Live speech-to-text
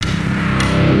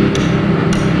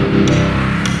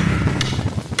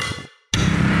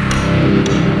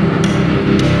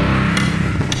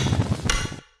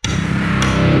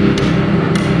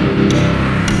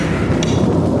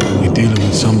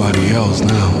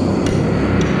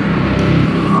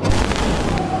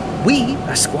We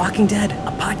are Squawking Dead,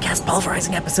 a podcast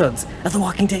pulverizing episodes of the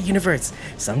Walking Dead universe.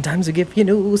 Sometimes we give you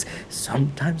news,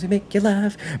 sometimes we make you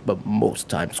laugh, but most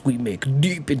times we make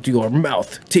deep into your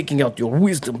mouth, taking out your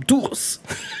wisdom tooth.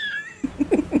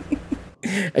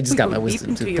 I just got my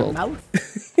wisdom tooth pulled. Deep into your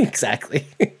mouth? Exactly.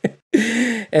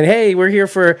 And hey, we're here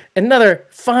for another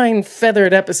fine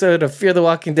feathered episode of Fear the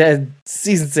Walking Dead,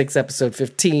 Season 6, Episode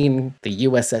 15, the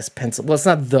USS Pennsylvania. Well, it's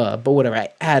not the, but whatever, I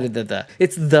added the.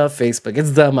 It's the Facebook,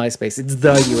 it's the MySpace, it's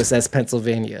the USS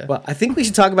Pennsylvania. Well, I think we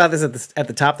should talk about this at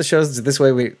the top of the shows, so this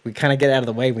way we kind of get out of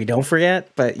the way, we don't forget.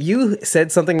 But you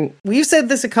said something, we've said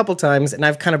this a couple times, and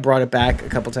I've kind of brought it back a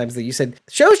couple times, that you said,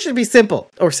 shows should be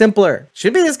simple, or simpler.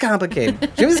 Should be this complicated,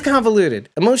 should be this convoluted,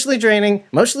 emotionally draining,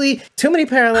 emotionally too many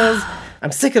parallels.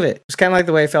 I'm sick of it. It's kind of like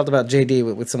the way I felt about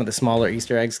JD with some of the smaller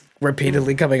Easter eggs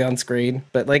repeatedly coming on screen.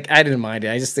 But like, I didn't mind it.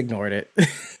 I just ignored it.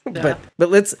 Yeah. But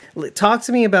let's talk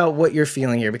to me about what you're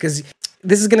feeling here, because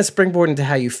this is going to springboard into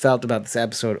how you felt about this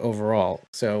episode overall.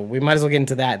 So we might as well get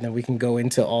into that, and then we can go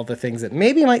into all the things that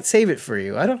maybe might save it for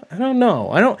you. I don't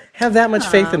know. I don't have that much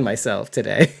faith in myself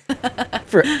today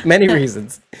for many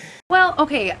reasons. Well,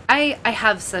 okay, I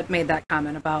have made that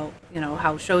comment about,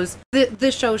 how shows,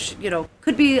 this show,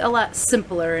 could be a lot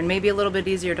simpler and maybe a little bit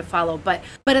easier to follow. But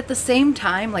at the same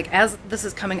time, like, as this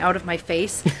is coming out of my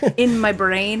face, in my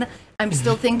brain, I'm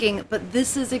still thinking, but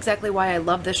this is exactly why I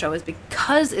love this show, is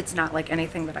because it's not like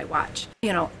anything that I watch.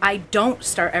 I don't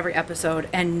start every episode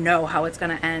and know how it's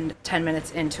going to end 10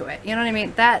 minutes into it. You know what I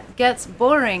mean? That gets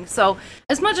boring. So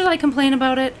as much as I complain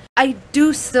about it, I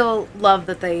do still love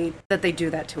that they do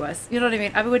that to us. You know what I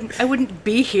mean? I wouldn't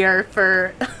be here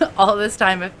for all this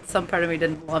time if some part of me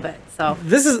didn't love it. So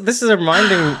this is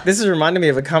reminding me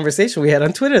of a conversation we had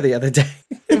on Twitter the other day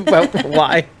about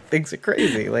why things are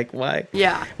crazy. Like, why?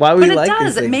 Yeah. Why we like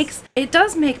these things. It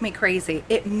does make me crazy.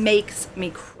 It makes me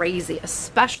crazy,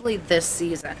 especially this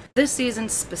season. This season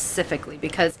specifically,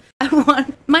 because I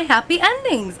want my happy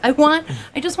endings. I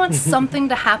just want something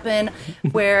to happen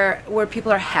where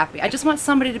people are happy. I just want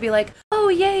somebody to be like, oh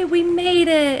yay, we made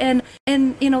it, and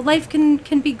life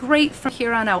can be great from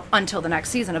here on out until the next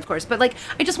season, of course. But like,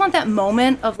 I just want that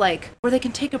moment of like where they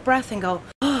can take a breath and go,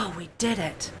 oh, we did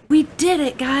it. We did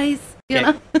it, guys.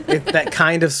 It's that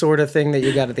kind of sort of thing that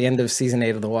you got at the end of season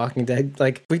 8 of The Walking Dead.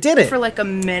 Like, we did it for like a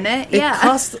minute.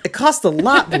 It cost a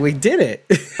lot, but we did it.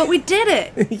 But we did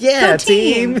it. Yeah,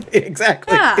 team.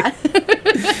 Exactly. Yeah.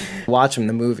 Watch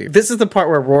the movie. This is the part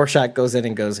where Rorschach goes in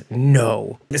and goes,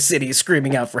 no. The city is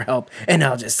screaming out for help, and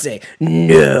I'll just say,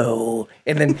 no.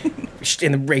 And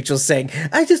then Rachel's saying,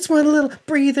 I just want a little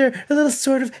breather, a little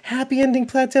sort of happy ending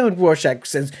plateau. And Rorschach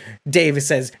says, Davis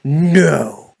says,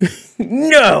 no.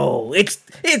 No,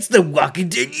 it's the Walking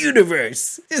Dead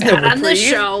universe. There's no on the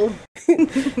show.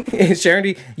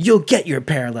 Charity, you'll get your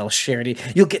parallels, Charity.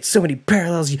 You'll get so many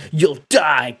parallels, you'll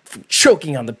die from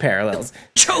choking on the parallels.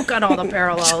 Choke on all the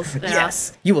parallels. Yeah.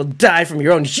 Yes, you will die from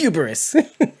your own hubris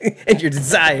and your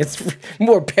desires for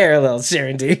more parallels,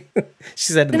 Charity.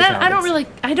 She said in the comments.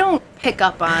 I don't pick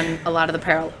up on a lot of the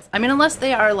parallels. I mean, unless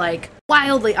they are like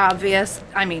wildly obvious.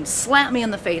 I mean, slap me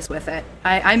in the face with it.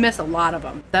 I miss a lot of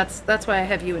them. That's why I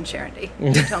have you and Charity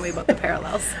to tell me about the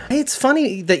parallels. It's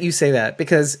funny that you say that,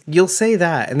 because you'll say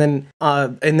that, and then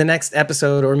in the next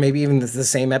episode, or maybe even the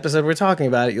same episode we're talking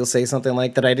about it, you'll say something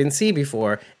like that I didn't see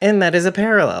before, and that is a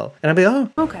parallel. And I'll be, oh,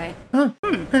 okay. Oh,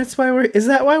 that's why is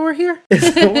that why we're here?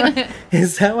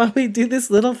 Is that why we do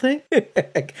this little thing?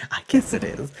 I guess it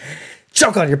is.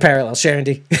 Choke on your parallel,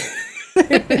 Charity.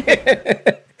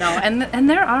 No, and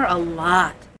there are a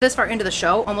lot. This far into the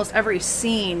show, almost every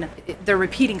scene, they're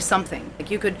repeating something. Like,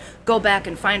 you could go back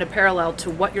and find a parallel to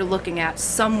what you're looking at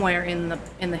somewhere in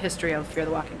the history of Fear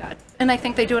the Walking Dead. And I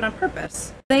think they do it on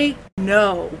purpose. They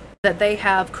know that they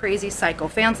have crazy psycho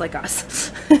fans like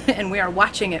us, and we are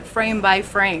watching it frame by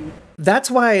frame. That's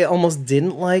why I almost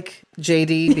didn't like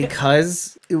JD,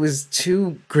 because it was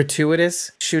too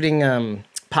gratuitous, shooting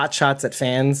pot shots at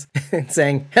fans and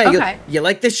saying, hey, okay. you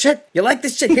like this shit? You like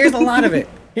this shit? Here's a lot of it.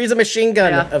 Here's a machine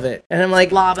gun of it. And I'm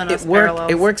like,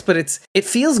 it works, but it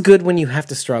feels good when you have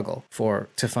to struggle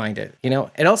to find it.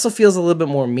 It also feels a little bit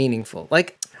more meaningful.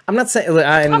 Like, I'm not saying...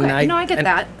 I get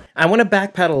that. I want to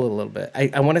backpedal a little bit.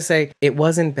 I want to say it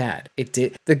wasn't bad. It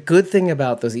did. The good thing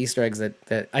about those Easter eggs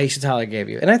that Aisha Tyler gave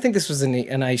you, and I think this was an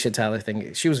Aisha Tyler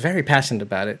thing, she was very passionate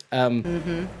about it.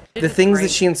 The things that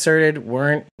she inserted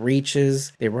weren't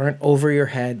reaches. They weren't over your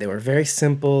head. They were very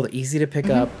simple, easy to pick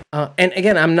up. And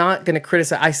again, I'm not going to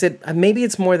criticize. I said maybe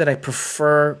it's more that I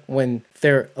prefer when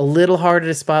they're a little harder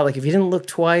to spot. Like, if you didn't look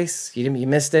twice, you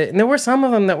missed it. And there were some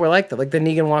of them that were like that. Like the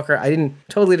Negan Walker, I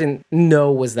totally didn't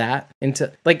know was that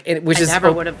until, like, like, which I is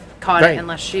never would have caught right. it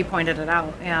unless she pointed it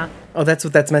out. Yeah. Oh, that's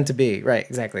what that's meant to be. Right,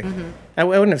 exactly. I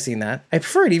wouldn't have seen that. I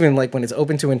prefer it even like when it's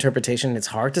open to interpretation and it's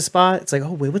hard to spot. It's like,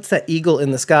 oh, wait, what's that eagle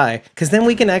in the sky? Because then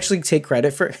we can actually take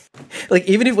credit for, like,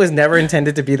 even if it was never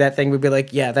intended to be that thing, we'd be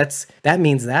like, yeah, that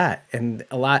means that. And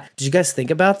a lot. Did you guys think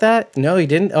about that? No, you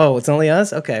didn't? Oh, it's only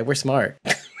us? Okay, we're smart.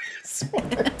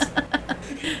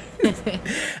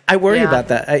 I worry about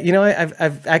that.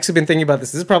 I've actually been thinking about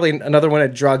this. This is probably another one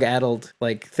of drug-addled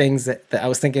like things that I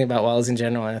was thinking about while I was in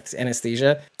general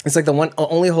anesthesia. It's like the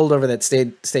only holdover that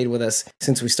stayed with us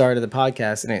since we started the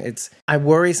podcast, and I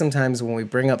worry sometimes when we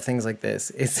bring up things like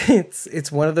this.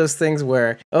 It's one of those things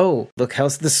where, oh, look how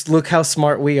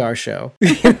smart we are, show.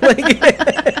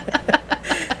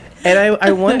 And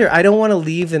I wonder, I don't want to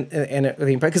leave in the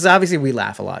impression, because obviously we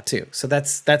laugh a lot too. So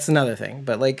that's another thing.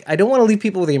 But like, I don't want to leave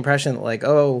people with the impression that like,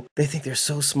 oh, they think they're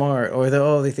so smart, or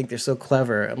they think they're so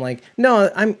clever. I'm like,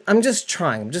 no, I'm just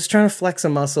trying. I'm just trying to flex a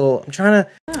muscle.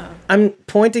 I'm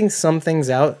pointing some things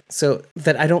out so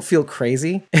that I don't feel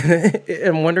crazy.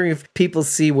 I'm wondering if people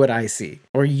see what I see,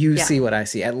 or you see what I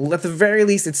see. At the very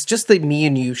least, it's just the me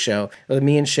and you show, or the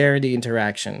me and Charity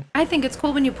interaction. I think it's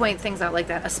cool when you point things out like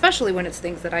that, especially when it's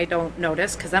things that I don't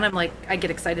notice, because then I'm like, I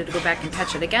get excited to go back and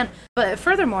catch it again. But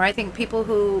furthermore, I think people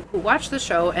who watch the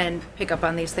show and pick up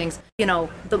on these things, you know,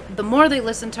 the more they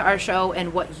listen to our show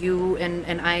and what you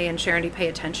and I and Charity pay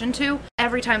attention to,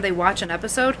 every time they watch an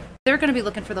episode, they're going to be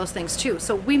looking for those things too.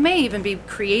 So we may even be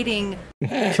creating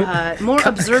more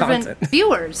observant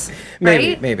viewers,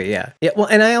 right? Maybe, yeah. Well,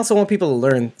 and I also want people to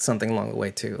learn something along the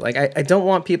way too. Like, I don't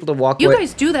want people to walk away. You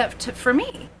guys do that for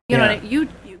me. You know,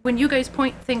 when you guys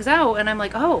point things out and I'm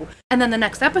like, oh, and then the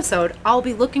next episode, I'll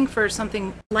be looking for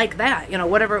something like that, you know,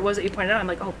 whatever it was that you pointed out. I'm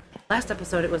like, oh, last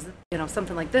episode, it was, you know,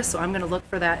 something like this. So I'm going to look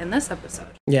for that in this episode.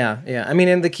 Yeah. I mean,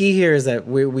 and the key here is that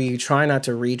we try not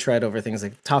to retread over things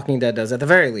like Talking Dead does. At the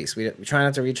very least, we try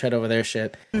not to retread over their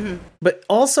shit. Mm-hmm. But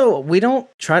also, we don't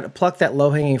try to pluck that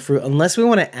low-hanging fruit unless we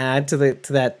want to add to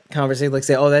that conversation, like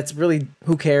say, oh, that's really,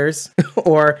 who cares?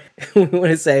 Or we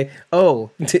want to say, oh,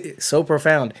 so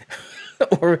profound.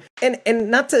 Or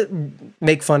and not to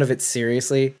make fun of it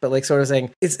seriously, but like sort of saying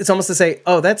it's almost to say,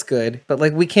 oh, that's good, but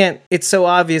like we can't. It's so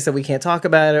obvious that we can't talk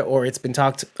about it, or it's been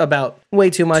talked about way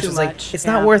too much. Like it's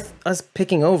not worth us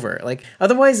picking over. Like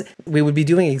otherwise, we would be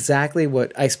doing exactly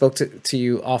what I spoke to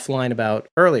you offline about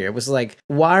earlier. It was like,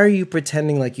 why are you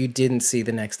pretending like you didn't see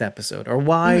the next episode, or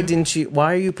why didn't you?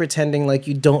 Why are you pretending like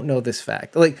you don't know this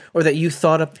fact, like, or that you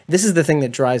thought of? This is the thing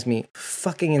that drives me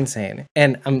fucking insane.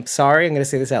 And I'm sorry, I'm going to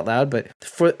say this out loud, but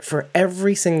for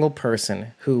every single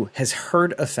person who has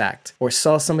heard a fact or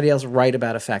saw somebody else write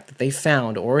about a fact that they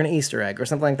found or an Easter egg or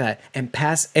something like that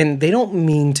and they don't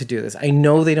mean to do this. I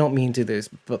know they don't mean to do this,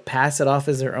 but pass it off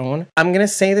as their own. I'm going to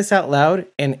say this out loud.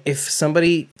 And if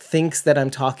somebody thinks that I'm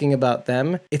talking about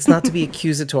them, it's not to be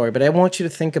accusatory, but I want you to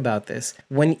think about this.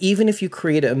 Even if you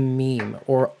create a meme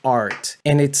or art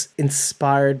and it's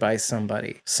inspired by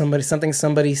something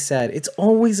somebody said, it's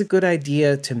always a good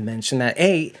idea to mention that.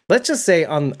 Hey, let's just say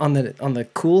on the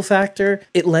cool factor,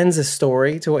 it lends a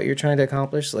story to what you're trying to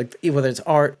accomplish. Like whether it's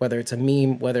art, whether it's a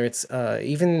meme, whether it's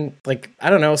even like,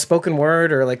 I don't know, spoken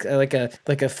word or like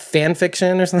a fan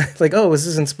fiction or something. Like, oh, this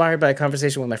is inspired by a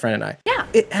conversation with my friend and I. Yeah,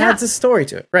 it adds a story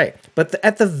to it, right? But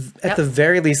at the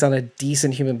very least, on a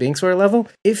decent human being sort of level,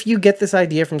 if you get this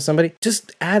idea from somebody,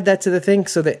 just add that to the thing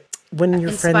so that when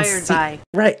your friend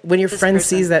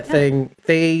sees that thing,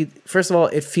 they, first of all,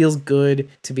 it feels good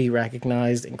to be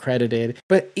recognized and credited.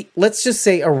 But let's just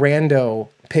say a rando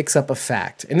picks up a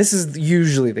fact, and this is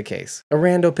usually the case. A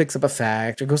rando picks up a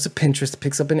fact or goes to Pinterest,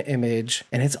 picks up an image,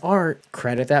 and it's art.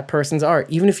 Credit that person's art.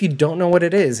 Even if you don't know what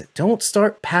it is, don't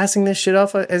start passing this shit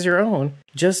off as your own.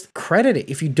 Just credit it.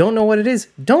 If you don't know what it is,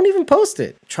 don't even post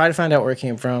it. Try to find out where it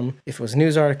came from. If it was a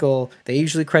news article, they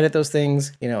usually credit those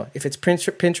things. You know, if it's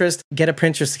Pinterest, get a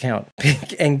Pinterest account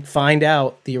and find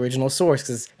out the original source,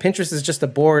 because Pinterest is just a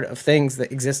board of things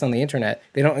that exist on the internet.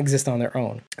 They don't exist on their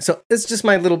own. So it's just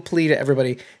my little plea to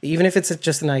everybody. Even if it's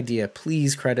just an idea,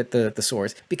 please credit the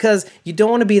source, because you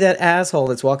don't want to be that asshole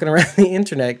that's walking around the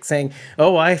internet saying,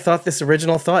 oh, I thought this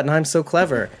original thought and I'm so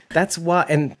clever. That's why.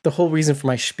 And the whole reason for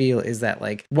my spiel is that,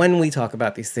 like, when we talk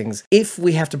about these things, if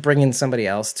we have to bring in somebody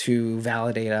else to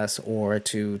validate us or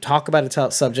to talk about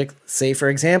a subject, say, for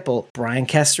example, Brian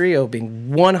Castrillo being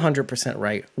 100%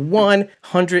 right,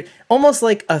 100, almost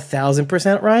like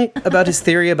 1,000% right about his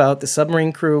theory about the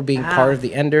submarine crew being part of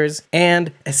the Enders.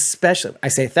 And especially, I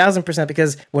say 1,000%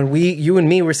 because when you and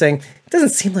me were saying, it doesn't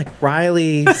seem like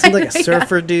Riley, it seemed like a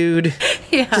surfer dude.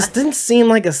 Just didn't seem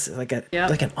like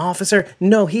an officer.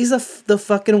 No, he's the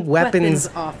fucking weapons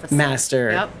master.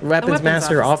 master. Yep. Weapons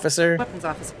master officer. Weapons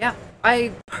officer, yeah.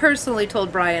 I personally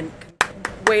told Brian,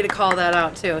 way to call that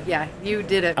out, too. Yeah, you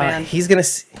did it, man. He's going to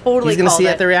see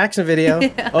at the reaction video.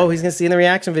 Yeah. Oh, he's going to see in the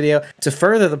reaction video. To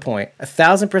further the point,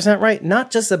 1,000% right, not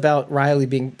just about Riley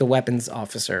being the weapons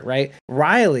officer, right?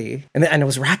 Riley, and I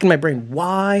was racking my brain,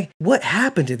 why? What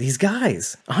happened to these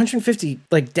guys? 150,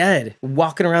 like, dead,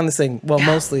 walking around this thing. Well,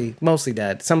 mostly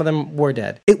dead. Some of them were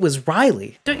dead. It was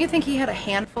Riley. Don't you think he had a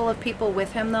handful of people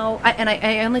with him, though?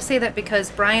 I only say that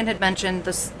because Brian had mentioned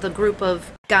the group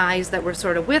of guys that were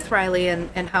sort of with Riley and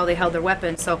how they held their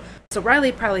weapons. So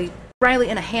Riley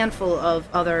and a handful of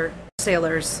other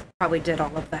sailors probably did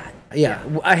all of that. Yeah.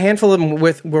 A handful of them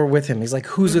were with him. He's like,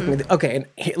 who's with me? Okay,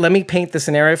 and let me paint the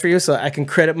scenario for you so I can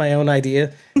credit my own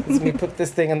idea. Let me put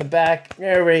this thing on the back.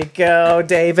 There we go,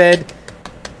 David.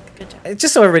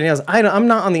 Just so everybody knows, I'm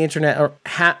not on the internet, or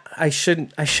I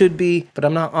should be, but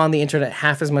I'm not on the internet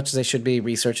half as much as I should be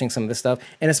researching some of this stuff,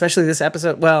 and especially this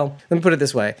episode. Well, let me put it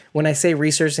this way: when I say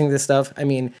researching this stuff, I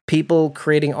mean people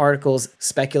creating articles,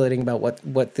 speculating about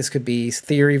what this could be,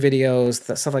 theory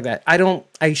videos, stuff like that.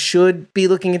 I should be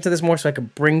looking into this more so I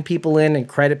could bring people in and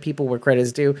credit people where credit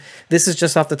is due. This is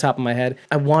just off the top of my head.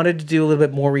 I wanted to do a little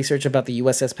bit more research about the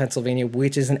USS Pennsylvania,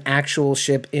 which is an actual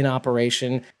ship in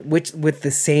operation, which with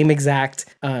the same exact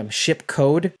ship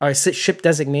code or ship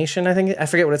designation. I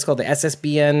forget what it's called, the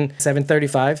SSBN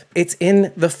 735. It's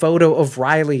in the photo of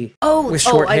Riley with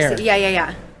short hair. I see.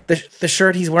 Yeah. The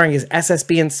shirt he's wearing is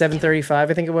SSBN 735,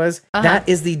 I think it was. Uh-huh. That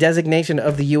is the designation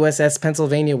of the USS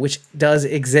Pennsylvania, which does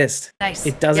exist. Nice.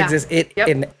 It does exist.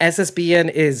 And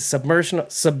SSBN is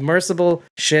submersible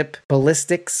ship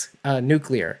ballistics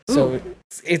nuclear. Ooh. So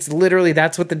it's literally,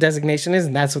 that's what the designation is,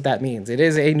 and that's what that means. It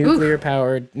is a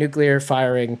nuclear-powered,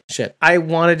 nuclear-firing ship. I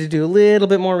wanted to do a little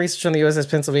bit more research on the USS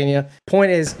Pennsylvania.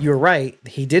 Point is, you're right.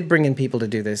 He did bring in people to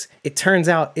do this. It turns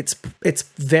out it's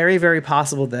very, very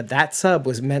possible that sub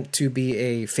was meant to be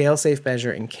a fail-safe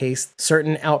measure in case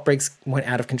certain outbreaks went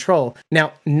out of control.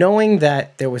 Now, knowing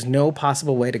that there was no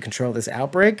possible way to control this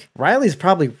outbreak, Riley's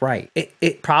probably right.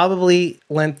 It probably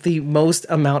lent the most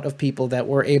amount of people that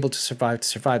were able to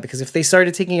survive, because if they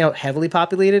started taking out heavily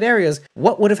populated areas,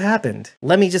 what would have happened?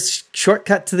 Let me just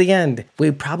shortcut to the end.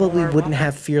 We probably wouldn't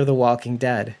have Fear the Walking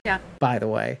Dead. Yeah. By the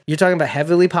way, you're talking about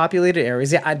heavily populated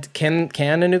areas. Yeah, can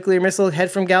a nuclear missile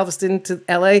head from Galveston to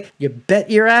LA? You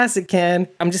bet your ass it can.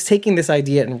 I'm just taking this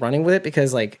idea and running with it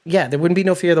because, there wouldn't be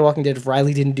no Fear the Walking Dead if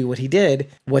Riley didn't do what he did.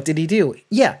 What did he do?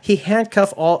 Yeah, he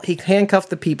handcuffed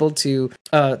the people to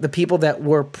the people that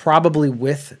were probably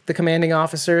with the commanding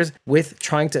officers with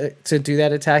trying to do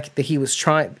that attack. That he was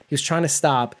trying to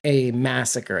stop a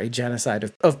massacre, a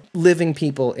genocide of living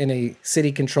people in a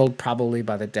city controlled probably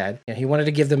by the dead. And he wanted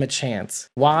to give them a chance.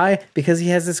 Why? Because he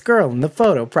has this girl in the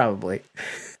photo, probably.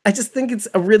 I just think it's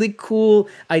a really cool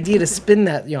idea to spin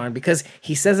that yarn because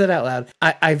he says it out loud.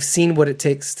 I've seen what it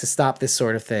takes to stop this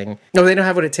sort of thing. No, they don't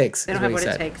have what it takes. They don't have what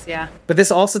it takes, yeah. But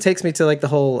this also takes me to the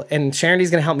whole, and Charity's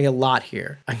going to help me a lot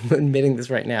here. I'm admitting this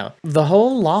right now. The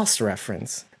whole Lost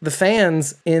reference. The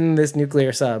fans in this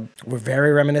nuclear sub were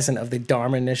very reminiscent of the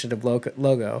Dharma Initiative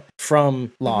logo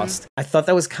from Lost. I thought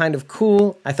that was kind of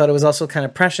cool. I thought it was also kind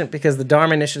of prescient because the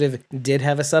Dharma Initiative did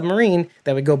have a submarine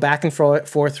that would go back and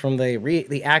forth from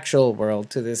the actual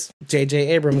world to this J.J.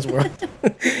 Abrams world.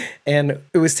 And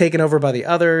it was taken over by the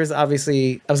others.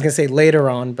 Obviously, I was going to say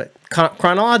later on, but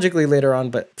chronologically later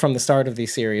on, but from the start of the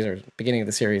series or beginning of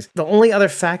the series. The only other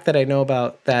fact that I know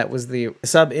about that was the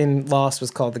sub in Lost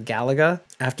was called the Galaga.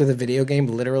 After the video game,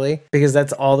 literally, because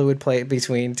that's all that would play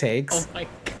between takes. Oh my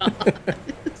god.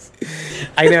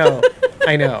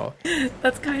 I know.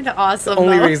 That's kind of awesome. The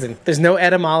only reason. There's no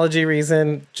etymology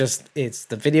reason, just it's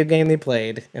the video game they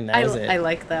played, and that was it. I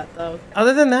like that, though.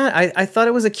 Other than that, I thought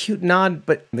it was a cute nod,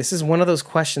 but this is one of those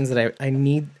questions that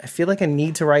I feel like I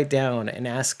need to write down and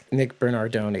ask Nick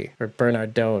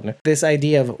Bernardone. This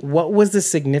idea of what was the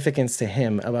significance to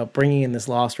him about bringing in this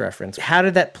Lost reference? How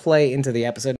did that play into the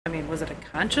episode? I mean, was it a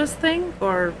conscious thing,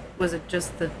 or was it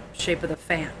just the shape of the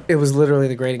fan? It was literally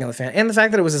the grading of the fan, and the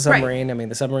fact that it was a submarine. Right. I mean,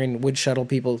 the submarine would shuttle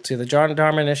people to the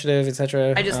Dharma Initiative,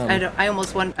 etc. I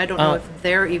don't know if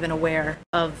they're even aware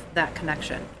of that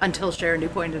connection until Sharon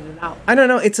pointed it out. I don't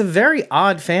know. It's a very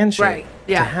odd fan shape, right?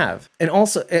 Yeah. To have, and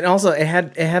also it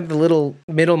had the little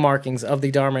middle markings of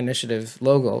the Dharma Initiative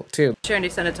logo too. Sharon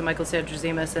sent it to Michael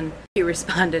Sadrzimis, and he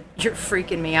responded, "You're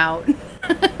freaking me out."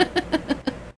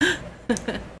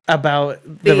 About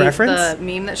the reference? The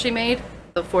meme that she made,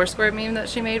 the Foursquare meme that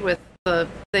she made with the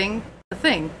thing.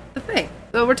 the thing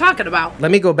that we're talking about. Let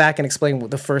me go back and explain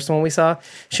the first one we saw.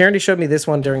 Sharon showed me this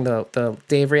one during the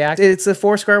Dave React. It's the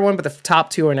Foursquare one, but the top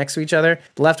two are next to each other.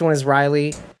 The left one is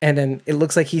Riley, and then it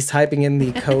looks like he's typing in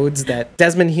the codes that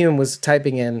Desmond Hume was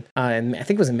typing in, and I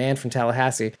think it was a man from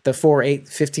Tallahassee, the 4, 8,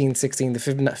 15, 16, the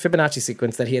Fibonacci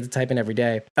sequence that he had to type in every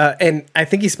day. And I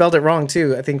think he spelled it wrong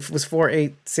too. I think it was 4,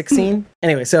 8, 16.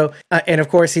 Anyway, so, and of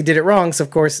course he did it wrong. So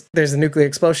of course there's a nuclear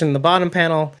explosion in the bottom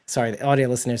panel. Sorry, the audio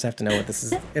listeners have to know what this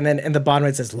is. And then in the bottom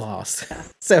it says lost.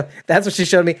 So that's what she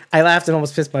showed me. I laughed and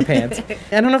almost pissed my pants.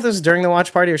 I don't know if this was during the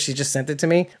watch party or she just sent it to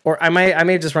me, or I may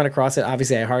have just run across it.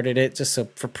 Obviously I hearted it just so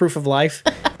for proof of life.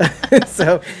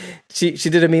 So she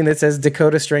did a meme that says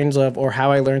Dakota Strangelove, or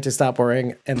How I Learned to Stop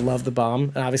Worrying and Love the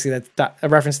Bomb. And obviously that's a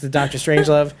reference to Dr.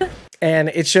 Strangelove. And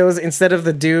it shows, instead of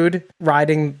the dude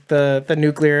riding the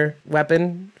nuclear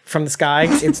weapon from the sky,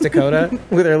 it's Dakota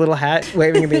with her little hat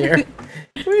waving in the air.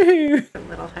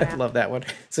 Little hat. I love that one.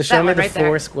 So show me the right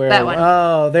Foursquare. That one.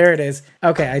 Oh, there it is.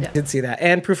 Okay, I did see that.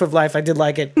 And Proof of Life. I did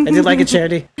like it. I did like it,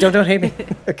 Charity. Don't hate me.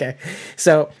 Okay.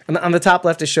 So on the top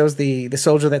left, it shows the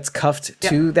soldier that's cuffed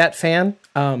to that fan.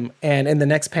 And in the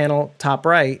next panel, top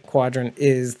right quadrant,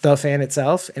 is the fan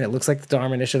itself, and it looks like the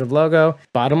Dharma Initiative logo.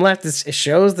 Bottom left, it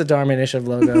shows the Dharma Initiative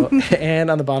logo, and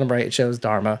on the bottom right, it shows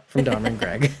Dharma from Dharma and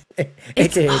Greg,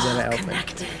 aka Jenna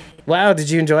Elfman. Wow, did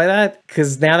you enjoy that?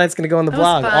 Because now that's going to go on the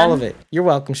blog, all of it. You're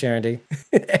welcome, Sharon D.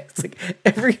 It's like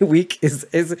every week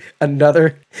is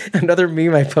another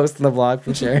meme I post on the blog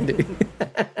from Sharon D.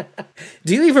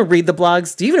 Do you even read the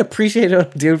blogs? Do you even appreciate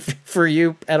what I do for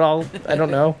you at all? I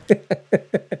don't know.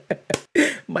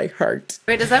 My heart.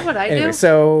 Wait, is that what I do?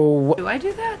 So do I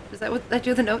do that? Is that what I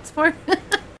do the notes for?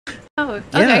 Oh, okay.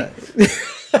 Yeah.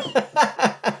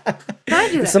 I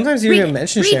do that. Sometimes you even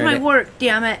mention Sharon. Read my work,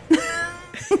 damn it.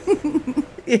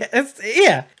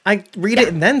 Yeah, I read it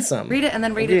and then some. Read it and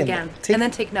then read it again, and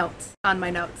then take notes on my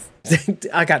notes.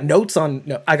 I got notes on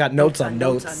notes.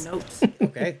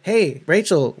 Okay. Hey,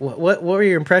 Rachel, what were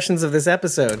your impressions of this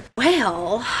episode?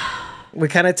 Well, we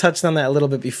kind of touched on that a little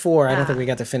bit before. I don't think we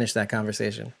got to finish that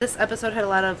conversation. This episode had a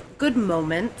lot of good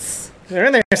moments. They're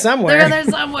in there somewhere. They're in there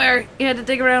somewhere. You had to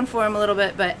dig around for them a little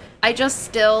bit, but I just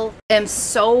still am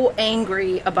so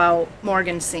angry about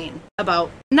Morgan's scene. About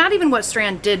not even what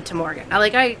Strand did to Morgan.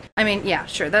 I mean, yeah,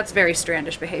 sure, that's very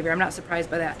Strandish behavior. I'm not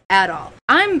surprised by that at all.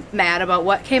 I'm mad about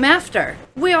what came after.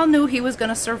 We all knew he was going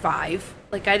to survive.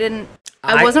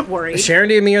 I wasn't worried. Sharon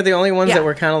and me are the only ones that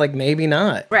were kind of like, maybe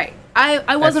not. Right.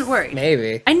 I wasn't worried.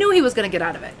 Maybe. I knew he was going to get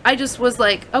out of it. I just was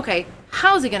like, okay,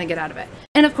 how's he going to get out of it?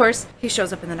 And of course, he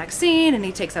shows up in the next scene and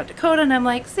he takes out Dakota, and I'm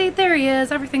like, see, there he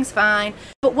is. Everything's fine.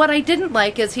 But what I didn't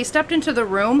like is he stepped into the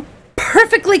room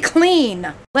perfectly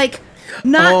clean.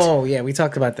 Oh, yeah, we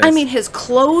talked about this. I mean, his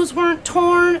clothes weren't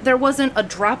torn. There wasn't a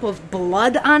drop of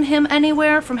blood on him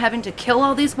anywhere from having to kill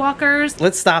all these walkers.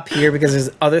 Let's stop here because there's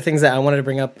other things that I wanted to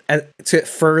bring up to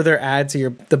further add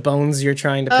to the bones you're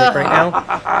trying to pick right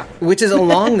now, which is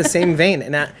along the same vein.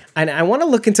 And I want to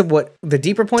look into what the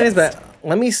deeper point is, but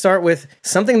let me start with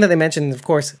something that they mentioned, of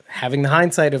course, having the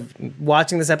hindsight of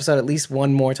watching this episode at least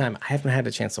one more time. I haven't had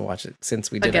a chance to watch it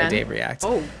since we did our Dave React.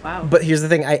 Oh, wow. But here's the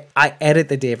thing. I edit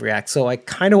the Dave React, so I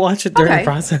kind of watch it during the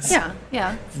process.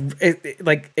 Yeah.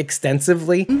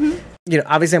 Extensively. Mm-hmm. You know,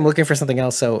 obviously I'm looking for something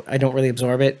else, so I don't really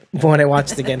absorb it. But when I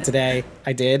watched it again today,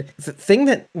 I did. The thing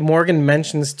that Morgan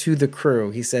mentions to the crew,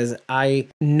 he says, I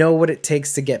know what it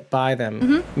takes to get by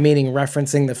them, meaning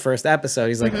referencing the first episode.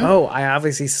 He's like, oh, I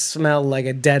obviously smell like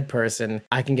a dead person.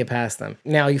 I can get past them.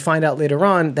 Now, you find out later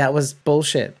on that was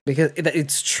bullshit because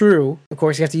it's true. Of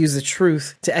course, you have to use the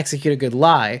truth to execute a good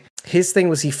lie. His thing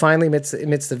was he finally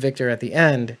admits to Victor at the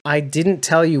end, I didn't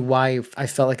tell you why I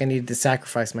felt like I needed to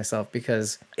sacrifice myself,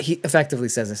 because he effectively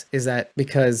says this, is that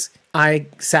because I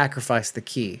sacrificed the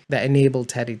key that enabled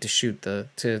Teddy to shoot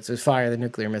to fire the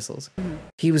nuclear missiles.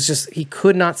 He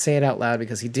could not say it out loud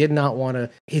because he did not want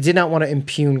to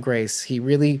impugn Grace. He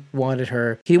really wanted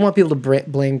her. He didn't want people to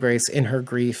blame Grace in her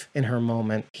grief, in her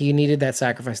moment. He needed that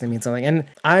sacrifice to mean something. And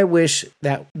I wish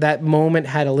that moment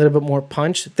had a little bit more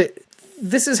punch.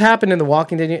 This has happened in The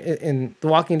Walking Dead,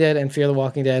 and Fear the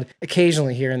Walking Dead,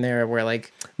 occasionally here and there, where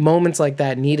like moments like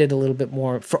that needed a little bit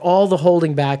more for all the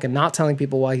holding back and not telling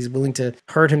people why he's willing to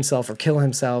hurt himself or kill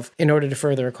himself in order to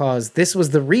further a cause. This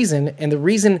was the reason, and the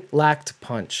reason lacked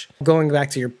punch. Going back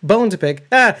to your bone to pick,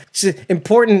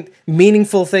 important,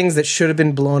 meaningful things that should have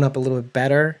been blown up a little bit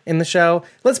better in the show.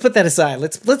 Let's put that aside.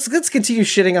 Let's continue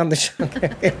shitting on the show.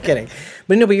 I'm kidding.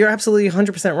 But no, but you're absolutely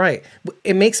 100% right.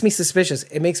 It makes me suspicious.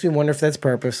 It makes me wonder if that's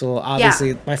purposeful.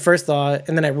 Obviously, my first thought,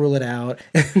 and then I rule it out.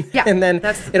 And then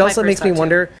it also makes me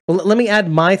wonder. Well, let me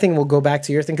add my thing. We'll go back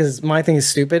to your thing because my thing is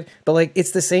stupid. But like,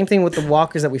 it's the same thing with the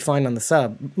walkers that we find on the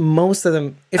sub. Most of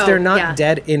them, if they're not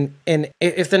dead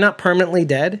if they're not permanently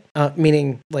dead,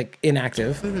 meaning like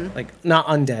inactive, like not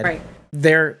undead. Right.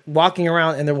 They're walking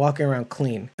around and they're walking around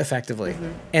clean, effectively.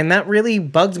 And that really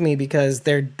bugged me because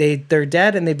they're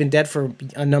dead and they've been dead for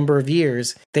a number of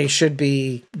years. They should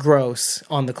be gross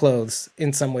on the clothes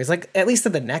in some ways, like at least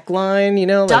at the neckline, you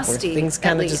know, dusty, like where things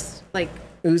kind of just like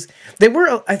ooze. They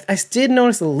were. I did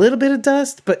notice a little bit of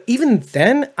dust, but even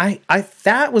then, I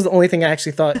that was the only thing I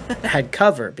actually thought had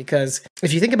cover, because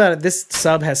if you think about it, this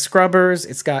sub has scrubbers.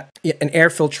 It's got an air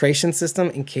filtration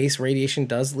system in case radiation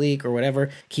does leak or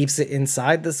whatever, keeps it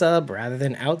inside the sub rather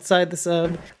than outside the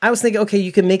sub. I was thinking, okay,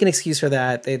 you can make an excuse for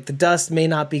that. The dust may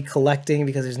not be collecting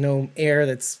because there's no air.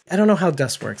 I don't know how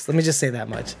dust works. Let me just say that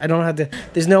much. I don't know how to.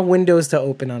 There's no windows to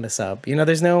open on a sub. You know,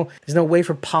 there's no way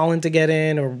for pollen to get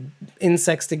in or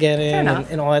insects to get in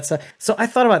and all that stuff. So I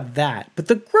thought about that. But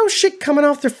the gross shit coming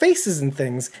off their faces and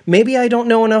things. Maybe I don't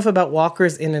know enough about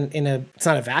walkers in a it's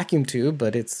not a vacuum tube,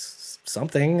 but it's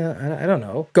something. I don't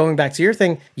know. Going back to your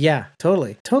thing, yeah,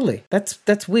 totally.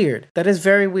 That's weird. That is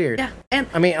very weird. Yeah, and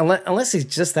I mean, unless he's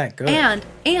just that good.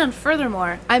 And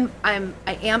furthermore, I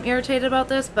am irritated about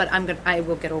this, but I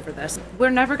will get over this. We're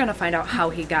never gonna find out how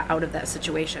he got out of that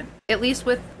situation. At least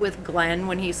with Glenn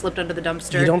when he slipped under the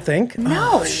dumpster. You don't think? No.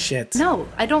 Oh, shit. No,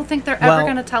 I don't think they're ever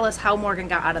gonna tell us how Morgan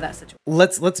got out of that situation.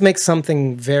 Let's make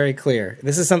something very clear.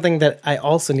 This is something that I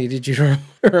also needed you to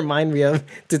remind me of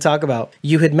to talk about.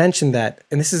 You had mentioned that,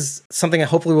 and this is something I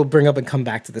hopefully will bring up and come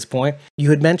back to this point. You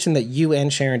had mentioned that you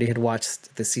and Sharon had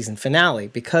watched the season finale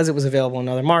because it was available in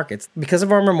other markets. Because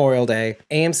of our Memorial Day,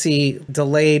 AMC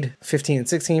delayed 15 and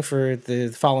 16 for the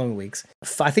following weeks.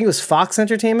 I think it was Fox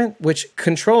Entertainment, which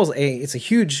controls it's a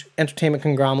huge entertainment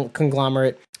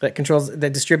conglomerate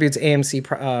that distributes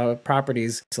AMC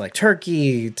properties to like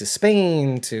Turkey, to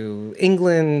Spain, to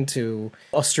England, to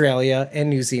Australia and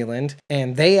New Zealand.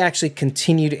 And they actually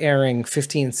continued airing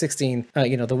 15, 16,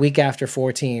 the week after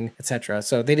 14, etc.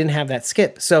 So they didn't have that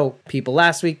skip. So people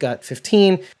last week got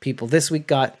 15. People this week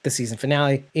got the season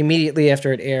finale immediately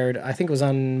after it aired. I think it was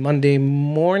on Monday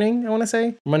morning, I want to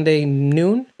say. Monday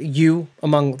noon. You,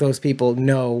 among those people,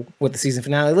 know what the season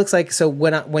finale looks like. So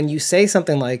when you say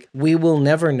something like, we will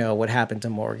never know what happened to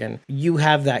Morgan, you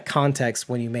have that context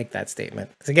when you make that statement.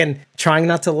 Because again, trying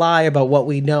not to lie about what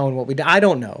we know and what we I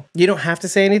don't know. You don't have to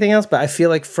say anything else, but I feel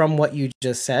like from what you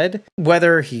just said,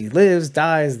 whether he lives,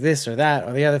 dies, this or that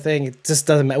or the other thing, it just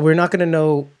doesn't matter. We're not going to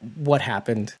know what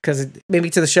happened because maybe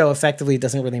to the show effectively it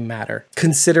doesn't really matter,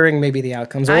 considering maybe the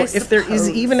outcomes or if there is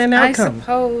even an outcome. I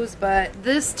suppose, but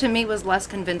this to me was less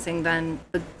convincing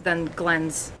than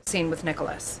Glenn's scene with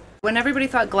Nicholas. When everybody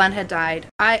thought Glenn had died,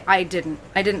 I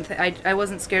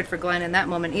wasn't scared for Glenn in that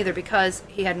moment either because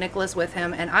he had Nicholas with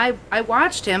him, and I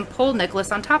watched him pull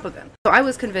Nicholas on top of him. So I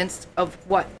was convinced of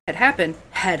what had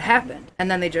happened, and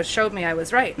then they just showed me I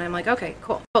was right, and I'm like, okay,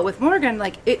 cool. But with Morgan,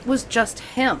 like, it was just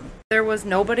him. There was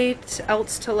nobody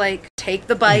else to, like, take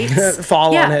the bites.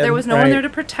 Fall on him. There was no one there to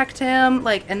protect him.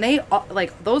 Like, and they,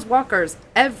 like, those walkers,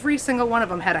 every single one of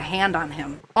them had a hand on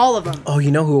him. All of them. Oh,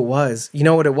 you know who it was? You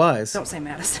know what it was? Don't say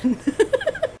Madison.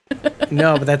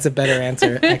 No, but that's a better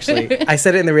answer, actually. I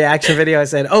said it in the reaction video. I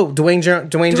said, Dwayne Jones.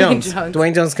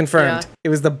 Dwayne Jones confirmed. Yeah. It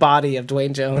was the body of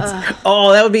Dwayne Jones.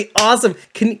 Oh, that would be awesome.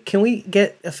 Can we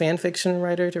get a fan fiction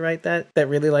writer to write that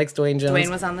really likes Dwayne Jones?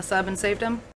 Dwayne was on the sub and saved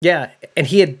him? Yeah, and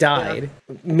he had died.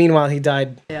 Yeah. Meanwhile, he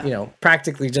died,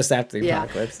 practically just after the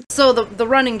apocalypse. So the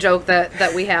running joke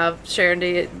that we have, Sharon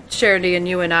D and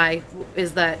you and I,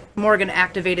 is that Morgan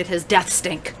activated his death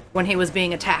stink when he was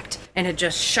being attacked and had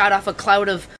just shot off a cloud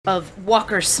of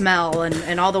walker smell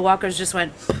and all the walkers just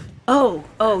went, oh,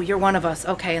 you're one of us.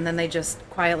 Okay, and then they just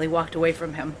quietly walked away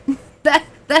from him.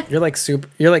 You're like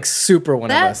super one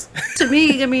of us. To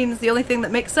me, I mean, it's the only thing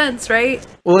that makes sense, right?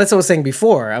 Well, that's what I was saying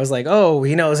before. I was like,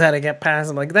 he knows how to get past.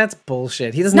 I'm like, that's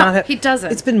bullshit. He he doesn't.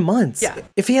 It's been months. Yeah.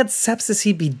 If he had sepsis,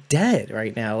 he'd be dead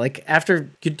right now. Like after,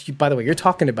 by the way, you're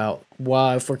talking about,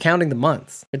 if we're counting the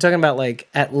months, we're talking about like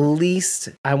at least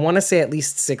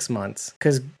 6 months.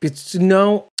 Because it's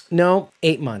no,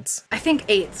 8 months. I think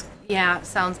 8. Yeah,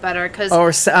 sounds better because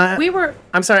we were.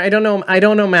 I'm sorry, I don't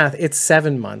know math. It's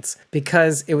 7 months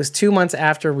because it was 2 months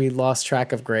after we lost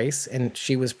track of Grace and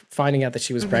she was finding out that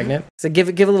she was pregnant. So give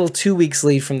a little 2 weeks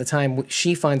leave from the time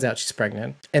she finds out she's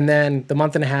pregnant, and then the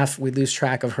month and a half we lose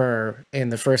track of her in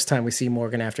the first time we see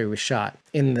Morgan after he was shot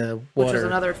in the water. Which was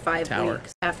another 5 tower.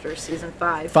 weeks after season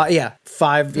 5. 5.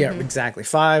 Yeah, exactly.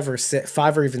 5 or 6,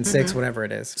 5 or even 6, whatever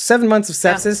it is. 7 months of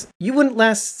sepsis. Yeah. You wouldn't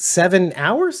last 7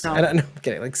 hours? No. I don't know. I'm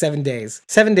kidding. Like 7 days.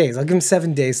 7 days. I'll give him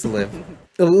 7 days to live.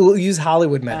 We'll use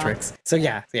Hollywood metrics. So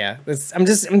yeah. I'm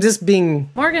just being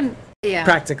Morgan. Yeah,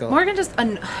 practical. Morgan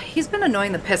he's been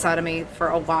annoying the piss out of me for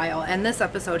a while, and this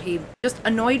episode he just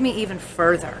annoyed me even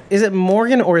further. Is it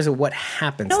Morgan or is it what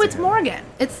happens? No, to it's him? Morgan.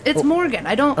 It's Morgan.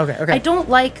 I don't. Okay. I don't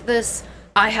like this.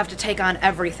 I have to take on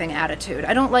everything attitude.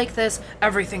 I don't like this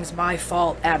everything's my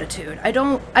fault attitude. I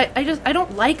don't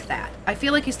like that. I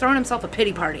feel like he's throwing himself a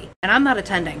pity party, and I'm not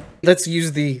attending. Let's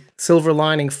use the silver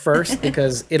lining first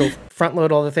because it'll front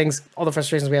load all the things, all the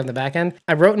frustrations we have in the back end.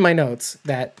 I wrote in my notes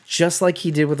that just like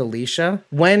he did with Alicia,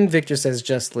 when Victor says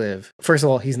just live, first of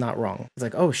all, he's not wrong. It's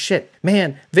like, oh shit,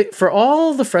 man, for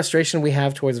all the frustration we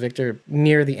have towards Victor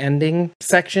near the ending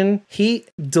section, he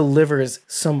delivers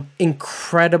some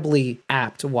incredibly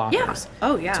apt whoppers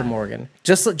to Morgan.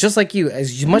 Just like you,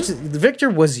 as much as Victor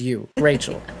was you,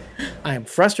 Rachel. I am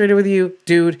frustrated with you,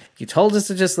 dude. You told us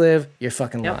to just live. You're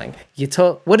fucking lying.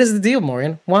 What is the deal,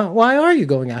 Morgan? Why are you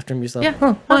going after him yourself?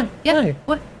 Yeah. Why? Yeah.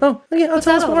 What? Oh, yeah.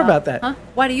 Tell us more about that. Huh?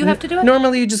 Why do you have to do it?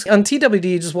 Normally, you just on TWD,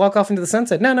 you just walk off into the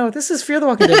sunset. No, this is Fear the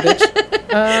Walking Dead,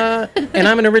 bitch. And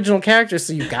I'm an original character,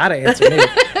 so you gotta answer me.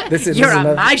 You're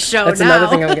on my show now. That's another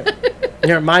thing I'm gonna.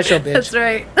 You're on my show, bitch. That's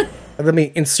right. Let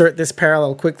me insert this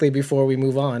parallel quickly before we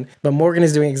move on. But Morgan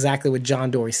is doing exactly what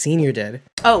John Dorie Sr. did.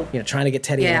 Oh, trying to get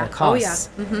Teddy at all costs.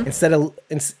 Oh,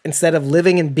 yeah. Instead of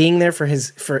living and being there for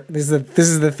this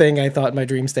is the thing I thought in my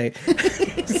dream state.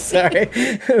 Sorry,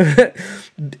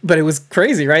 but it was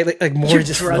crazy, right? Like Morgan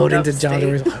just flowed into John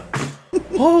Dorie's.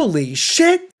 Holy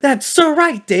shit! That's so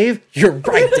right, Dave. You're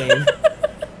right, Dave.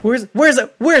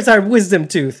 Where's our wisdom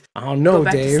tooth? I don't know,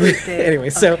 Dave. Anyway,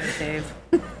 so. Okay, Dave.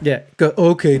 Yeah,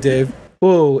 okay, Dave.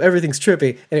 Whoa, everything's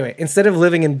trippy. Anyway, instead of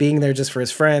living and being there just for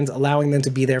his friends, allowing them to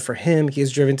be there for him, he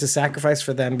is driven to sacrifice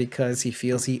for them because he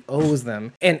feels he owes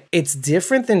them. And it's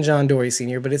different than John Dorie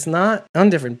Sr., but it's not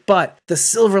undifferent. But the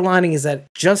silver lining is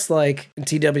that just like in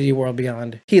TWD World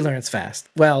Beyond, he learns fast.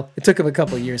 Well, it took him a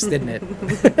couple of years, didn't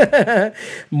it?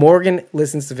 Morgan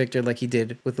listens to Victor like he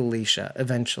did with Alicia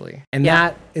eventually. And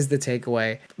that is the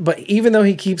takeaway. But even though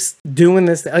he keeps doing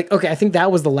this, okay, I think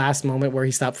that was the last moment where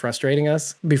he stopped frustrating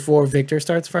us before Victor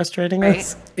starts frustrating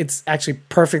us. It's actually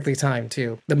perfectly timed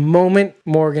too. The moment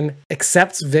Morgan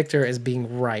accepts Victor as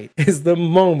being right is the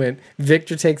moment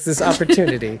Victor takes this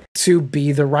opportunity to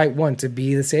be the right one, to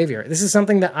be the savior. This is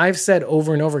something that I've said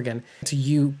over and over again to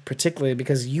you particularly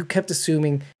because you kept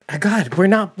assuming, oh God, we're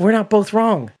not both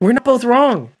wrong. We're not both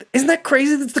wrong. Isn't that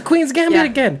crazy? That's the Queen's Gambit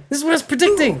again. This is what I was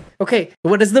predicting. Okay,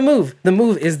 what is the move? The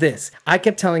move is this. I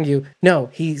kept telling you, no,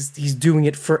 he's doing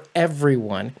it for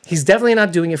everyone. He's definitely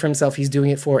not doing it for himself. He's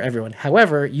doing it for everyone.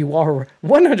 However, you are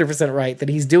 100% right that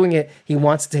he's doing it. He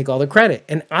wants to take all the credit.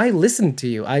 And I listened to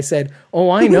you. I said, oh,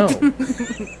 I know.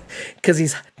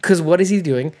 Because what is he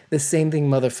doing? The same thing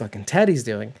motherfucking Teddy's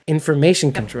doing.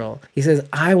 Information control. He says,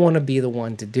 I want to be the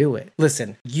one to do it.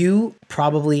 Listen, you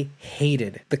probably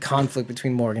hated the conflict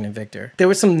between Morgan and Victor. There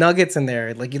were some nuggets in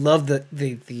there. Like, you loved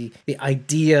the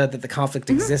idea that the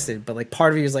conflict existed. But, like,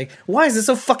 part of you was like, why is this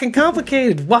so fucking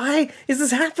complicated? Why is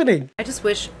this happening? I just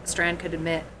wish Strand could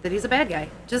admit that he's a bad guy.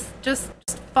 Just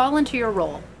fall into your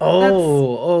role.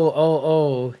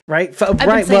 Right? I've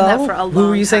been saying that for a long who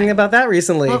were you saying time. About that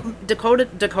recently? Well,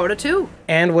 Dakota too.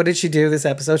 And what did she do this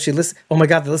episode? She listened. Oh my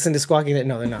God, they listened to Squawking Dead.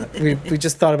 No, they're not. We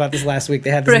just thought about this last week. They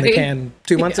had this in the can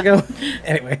 2 months ago.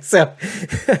 Anyway, so.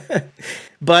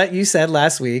 But you said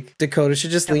last week Dakota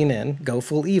should just lean in, go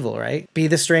full evil, right? Be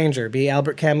the stranger, be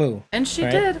Albert Camus. And she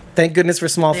right? did. Thank goodness for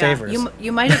small favors.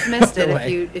 You might have missed it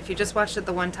if you just watched it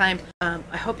the one time.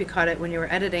 I hope you caught it when you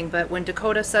were editing. But when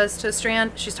Dakota says to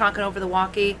Strand, she's talking over the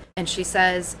walkie, and she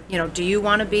says, do you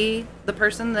want to be the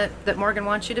person that Morgan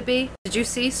wants you to be? Did you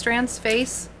see Strand's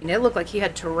face? It looked like he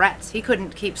had Tourette's. He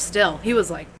couldn't keep still. He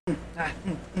was like,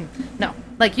 no.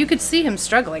 Like, you could see him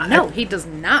struggling. No, he does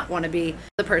not want to be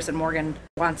the person Morgan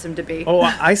wants him to be. Oh,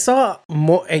 I saw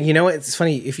more. And you know what? It's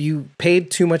funny. If you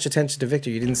paid too much attention to Victor,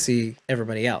 you didn't see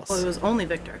everybody else. Well, it was only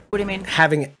Victor. What do you mean?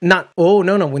 No.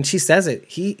 When she says it,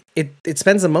 it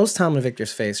spends the most time on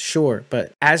Victor's face, sure.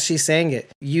 But as she's saying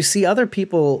it, you see other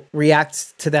people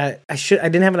react to that. I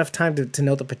didn't have enough time to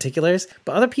know the particulars,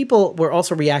 but other people were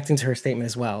also reacting to her statement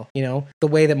as well. You know, the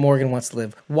way that Morgan wants to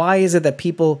live. Why is it that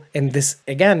people, and this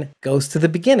again goes to the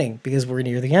beginning because we're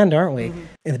near the end, aren't we? Mm-hmm.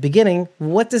 In the beginning,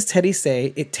 what does Teddy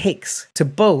say it takes to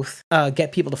both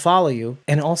get people to follow you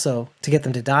and also to get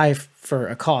them to die for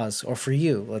a cause or for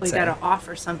you, let's say. You got to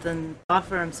offer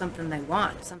them something they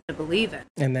want, something to believe in.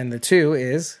 And then the two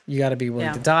is you got to be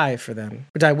willing to die for them,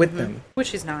 or die with them. Which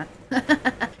he's not.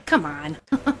 Come on.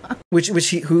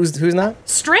 Who's not?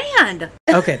 Strand.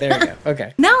 Okay, there we go.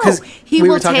 Okay. No, we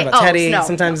were talking about Teddy.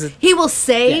 Sometimes he will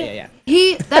say.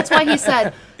 Yeah. That's why he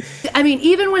said. I mean,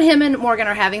 even when him and Morgan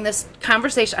are having this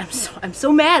conversation, I'm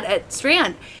so mad at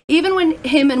Strand. Even when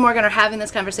him and Morgan are having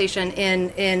this conversation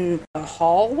in a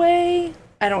hallway.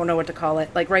 I don't know what to call it,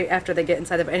 like right after they get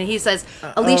inside the... And he says,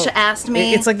 Alicia asked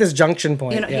me... It's like this junction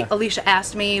point. You know, Alicia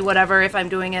asked me, whatever, if I'm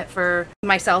doing it for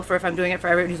myself or if I'm doing it for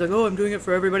everybody. He's like, oh, I'm doing it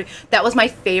for everybody. That was my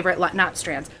favorite line, not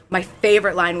Strand's. My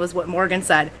favorite line was what Morgan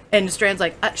said. And Strand's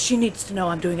like, she needs to know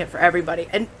I'm doing it for everybody.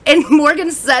 And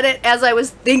Morgan said it as I was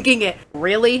thinking it.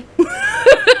 Really?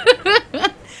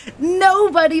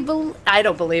 I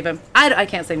don't believe him. I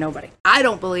can't say nobody. I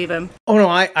don't believe him. Oh no,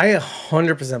 I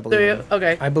 100% believe him.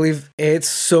 Okay. I believe it's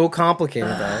so complicated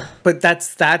though. But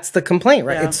that's the complaint,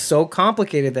 right? Yeah. It's so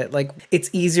complicated that like it's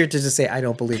easier to just say I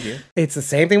don't believe you. It's the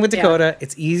same thing with Dakota. Yeah.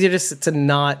 It's easier to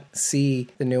not see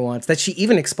the nuance that she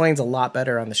even explains a lot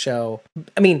better on the show.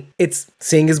 I mean, it's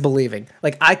seeing is believing.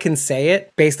 Like I can say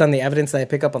it based on the evidence that I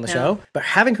pick up on the show, but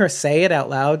having her say it out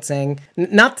loud, saying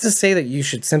not to say that you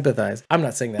should sympathize. I'm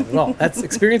not saying that at all. That's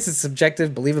experience is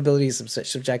subjective, believability is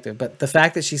subjective, but the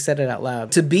fact that she said it out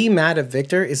loud, to be mad at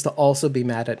Victor is to also be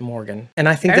mad at Morgan. And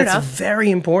I think that's very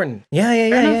important.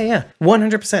 Yeah.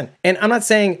 100%. And I'm not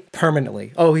saying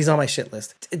permanently, oh, he's on my shit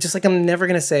list. Just like I'm never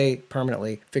going to say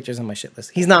permanently, Victor's on my shit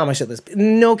list. He's not on my shit list.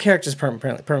 No character's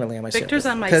permanently on my shit list. Victor's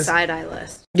on my side-eye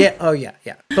list. Yeah, oh yeah.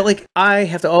 But like, I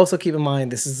have to also keep in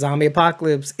mind, this is zombie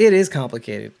apocalypse. It is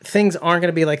complicated. Things aren't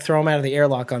going to be like throw them out of the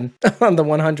airlock on the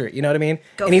 100, you know what I mean?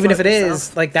 And even if it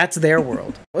is, like that's their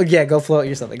world. Yeah, go float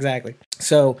yourself, exactly.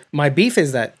 So my beef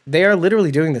is that they are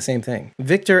literally doing the same thing.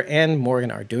 Victor and Morgan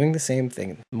are doing the same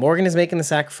thing. Morgan is making the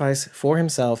sacrifice for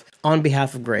himself on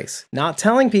behalf of Grace, not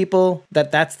telling people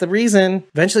that that's the reason.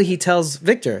 Eventually he tells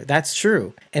Victor that's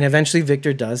true. And eventually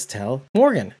Victor does tell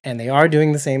Morgan, and they are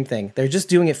doing the same thing. They're just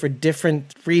doing it for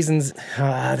different reasons.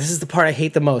 This is the part I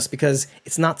hate the most because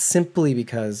it's not simply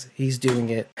because he's doing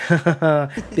it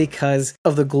because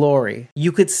of the glory.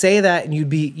 You could say that and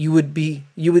you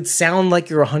would sound like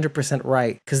you're 100%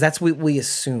 right because that's what we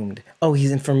assumed. Oh,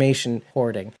 he's information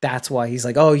hoarding. That's why he's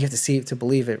like, oh, you have to see it to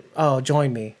believe it. Oh,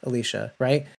 join me, Alicia,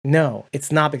 right? No,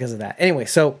 it's not because of that. Anyway,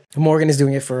 so Morgan is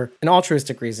doing it for an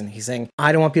altruistic reason. He's saying,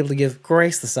 I don't want people to give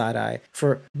Grace the side eye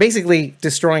for basically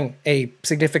destroying a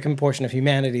significant portion of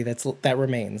humanity that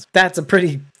remains. That's a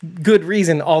pretty good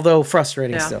reason, although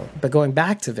frustrating still. But going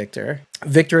back to Victor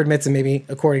admits, and maybe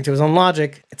according to his own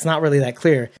logic, it's not really that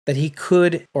clear, that he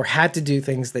could or had to do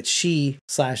things that she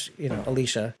 /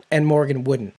 Alicia and Morgan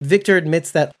wouldn't. Victor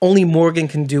admits that only Morgan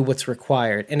can do what's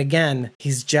required. And again,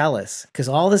 he's jealous because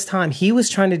all this time he was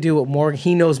trying to do what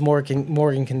he knows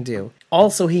Morgan can do.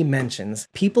 Also, he mentions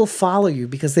people follow you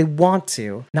because they want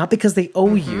to, not because they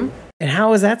owe you. And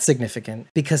how is that significant?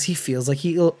 Because he feels like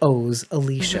he owes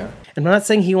Alicia. And I'm not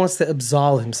saying he wants to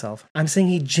absolve himself. I'm saying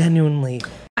he genuinely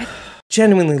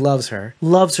loves her so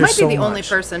much. Might be the only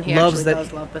person he actually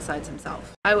does love besides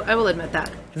himself. I will admit that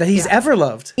he's ever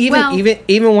loved.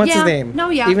 Even what's his name?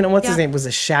 Even what's his name was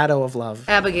a shadow of love.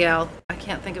 Abigail. I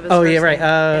can't think of his. Oh yeah,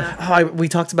 right. We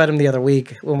talked about him the other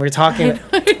week when we were talking.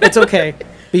 It's okay.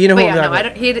 But you know who I'm talking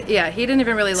about. He didn't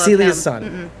even really love Celia's him.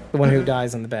 son, the one who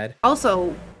dies on the bed.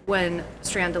 Also, when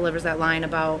Strand delivers that line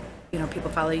about, people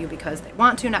follow you because they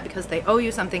want to, not because they owe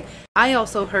you something. I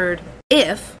also heard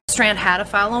if Strand had a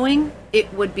following,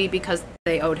 it would be because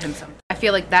they owed him something. I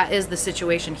feel like that is the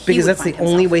situation because that's the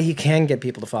only way he can get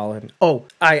people to follow him. Oh,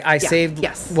 I saved.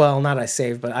 Yes. Well, not I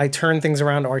saved, but I turned things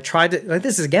around, or I tried to.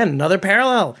 This is again another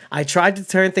parallel. I tried to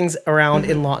turn things around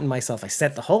in Lawton myself. I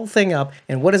set the whole thing up,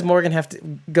 and what does Morgan have to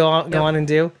go on and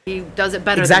do? He does it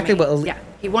better. Exactly than me.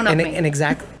 He won up me.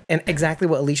 And exactly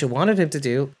what Alicia wanted him to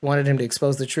do, wanted him to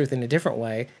expose the truth in a different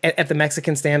way at the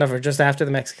Mexican standoff or just after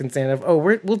the Mexican standoff. Oh,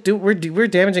 we're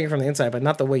damaging it from the inside, but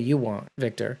not the way you want,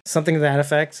 Victor. Something to that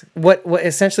effect. What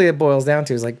essentially it boils down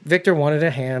to is like Victor wanted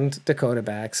to hand Dakota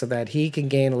back so that he can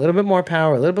gain a little bit more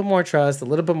power, a little bit more trust, a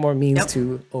little bit more means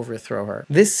to overthrow her.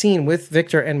 This scene with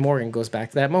Victor and Morgan goes back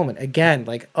to that moment again.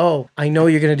 Like, oh, I know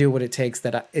you're gonna do what it takes.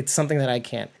 It's something that I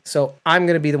can't. So I'm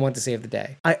gonna be the one to save the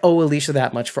day. I owe Alicia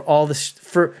that much for all this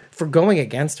for for going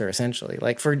against her, essentially,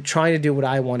 like for trying to do what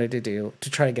I wanted to do to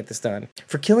try to get this done,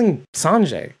 for killing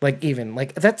Sanjay, like even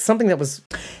like that's something that was.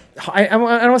 I don't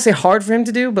want to say hard for him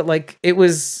to do, but like it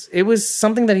was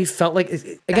something that he felt like,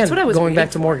 again, going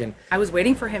back to Morgan. I was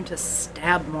waiting for him to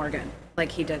stab Morgan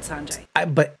like he did Sanjay.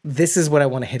 But this is what I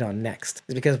want to hit on next,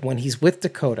 is because when he's with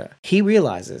Dakota, he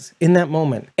realizes in that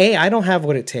moment, I don't have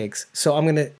what it takes, so I'm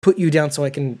going to put you down so I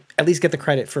can at least get the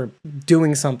credit for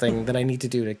doing something that I need to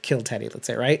do to kill Teddy, let's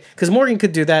say, right? Because Morgan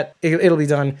could do that. It'll be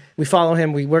done. We follow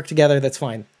him. We work together. That's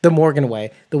fine. The Morgan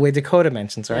way, the way Dakota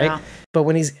mentions, right? Yeah. But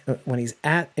when he's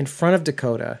in front of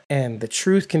Dakota and the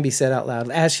truth can be said out loud,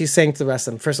 as she's saying to the rest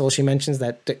of them, first of all, she mentions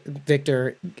that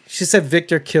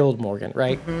Victor killed Morgan,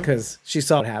 right? Because she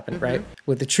saw what happened, right?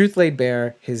 With the truth laid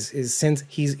bare, his sins,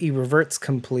 he reverts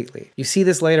completely. You see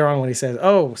this later on when he says,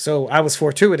 "Oh, so I was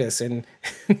fortuitous and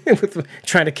with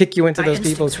trying to kick you into those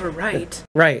people." Were right.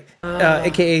 Right.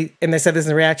 AKA, and they said this in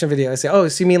the reaction video. I say, "Oh,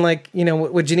 so you mean like, you know,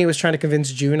 what Ginny was trying to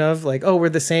convince June of? Like, oh, we're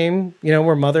the same, you know,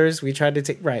 we're mothers. We tried to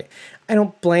take," right. I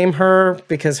don't blame her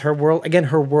because her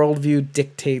worldview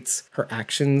dictates her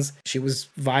actions. She was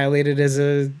violated as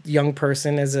a young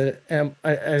person, as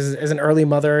an early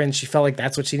mother, and she felt like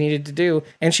that's what she needed to do.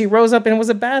 And she rose up and was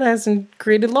a badass and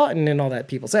created Lawton and all that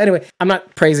people. So anyway, I'm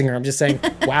not praising her. I'm just saying,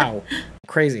 wow,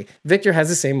 crazy. Victor has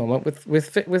the same moment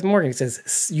with Morgan. He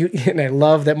says, and I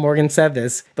love that Morgan said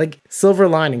this, like silver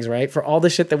linings, right? For all the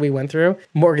shit that we went through,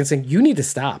 Morgan saying, "You need to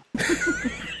stop."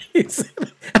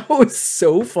 That was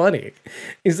so funny.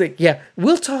 He's like, "Yeah,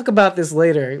 we'll talk about this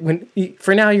later.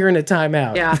 For now, you're in a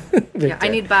timeout." Yeah, yeah. I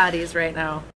need bodies right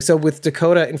now. So with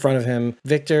Dakota in front of him,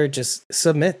 Victor just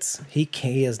submits. He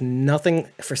has nothing.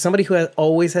 For somebody who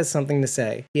always has something to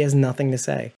say, he has nothing to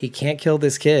say. He can't kill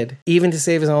this kid, even to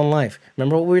save his own life.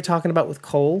 Remember what we were talking about with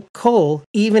Cole? Cole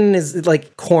even is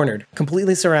like cornered,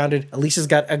 completely surrounded. Alicia's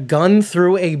got a gun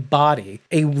through a body,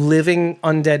 a living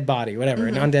undead body, whatever,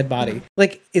 an undead body.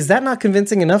 Like, is that not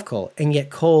convincing enough, Cole? And yet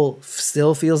Cole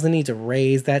still feels the need to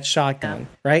raise that shotgun,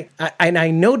 right?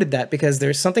 I noted that because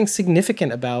there's something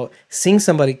significant about seeing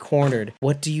somebody cornered.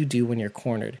 What do you do when you're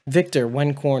cornered? Victor,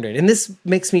 when cornered. And this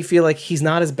makes me feel like he's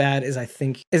not as bad as I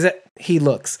think, is that he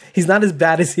looks. He's not as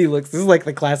bad as he looks. This is like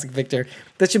the classic Victor.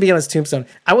 That should be on his tombstone.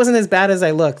 I wasn't as bad as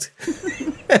I looked.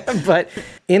 But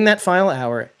in that final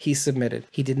hour, he submitted.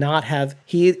 He did not have,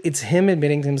 it's him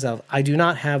admitting to himself, "I do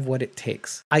not have what it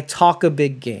takes. I talk a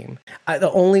big game.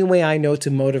 The only way I know to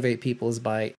motivate people is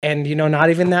by," and you know, not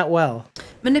even that well.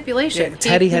 Manipulation. Yeah,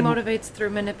 Teddy he motivates through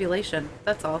manipulation.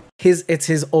 That's all. It's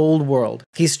his old world.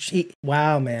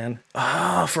 Wow, man.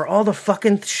 For all the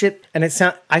fucking shit. And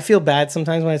I feel bad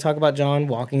sometimes when I talk about John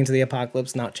walking into the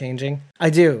apocalypse, not changing. I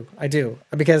do.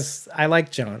 Because I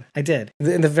like John. I did.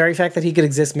 The very fact that he could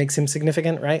exist makes him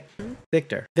significant, right?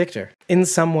 Victor, in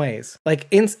some ways. Like,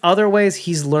 in other ways,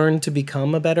 he's learned to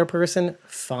become a better person.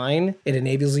 Fine. It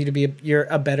enables you to be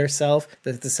a better self,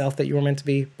 the self that you were meant to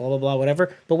be, blah, blah, blah,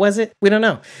 whatever. But was it? We don't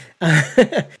know.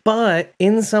 But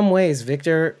in some ways,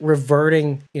 Victor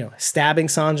reverting, stabbing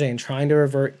Sanjay and trying to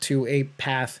revert to a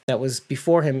path that was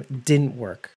before him didn't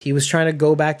work. He was trying to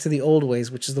go back to the old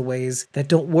ways, which is the ways that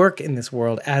don't work in this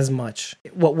world as much.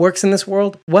 What works in this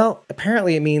world? Well,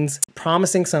 apparently it means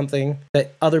promising something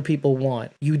that other people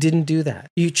want. You didn't do that.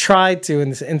 You tried to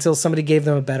until somebody gave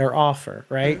them a better offer,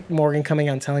 right? Morgan coming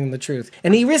out and telling them the truth.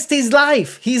 And he risked his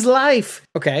life.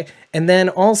 Okay. And then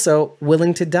also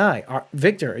willing to die.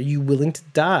 Victor, are you willing to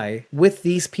die with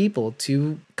these people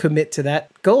to commit to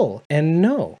that goal? And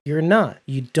no, you're not.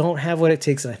 You don't have what it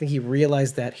takes. And I think he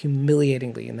realized that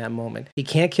humiliatingly in that moment. He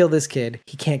can't kill this kid.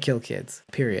 He can't kill kids.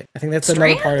 Period. I think that's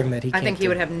another part of him that he can't I think he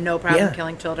would have no problem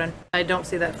killing children. I don't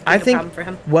see that being a problem for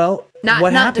him. Well,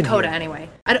 not Dakota here? Anyway.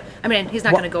 I mean, he's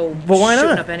not going to go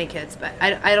shooting up any kids, but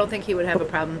I don't think he would have a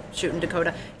problem shooting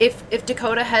Dakota. If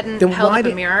Dakota hadn't held up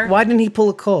a mirror... Why didn't he pull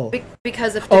a Cole?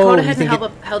 Because if Dakota hadn't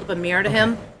held up a mirror to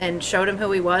him and showed him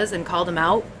who he was and called him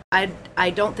out, I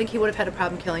don't think he would have had a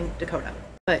problem killing Dakota.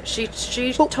 But she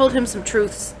told him some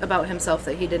truths about himself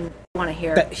that he didn't want to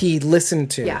hear. That he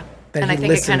listened to. Yeah. And I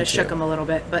think it kind of shook him a little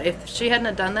bit. But if she hadn't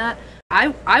have done that,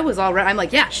 I was all right. I'm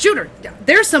like, yeah, shoot her.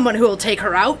 There's someone who will take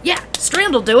her out. Yeah,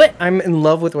 Strand will do it. I'm in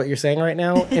love with what you're saying right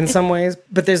now in some ways.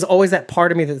 But there's always that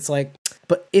part of me that's like,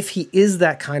 but if he is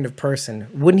that kind of person,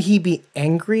 wouldn't he be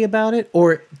angry about it?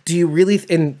 Or do you really,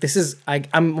 and this is,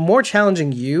 I'm more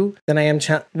challenging you than I am,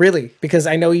 really, because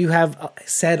I know you have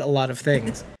said a lot of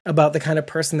things about the kind of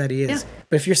person that he is. Yeah.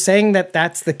 But if you're saying that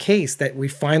that's the case, that we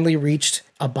finally reached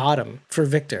a bottom for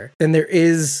Victor, then there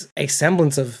is a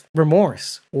semblance of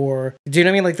remorse, or do you know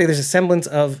what I mean? Like there's a semblance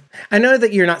of, I know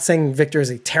that you're not saying Victor is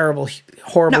a terrible,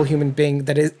 horrible human being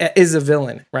that is a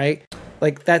villain, right?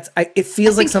 Like it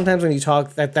feels like sometimes when you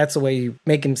talk that's the way you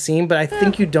make him seem, but I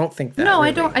think you don't think that. No, really,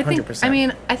 I don't.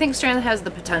 100%. I think Strand has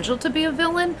the potential to be a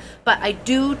villain, but I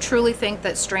do truly think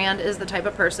that Strand is the type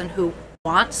of person who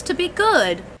wants to be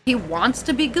good. He wants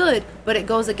to be good, but it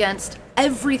goes against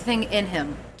everything in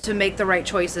him to make the right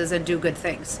choices and do good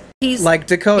things. He's like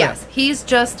Dakota. Yes, he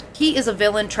is a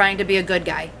villain trying to be a good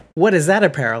guy. What is that a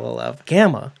parallel of?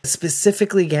 Gamma.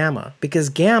 Specifically Gamma. Because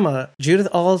Gamma,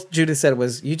 all Judith said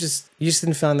was, you just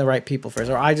didn't find the right people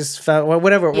first. Or I just found,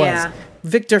 whatever it was.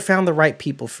 Victor found the right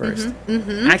people first.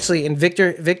 Actually, and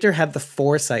Victor had the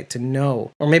foresight to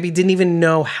know, or maybe didn't even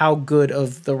know how good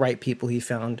of the right people he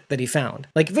found.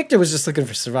 Like, Victor was just looking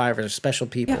for survivors or special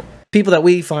people. Yeah. People that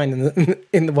we find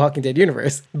in the Walking Dead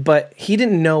universe. But he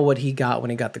didn't know what he got when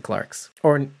he got the Clarks.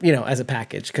 Or, as a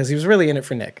package. Because he was really in it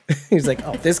for Nick. He was like,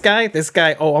 oh, this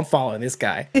guy, oh, I'm following this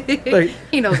guy. Like,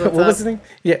 he knows what's what up. was his name?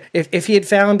 Yeah, if he had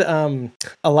found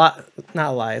not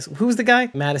Elias. Who was the guy?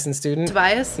 Madison student?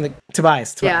 Tobias.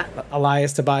 Yeah.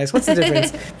 Elias, Tobias. What's the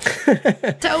difference?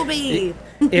 Toby.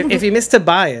 if he missed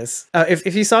Tobias,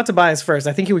 if he saw Tobias first,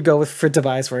 I think he would go for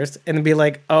Tobias first and then be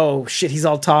like, oh shit, he's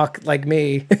all talk like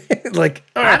me. Like,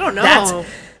 I don't know.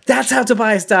 That's how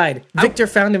Tobias died. Victor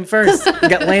found him first and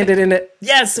got landed in it.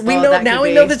 Yes, we know. Now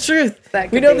we know the truth.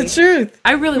 We know the truth.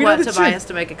 I really want Tobias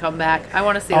to make a comeback. I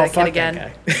want to see that kid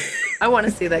again. I want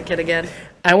to see that kid again.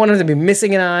 I want him to be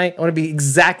missing an eye. I want to be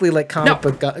exactly like comic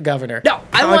book governor. No,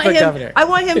 I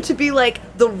want him to be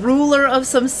like the ruler of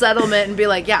some settlement and be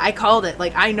like, yeah, I called it.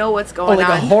 Like, I know what's going on. Like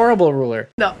a horrible ruler.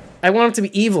 No. I want him to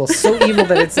be evil. So evil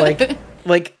that it's like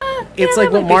it's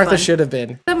like what Martha should have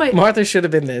been. Martha should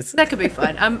have been this. That could be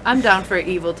fun. I'm down for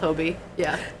evil Toby.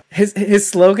 Yeah. His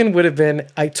slogan would have been,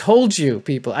 I told you,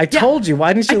 people. I told you.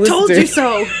 Why didn't you listen to me? I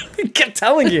told you so. I kept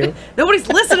telling you. Nobody's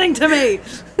listening to me.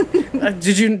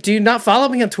 Do you not follow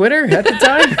me on Twitter at the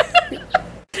time?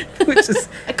 Which is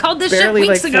I called this shit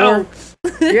weeks ago.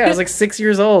 Yeah, I was like 6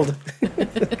 years old.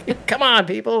 Come on,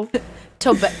 people.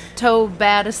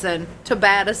 Tobadison.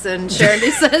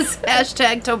 Sharon says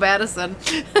 #Tobadison.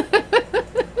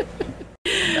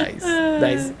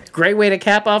 Nice. Great way to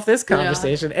cap off this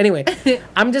conversation. Yeah. Anyway,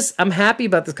 I'm happy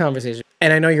about this conversation.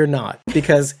 And I know you're not,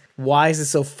 because why is it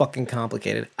so fucking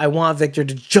complicated? I want Victor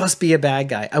to just be a bad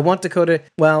guy. I want Dakota,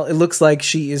 well, it looks like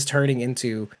she is turning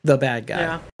into the bad guy.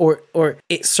 Yeah. Or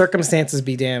circumstances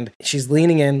be damned. She's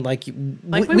leaning in like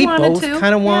we both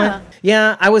kind of want.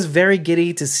 Yeah, I was very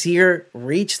giddy to see her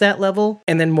reach that level,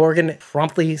 and then Morgan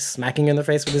promptly smacking her in the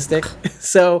face with a stick.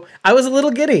 So I was a little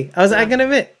giddy. I'm gonna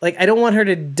admit, like, I don't want her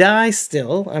to die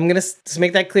still. I'm gonna just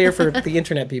make that clear for the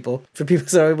internet people,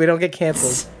 so we don't get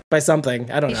canceled by something.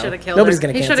 I don't know. Nobody's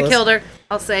gonna cancel us. He should have killed her.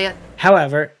 I'll say it.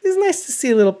 However, it's nice to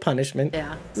see a little punishment.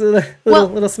 Yeah.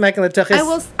 Little smack in the tuchus.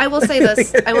 I will say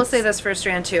this. I will say this for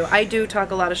Strand too. I do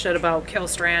talk a lot of shit about kill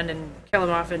Strand and kill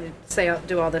him off and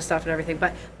do all this stuff and everything.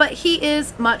 But he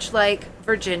is much like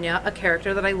Virginia, a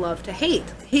character that I love to hate.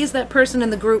 He's that person in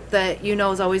the group that you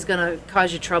know is always gonna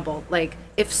cause you trouble. Like,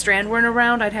 if Strand weren't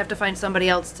around, I'd have to find somebody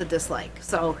else to dislike.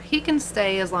 So he can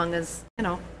stay as long as,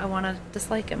 I want to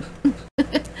dislike him.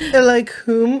 Like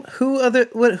whom? Who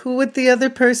would the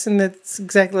other person that's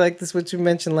exactly like this, what you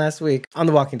mentioned last week on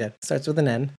The Walking Dead? Starts with an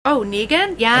N. Oh,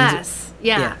 Negan? Yes.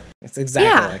 Yeah. It's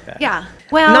exactly like that. Yeah.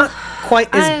 Well, not quite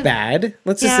as bad.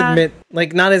 Let's just admit,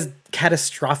 like, not as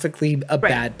catastrophically a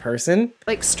bad person.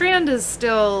 Like, Strand is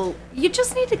still, you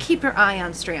just need to keep your eye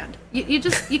on Strand.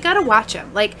 You gotta watch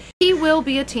him. Like, he will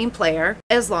be a team player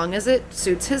as long as it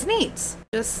suits his needs.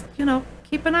 Just,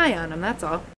 keep an eye on him, that's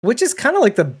all. Which is kind of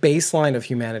like the baseline of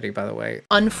humanity, by the way.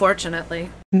 Unfortunately.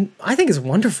 I think it's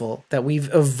wonderful that we've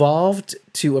evolved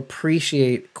to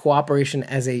appreciate cooperation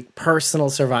as a personal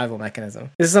survival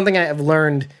mechanism. This is something I have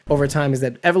learned over time, is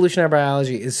that evolutionary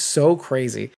biology is so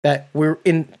crazy that we're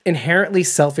inherently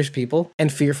selfish people and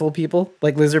fearful people,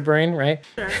 like lizard brain, right?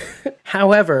 Sure.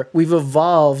 However, we've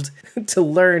evolved to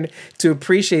learn to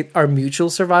appreciate our mutual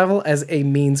survival as a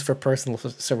means for personal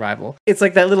survival. It's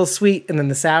like that little sweet and then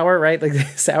the sour, right? Like the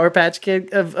Sour Patch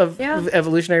Kid of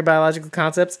evolutionary biological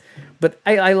concepts. But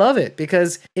I love it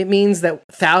because it means that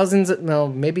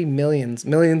maybe millions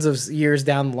of years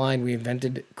down the line, we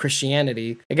invented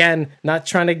Christianity. Again, not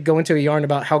trying to go into a yarn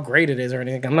about how great it is or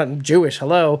anything. I'm not Jewish,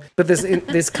 hello. But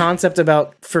this concept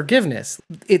about forgiveness,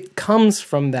 it comes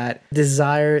from that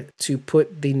desire to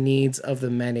put the needs of the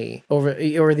many over,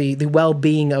 or the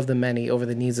well-being of the many over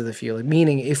the needs of the few.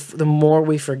 Meaning, if the more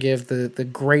we forgive, the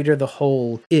greater the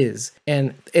whole is,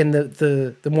 and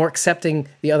the more accepting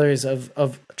the others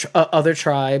of other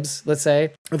tribes, let's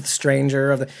say, of the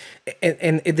stranger, of the,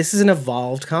 and this is an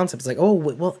evolved concept. It's like, oh,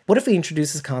 well, what if we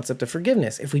introduce this concept of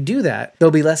forgiveness? If we do that,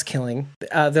 there'll be less killing,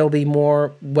 there'll be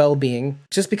more well-being.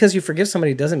 Just because you forgive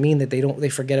somebody doesn't mean that they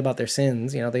forget about their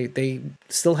sins. You know, they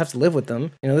still have to live with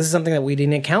them. You know, this is something that we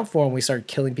didn't account for when we started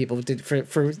killing people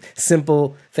for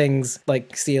simple things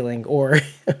like stealing, or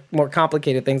more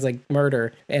complicated things like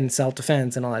murder and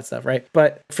self-defense and all that stuff, right?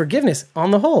 But forgiveness,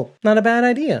 on the whole, not a bad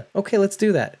idea. Okay, let's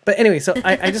do that. But anyway, so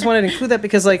I just wanted to include that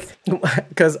because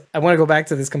I want to go back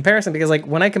to this comparison, because like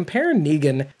when I compare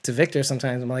Negan to Victor,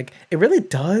 sometimes I'm like, it really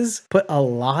does put a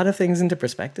lot of things into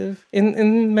perspective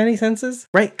in many senses,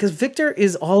 right? Because Victor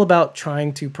is all about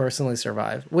trying to personally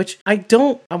survive, which I'm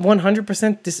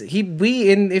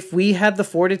 100% if we had the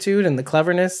fortitude and the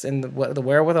cleverness and the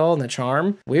wherewithal and the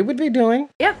charm, we would be doing.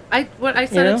 Yeah, I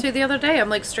said it to you the other day. I'm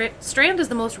like, Strand is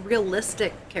the most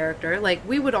realistic character. Like,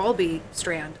 we would all be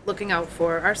Strand, looking out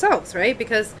for ourselves, right?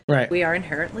 Because we are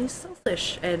inherently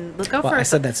selfish and look out for ourselves. I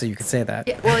said that so you could say that.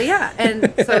 Yeah, well, yeah,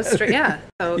 and so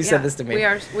So you said this to me.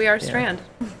 We are Strand.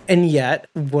 And yet,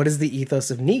 what is the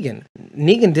ethos of Negan?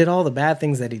 Negan did all the bad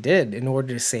things that he did in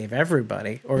order to save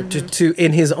everybody, or to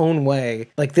in his own way.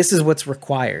 Like, this is what's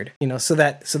required, you know, so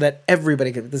that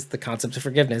everybody could. This is the concept of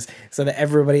forgiveness, so that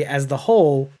everybody as the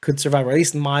whole could survive, or at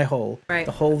least my whole,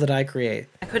 the whole that I create.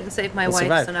 I couldn't save my wife,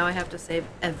 survive. So now I have to save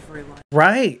everyone.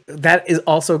 Right. That is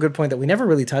also a good point that we never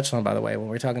really touched on, by the way, when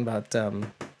we're talking about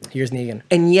Here's Negan.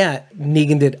 And yet,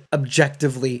 Negan did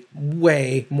objectively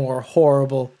way more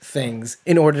horrible things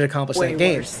in order to accomplish that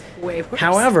game. Way worse.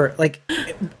 However, like,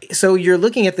 so you're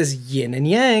looking at this yin and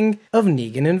yang of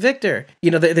Negan and Victor.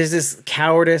 You know, there's this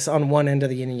cowardice on one end of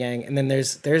the yin and yang, and then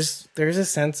there's a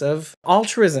sense of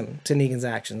altruism to Negan's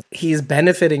actions. He's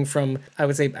benefiting from, I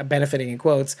would say, benefiting in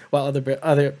quotes, while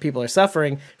other people are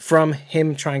suffering from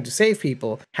him trying to save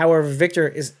people. However, Victor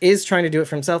is trying to do it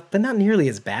for himself, but not nearly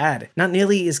as bad. Not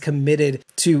nearly as committed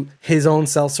to his own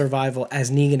self-survival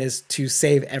as Negan is to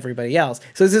save everybody else.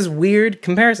 So it's this weird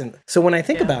comparison. So when I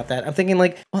think about that, I'm thinking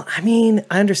like, well, I mean,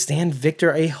 I understand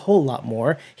Victor a whole lot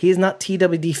more. He is not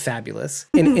TWD fabulous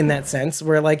in that sense,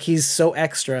 where like he's so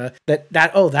extra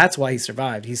that's why he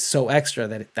survived. He's so extra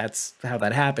that's how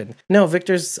that happened. No,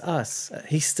 Victor's us.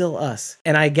 He's still us.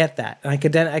 And I get that. And I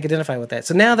could identify with that.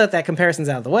 So now that comparison's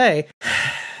out of the way,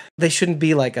 they shouldn't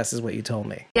be like us, is what you told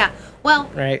me. Yeah. Well,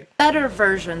 better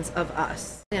versions of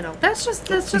us. You know, that's just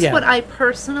what I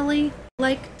personally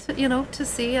like to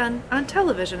see on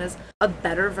television, is a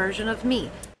better version of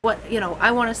me. What,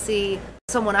 I want to see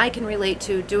someone I can relate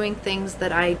to doing things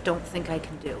that I don't think I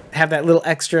can do. Have that little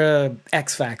extra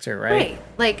X factor, right? Right.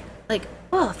 Like,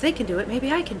 well, if they can do it, maybe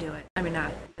I can do it. I mean,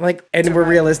 not. Like, and we're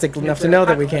realistic enough to know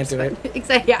that we can't do it.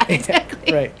 Exactly. Yeah,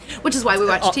 exactly. Right. Which is why we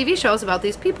watch TV shows about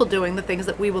these people doing the things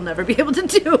that we will never be able to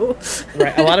do.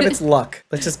 Right. A lot of it's luck.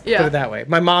 Let's just put it that way.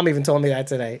 My mom even told me that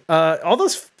today. All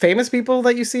those famous people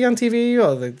that you see on TV,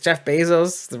 the Jeff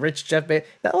Bezos, the rich Jeff Bezos,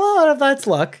 a lot of that's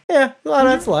luck. Yeah, a lot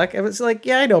of that's luck. It was like,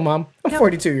 yeah, I know, Mom. I'm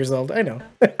 42 years old. I know.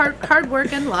 Hard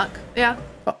work and luck. Yeah.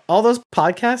 All those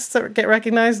podcasts that get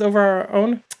recognized over our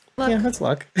own. Luck. Yeah, that's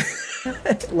luck.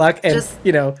 Luck and,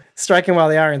 striking while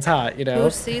the iron's hot, Who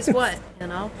sees what,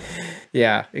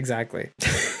 Yeah, exactly.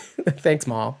 Thanks,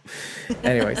 Mom.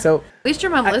 Anyway, so... At least your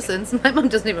mom listens. My mom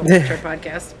doesn't even watch our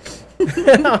podcast.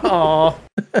 Aww.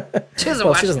 She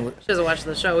doesn't watch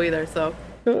the show either, so...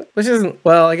 Which isn't...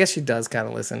 Well, I guess she does kind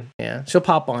of listen. Yeah. She'll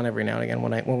pop on every now and again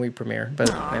when we premiere. But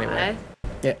anyway...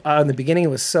 Yeah, in the beginning it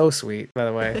was so sweet, by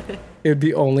the way. It would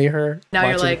be only her. Now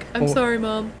you're like, I'm sorry,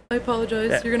 Mom. I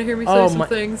apologize. You're going to hear me say some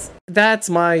things. That's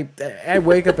I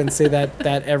wake up and say that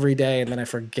every day, and then I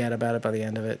forget about it by the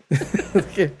end of it.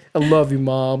 I love you,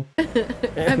 Mom. And I'm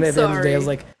at sorry. the end of the day, I was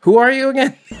like, who are you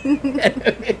again?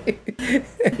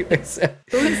 Anyway, so...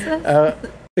 Who is that?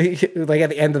 Like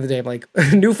at the end of the day, I'm like,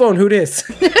 new phone, who this?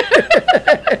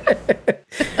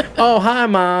 Oh, hi,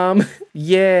 Mom.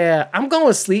 Yeah, I'm going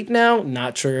to sleep now.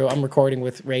 Not true. I'm recording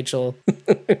with Rachel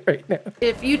right now.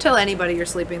 If you tell anybody you're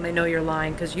sleeping, they know you're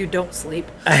lying because you don't sleep.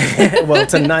 Well,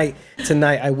 tonight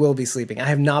I will be sleeping. I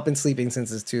have not been sleeping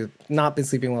since his tooth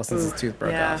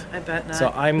broke off. I bet not. So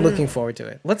I'm looking forward to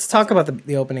it. Let's talk about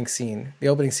the opening scene, the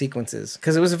opening sequences,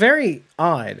 because it was very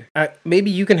odd.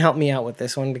 Maybe you can help me out with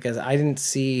this one, because I didn't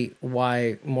see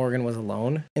why Morgan was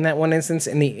alone in that one instance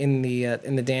in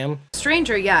the dam.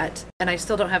 Stranger yet, and I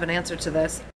still don't have an answer to to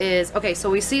this is, okay, so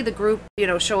we see the group,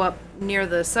 show up near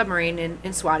the submarine in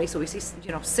Swati. So we see,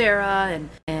 Sarah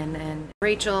and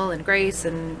Rachel and Grace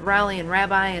and Raleigh and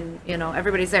Rabbi and,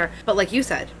 everybody's there. But like you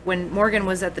said, when Morgan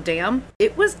was at the dam,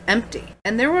 it was empty.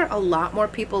 And there were a lot more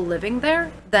people living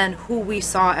there than who we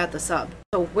saw at the sub.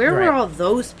 So where were all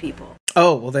those people?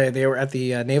 Oh, well, they were at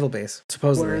the naval base,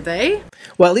 supposedly. Were they?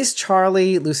 Well, at least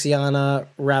Charlie, Luciana,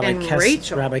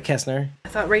 Rachel. Rabbi Kessner. I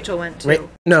thought Rachel went too.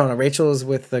 No, Rachel was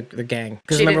with the gang.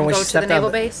 She didn't go to the naval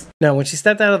base? No, when she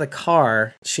stepped out of the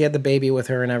car, she had the baby with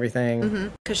her and everything.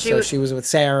 Mm-hmm. She was with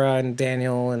Sarah and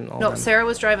Daniel and all that. No, Sarah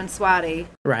was driving Swati.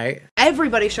 Right.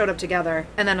 Everybody showed up together,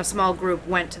 and then a small group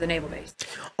went to the naval base.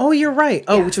 Oh, you're right.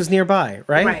 Oh, which was nearby,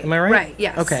 right? Am I right? Right,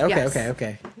 yes.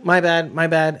 Okay. My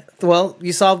bad. Well,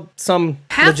 you saw some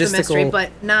half logistical... the mystery, but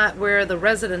not where the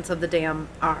residents of the dam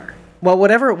are. Well,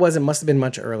 whatever it was, it must have been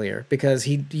much earlier, because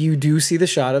you do see the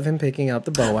shot of him picking up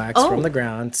the bow axe from the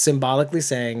ground, symbolically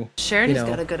saying... Sheridan's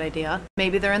got a good idea.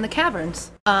 Maybe they're in the caverns.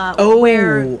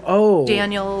 Where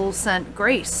Daniel sent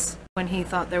Grace when he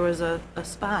thought there was a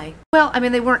spy. Well, I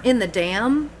mean, they weren't in the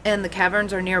dam, and the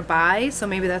caverns are nearby, so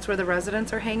maybe that's where the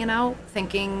residents are hanging out,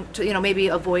 thinking, maybe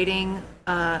avoiding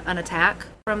an attack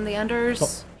from the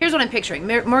Enders. Here's what I'm picturing.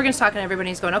 Morgan's talking to everybody.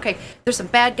 He's going, okay, there's some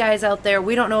bad guys out there.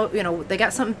 We don't know, they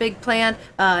got something big planned.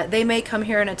 They may come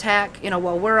here and attack,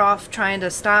 while we're off trying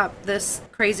to stop this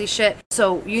crazy shit.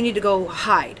 So you need to go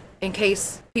hide in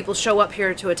case people show up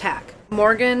here to attack.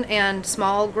 Morgan and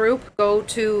small group go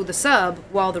to the sub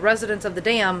while the residents of the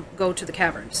dam go to the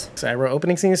caverns. So I wrote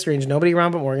opening scene is strange. Nobody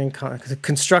around but Morgan.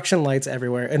 Construction lights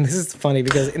everywhere. And this is funny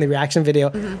because in the reaction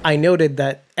video, I noted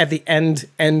that at the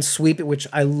end sweep, which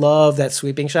I love that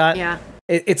sweeping shot. Yeah.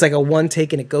 It's like a one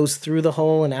take and it goes through the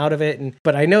hole and out of it.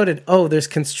 But I noted, there's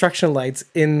construction lights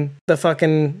in the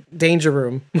fucking danger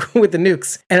room with the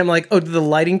nukes. And I'm like, did the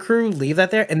lighting crew leave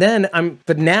that there? And then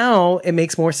but now it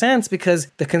makes more sense because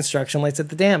the construction lights at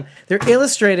the dam, they're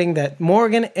illustrating that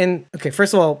Morgan and, okay,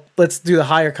 first of all, let's do the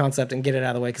higher concept and get it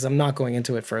out of the way because I'm not going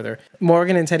into it further.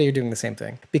 Morgan and Teddy are doing the same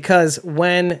thing because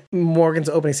when Morgan's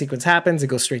opening sequence happens, it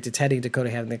goes straight to Teddy, Dakota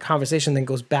having the conversation, then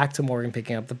goes back to Morgan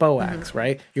picking up the bow axe,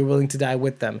 right? You're willing to die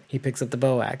with them. He picks up the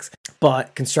bow axe.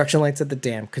 But construction lights at the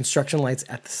dam, construction lights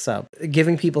at the sub,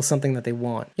 giving people something that they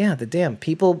want. Yeah, the dam.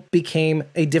 People became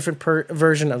a different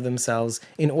version of themselves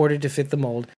in order to fit the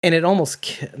mold. And it almost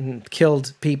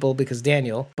killed people because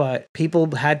Daniel, but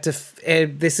people had to,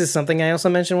 this is something I also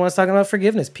mentioned when I was talking about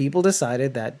forgiveness. People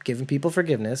decided that giving people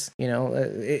forgiveness,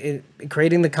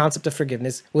 creating the concept of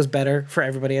forgiveness was better for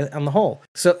everybody on the whole.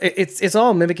 So it's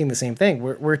all mimicking the same thing.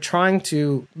 We're trying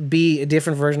to be a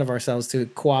different version of ourselves to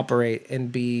cooperate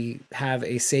and have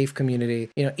a safe community,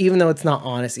 even though it's not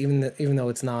honest, even though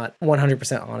it's not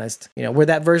 100% honest, we're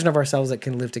that version of ourselves that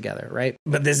can live together, right?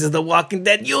 But this is the Walking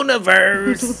Dead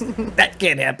universe. That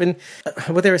can't happen.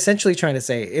 What they're essentially trying to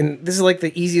say, and this is like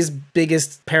the easiest,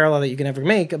 biggest parallel that you can ever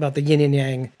make about the yin and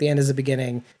yang, the end is the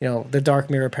beginning, the dark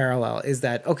mirror parallel is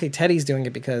that, okay, Teddy's doing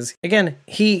it because, again,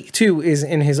 he too is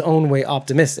in his own way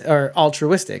optimistic or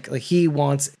altruistic. Like he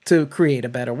wants to create a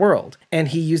better world. And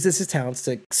he uses his talents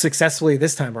to successfully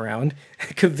this time around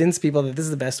convince people that this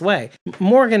is the best way.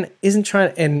 Morgan isn't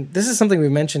trying, and this is something we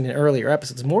mentioned in earlier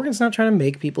episodes, Morgan's not trying to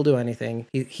make people do anything.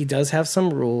 He does have some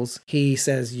rules. He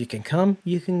says, you can come,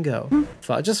 you can go.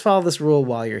 Just follow this rule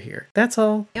while you're here. That's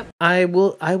all. Yep. I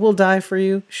will die for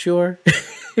you, sure,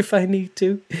 if I need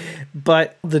to.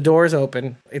 But the door is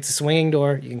open. It's a swinging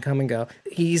door. You can come and go.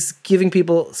 He's giving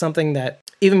people something that,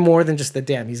 even more than just the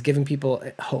dam, he's giving people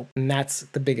hope. And that's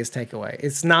the biggest takeaway.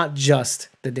 It's not just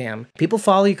the dam. People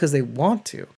follow you because they want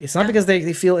to. It's not because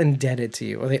they feel indebted to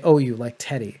you or they owe you, like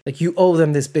Teddy. Like you owe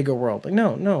them this bigger world. Like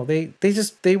no,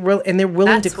 they're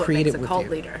willing to create it with you. That's what makes a cult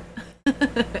leader.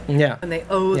 Yeah. And they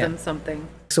owe them something.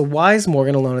 So why is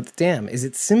Morgan alone at the dam? Is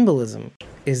it symbolism?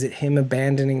 Is it him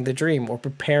abandoning the dream or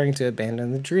preparing to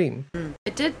abandon the dream?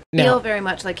 It did feel very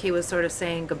much like he was sort of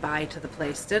saying goodbye to the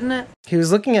place, didn't it? He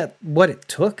was looking at what it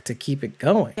took to keep it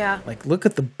going. Yeah. Like, look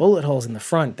at the bullet holes in the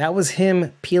front. That was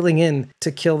him peeling in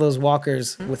to kill those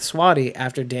walkers with Swati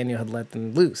after Daniel had let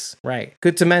them loose. Right.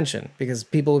 Good to mention, because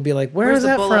people would be like, where's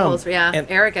that bullet from? Holes? Yeah, and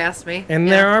Eric asked me. And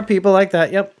there are people like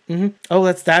that. Yep. Mm-hmm.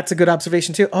 Oh, that's a good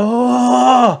observation too.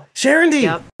 Oh, Sharon D.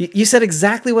 Yep. You said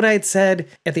exactly what I had said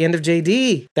at the end of JD.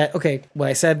 be that, okay, what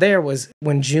I said there was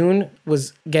when June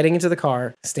was getting into the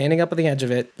car, standing up at the edge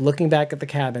of it, looking back at the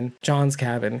cabin, John's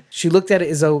cabin, she looked at it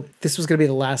as though this was going to be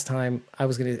the last time I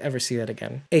was going to ever see that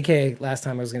again. AKA last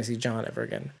time I was going to see John ever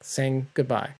again. Saying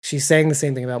goodbye. She's saying the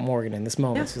same thing about Morgan in this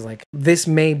moment. Yeah. She's like, this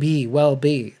may be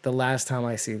the last time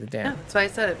I see the dam. Yeah, that's why I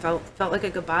said it felt like a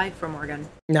goodbye for Morgan.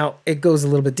 Now, it goes a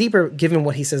little bit deeper, given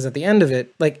what he says at the end of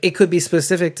it. Like, it could be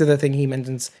specific to the thing he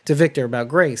mentions to Victor about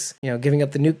Grace, giving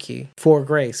up the nuke key for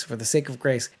Grace, for the sake of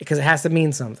Grace, because it has to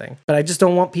mean something. But I just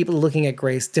don't want people looking at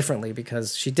Grace differently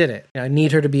because she did it. I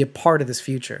need her to be a part of this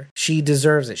future. She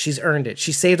deserves it. She's earned it.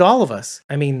 She saved all of us.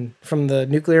 I mean, from the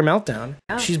nuclear meltdown,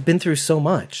 she's been through so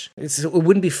much. It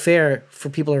wouldn't be fair for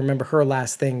people to remember her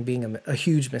last thing being a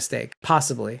huge mistake,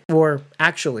 possibly. Or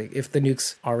actually, if the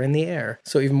nukes are in the air.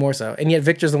 So even more so. And yet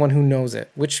Victor's the one who knows it,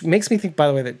 which makes me think, by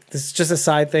the way, that this is just a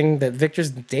side thing, that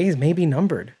Victor's days may be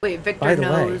numbered. Wait, Victor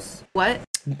knows what?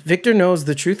 Victor knows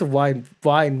the truth of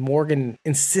why Morgan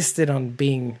insisted on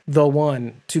being the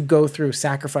one to go through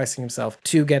sacrificing himself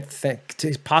to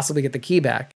possibly get the key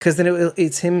back, because then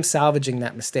it's him salvaging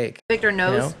that mistake. Victor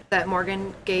knows that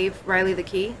Morgan gave Riley the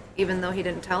key, even though he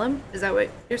didn't tell him. Is that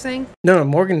what you're saying? No.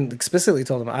 Morgan explicitly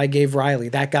told him, "I gave Riley,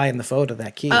 that guy in the photo,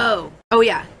 that key." Oh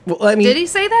yeah. Well, I mean, did he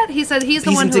say that? He said he's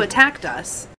the one who attacked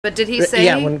us. But did he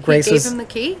say when Grace gave him the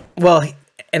key? Well.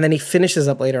 And then he finishes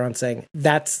up later on saying,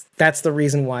 that's the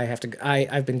reason why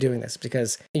I've been doing this,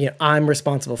 because I'm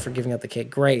responsible for giving up the key.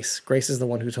 Grace is the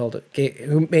one who told it,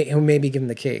 who may be given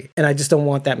the key, and I just don't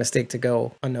want that mistake to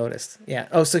go unnoticed. Yeah.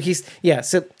 Oh, so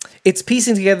so it's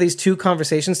piecing together these two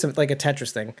conversations to like a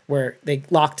Tetris thing where they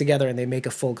lock together and they make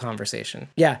a full conversation.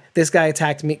 Yeah, this guy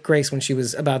attacked Grace when she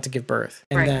was about to give birth,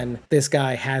 and then this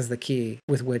guy has the key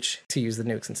with which to use the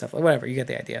nukes and stuff. Like whatever, you get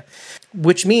the idea.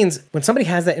 Which means when somebody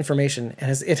has that information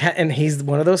and he's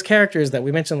one of those characters that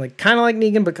we mentioned, like kind of like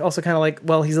Negan, but also kind of like,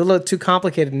 well, he's a little too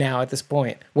complicated now at this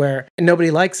point where nobody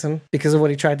likes him because of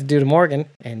what he tried to do to Morgan,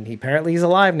 and he's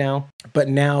alive now, but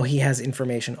now he has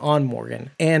information on Morgan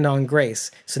and on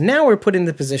Grace. So now we're put in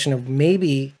the position of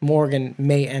maybe Morgan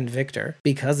may end Victor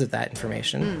because of that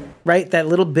information, right? That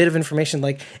little bit of information,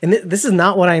 like, and this is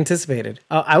not what I anticipated.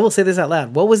 I will say this out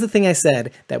loud. What was the thing I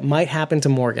said that might happen to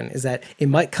Morgan is that it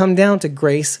might come down to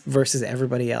Grace versus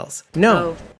everybody else.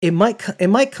 No. It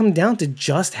might come down to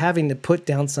just having to put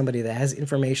down somebody that has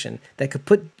information that could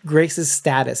put Grace's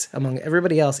status among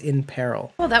everybody else in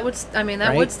peril. Well, that would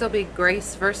still be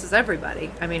Grace versus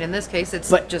everybody. I mean, in this case,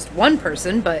 it's just one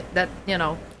person, but that,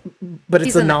 but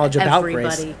it's the knowledge about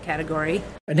Grace. Everybody category.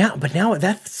 But now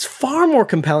that's far more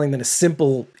compelling than a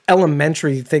simple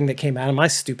elementary thing that came out of my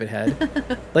stupid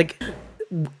head. Like,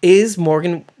 is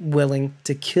Morgan willing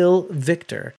to kill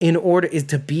Victor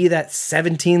to be that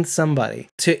 17th somebody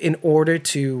in order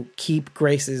to keep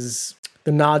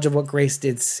the knowledge of what Grace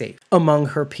did safe among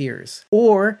her peers?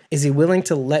 Or is he willing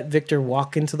to let Victor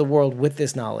walk into the world with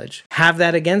this knowledge, have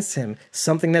that against him,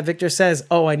 something that Victor says,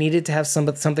 oh, I needed to have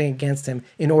something against him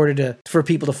in order for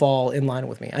people to fall in line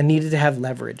with me. I needed to have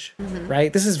leverage,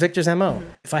 right? This is Victor's MO.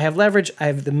 If I have leverage, I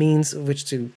have the means of which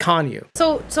to con you.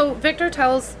 So Victor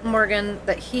tells Morgan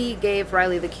that he gave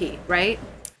Riley the key, right?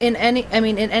 In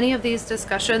any of these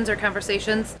discussions or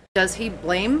conversations, does he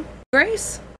blame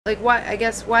Grace? Like,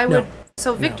 why would...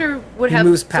 So Victor would have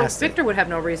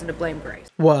no reason to blame Grace.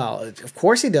 Well, of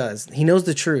course he does. He knows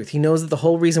the truth. He knows that the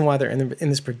whole reason why they're in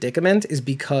this predicament is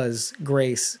because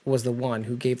Grace was the one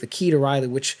who gave the key to Riley,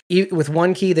 which with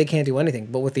one key they can't do anything,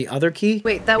 but with the other key...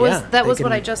 Wait, that was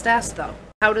what I just asked, though.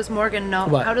 How does Morgan know?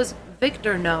 What? How does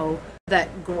Victor know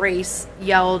that Grace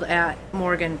yelled at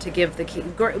Morgan to give the key?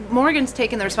 Morgan's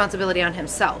taking the responsibility on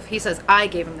himself. He says, I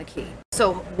gave him the key.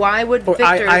 So why would Victor...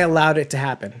 I allowed it to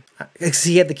happen. Because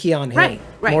he had the key on him.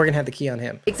 Right. Morgan had the key on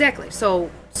him. Exactly.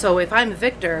 So if I'm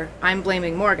Victor, I'm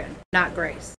blaming Morgan, not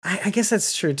Grace. I guess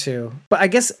that's true, too. But I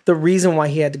guess the reason why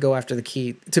he had to go after the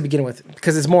key to begin with,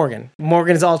 because it's Morgan.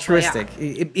 Morgan is altruistic. Oh,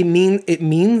 yeah. It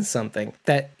means something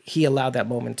that he allowed that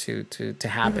moment to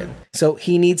happen. So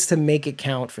he needs to make it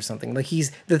count for something. Like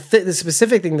the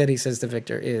specific thing that he says to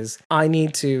Victor is, I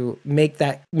need to make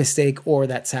that mistake or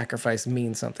that sacrifice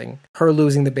mean something. Her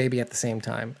losing the baby at the same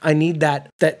time. I need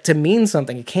that to mean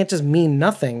something. It can't just mean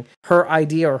nothing. Her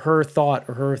idea or her thought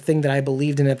or her thing that I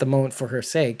believed in at the moment for her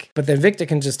sake. But then Victor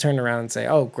can just turn around and say,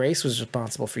 oh, Grace was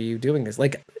responsible for you doing this.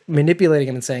 Like, manipulating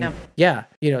him and saying, yeah,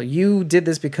 you did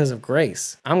this because of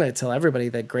Grace. I'm going to tell everybody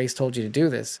that Grace told you to do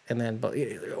this. And then,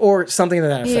 or something to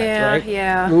that effect, right?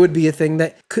 Yeah. It would be a thing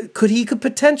that he could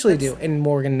potentially do, and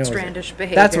Morgan knows Strandish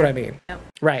behavior. That's what I mean. Yep.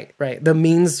 Right. The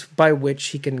means by which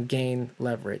he can gain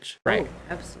leverage. Right. Oh,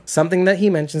 absolutely. Something that he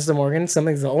mentions to Morgan,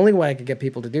 something's the only way I could get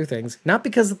people to do things. Not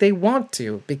because they want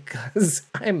to, because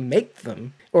I make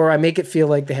them. Or I make it feel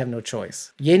like they have no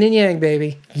choice. Yin and yang,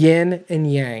 baby. Yin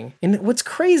and yang. And what's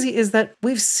crazy is that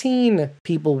we've seen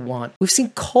people want. We've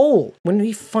seen Cole.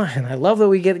 I love that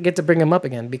we get to bring him up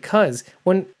again, because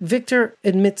when Victor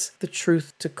admits the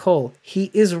truth to Cole,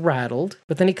 he is rattled,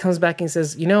 but then he comes back and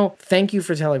says, thank you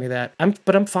for telling me that.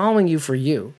 But I'm following you for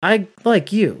you. I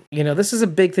like you. This is a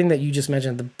big thing that you just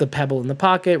mentioned. The pebble in the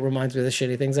pocket reminds me of the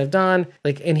shitty things I've done.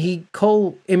 And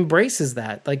Cole embraces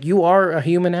that. Like, you are a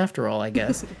human after all, I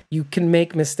guess. You can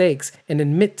make mistakes and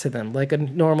admit to them like a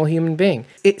normal human being.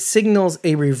 It signals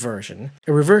a reversion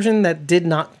that did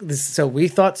not. So we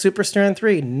thought Super Strand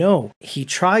 3. No, he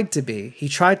tried to be. He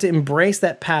tried to embrace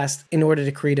that past in order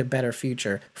to create a better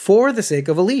future for the sake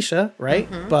of Alicia, right?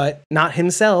 Mm-hmm. But not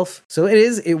himself. So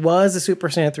it was a Super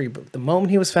Strand 3. But the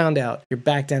moment he was found out, you're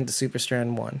back down to Super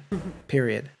Strand 1. Mm-hmm.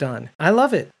 Period. Done. I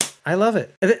love it.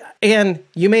 And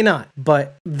you may not,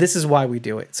 but this is why we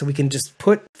do it. So we can just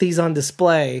put these on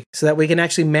display so that we can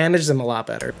actually manage them a lot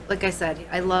better. Like I said,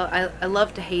 I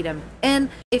love to hate him. And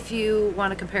if you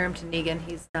want to compare him to Negan,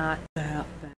 he's not that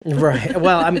bad. Right.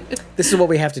 Well, this is what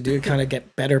we have to do to kind of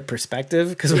get better perspective,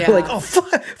 because we're like, oh,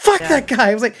 fuck that guy.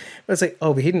 I was like,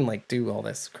 oh, but he didn't do all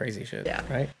this crazy shit. Yeah.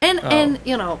 Right. And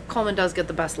Coleman does get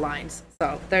the best lines.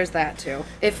 So there's that too.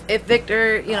 If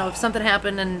Victor, if something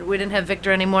happened and we didn't have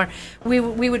Victor anymore, we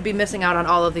would be missing out on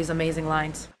all of these amazing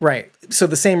lines. Right. So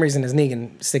the same reason as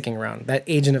Negan sticking around, that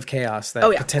agent of chaos, that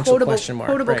potential question mark.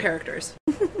 Quotable characters.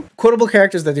 Quotable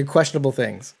characters that do questionable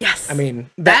things. Yes.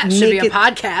 That should be a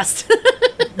podcast.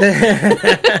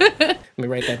 Let me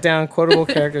write that down. Quotable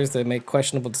characters that make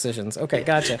questionable decisions. Okay,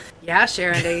 gotcha. Yeah,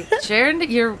 Sharon,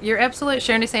 you're absolute.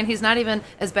 Sharon is saying he's not even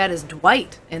as bad as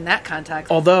Dwight in that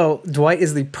context. Although Dwight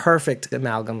is the perfect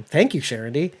amalgam, thank you,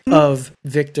 Sharon D, of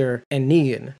Victor and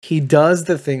Negan. He does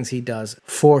the things he does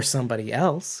for somebody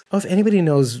else. If anybody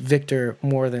knows Victor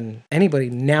more than anybody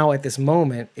now at this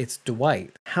moment, it's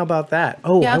Dwight. How about that?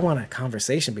 Oh, yeah. I want a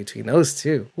conversation between those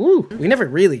two. Woo, we never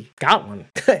really got one.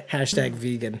 Hashtag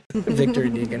vegan. Victor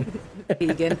and Negan.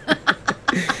 Vegan.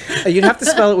 You'd have to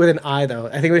spell it with an I, though.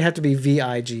 I think it would have to be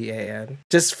Vigan,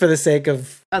 just for the sake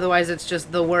of... Otherwise, it's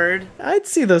just the word. I'd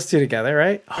see those two together,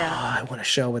 right? Yeah. Oh, I want a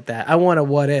show with that. I want a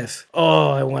what if.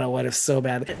 Oh, I want a what if so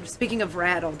bad. Speaking of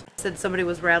rattled, I said somebody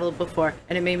was rattled before,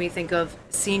 and it made me think of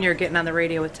Senior getting on the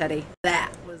radio with Teddy.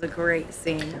 That was a great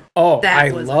scene. Oh, I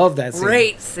love that scene.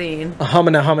 Great scene.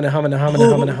 Humana,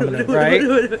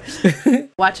 right?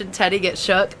 Watching Teddy get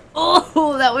shook.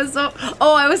 Oh, that was so...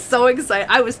 Oh, I was so excited.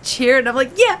 I was cheering. I'm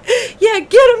like, yeah,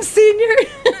 get him, Senior.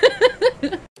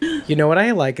 You know what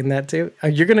I like in that too?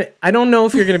 I don't know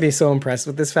if you're gonna be so impressed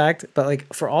with this fact,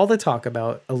 but for all the talk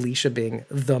about Alicia being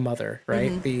the mother,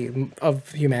 right? Mm-hmm.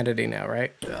 Of humanity now,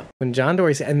 right? Yeah. When John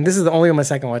Dorie, and this is the only on my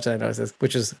second watch that I noticed this,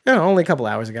 which is only a couple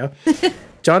hours ago.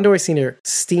 John Dorie Sr.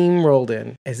 steamrolled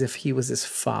in as if he was his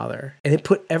father. And it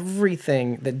put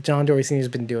everything that John Dorie Sr. has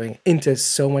been doing into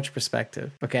so much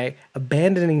perspective, okay?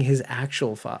 Abandoning his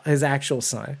actual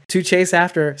son to chase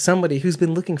after somebody who's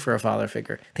been looking for a father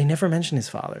figure. They never mention his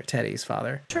father, Teddy's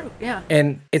father. True, yeah.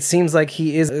 And it seems like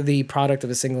he is the product of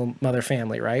a single mother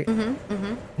family, right? Mm-hmm,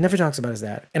 mm-hmm. Never talks about his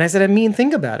dad. And I said,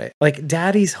 think about it.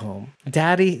 Daddy's home.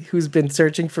 Daddy, who's been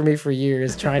searching for me for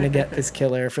years, trying to get this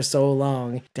killer for so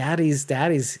long. Daddy's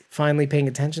finally paying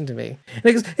attention to me. And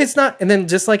he goes, it's not. And then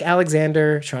just like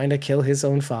Alexander trying to kill his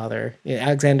own father,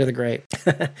 Alexander the Great,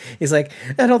 he's like,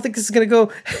 I don't think this is going to go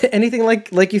anything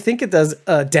like you think it does,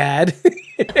 Dad.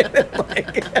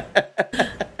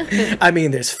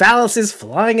 There's phalluses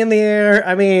flying in the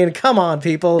air. Come on,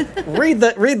 people. Read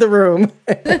the room.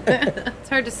 It's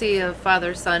hard to see a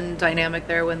father-son dynamic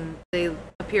there when they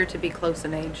appear to be close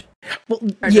in age. Well,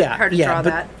 hard to draw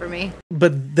that for me.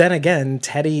 But then again,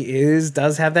 Teddy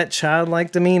does have that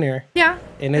childlike demeanor. Yeah.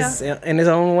 In his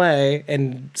own way,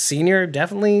 and Senior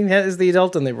definitely is the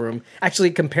adult in the room.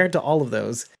 Actually, compared to all of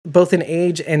those, both in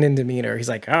age and in demeanor, he's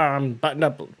like, I'm buttoned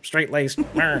up, straight laced.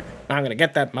 I'm gonna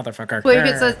get that motherfucker. Well,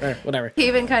 even says, whatever. He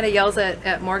even kind of yells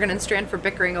at Morgan and Strand for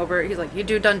bickering over. He's like, "You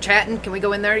two done chatting? Can we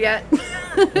go in there yet?"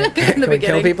 Can we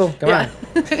kill people? Come on.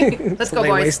 Let's go,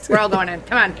 boys. We're all going in.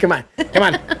 Come on.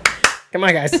 Come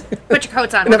on, guys. Put your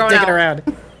coats on. Enough We're going digging out. around.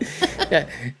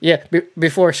 Yeah.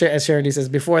 Before, as Sharon D says,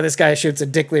 before this guy shoots a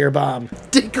Dick Lear bomb.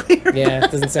 Dick Lear. Yeah,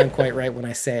 it doesn't sound quite right when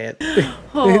I say it.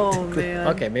 Oh man.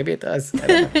 Okay, maybe it does. I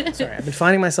don't know. Sorry, I've been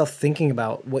finding myself thinking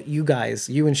about what you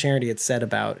and Sharon D had said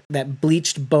about that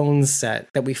bleached bones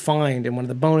set that we find in one of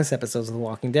the bonus episodes of The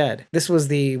Walking Dead. This was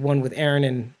the one with Aaron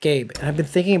and Gabe, and I've been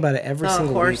thinking about it every single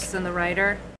week. The horse and the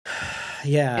rider.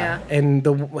 Yeah. And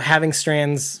having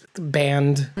strands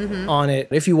banned on it.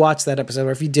 If you watched that episode,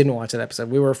 or if you didn't watch that episode,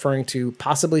 we were referring to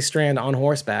possibly Strand on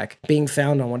horseback being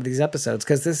found on one of these episodes,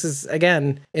 because this is,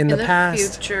 again, in the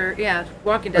past. Future, yeah.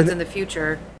 Walking Dead's in the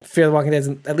future. Fear the Walking Dead's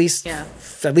at least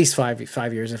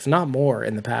 5 years, if not more,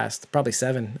 in the past. Probably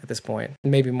 7 at this point,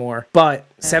 maybe more. But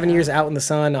 7 years out in the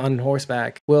sun on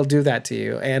horseback will do that to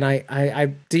you. And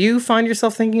I do you find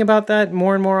yourself thinking about that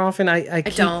more and more often? I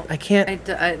can't.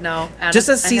 No. Just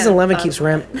as season 11 keeps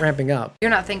ramping up.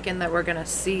 You're not thinking that we're going to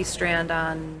see Strand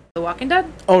on The Walking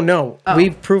Dead? Oh, no. Oh.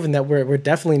 We've proven that we're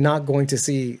definitely not going to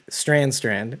see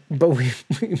Strand, but we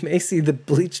may see the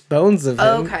bleached bones of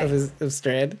him, of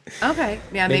Strand. Okay.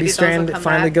 Yeah, maybe Strand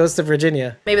finally goes to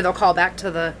Virginia. Maybe they'll call back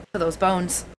to those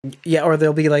bones. Yeah, or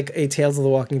there'll be like a Tales of the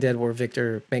Walking Dead where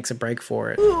Victor makes a break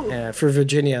for it. For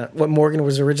Virginia, what Morgan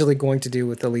was originally going to do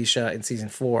with Alicia in season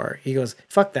 4. He goes,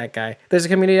 fuck that guy. There's a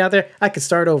community out there. I could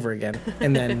start over again.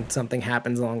 And then something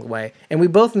happens along the way. And we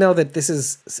both know that this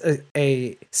is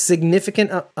a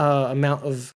significant amount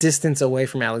of distance away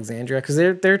from Alexandria, because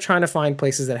they're trying to find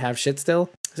places that have shit still.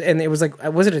 And it was like,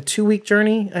 was it a 2-week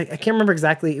journey? I can't remember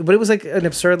exactly, but it was like an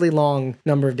absurdly long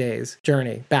number of days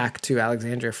journey back to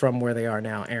Alexandria from where they are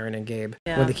now, Aaron and Gabe,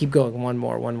 where they keep going one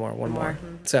more.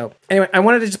 So anyway, I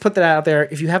wanted to just put that out there.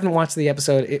 If you haven't watched the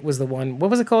episode, it was the one,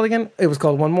 what was it called again? It was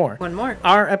called One More. One More.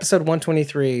 Our episode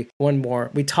 123, One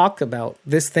More, we talked about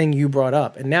this thing you brought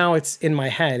up, and now it's in my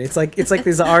head. It's like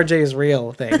this RJ is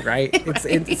real thing, right?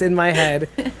 It's in my head.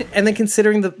 And then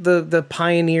considering the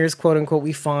pioneers, quote unquote,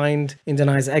 we find in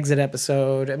Denai's exit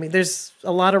episode, I mean, there's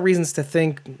a lot of reasons to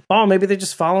think, oh, maybe they're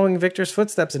just following Victor's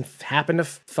footsteps and happen to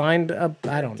find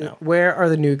I don't know. Where are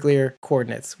the nuclear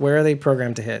coordinates? Where are they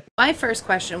programmed to hit? My first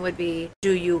question would be,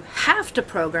 do you have to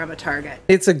program a target?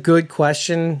 It's a good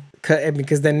question,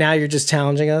 because then now you're just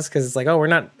challenging us, because it's like, oh, we're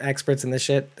not experts in this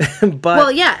shit. But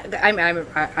well, yeah,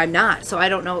 I'm not. So I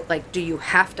don't know, like, do you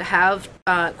have to have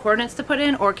coordinates to put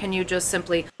in, or can you just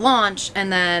simply launch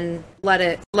and then let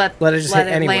it just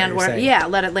land where? Yeah,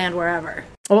 let it land wherever.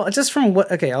 Well, just from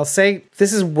I'll say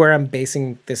this is where I'm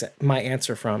basing my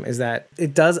answer from, is that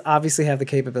it does obviously have the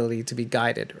capability to be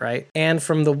guided, right? And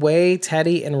from the way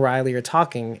Teddy and Riley are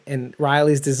talking, and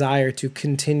Riley's desire to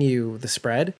continue the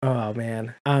spread, oh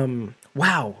man,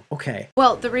 wow, okay.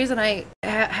 Well, the reason I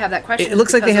have that question, it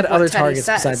looks like they had other targets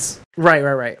besides.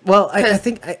 Right. Well, I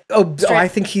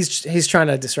think he's trying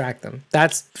to distract them.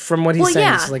 That's from what he's saying.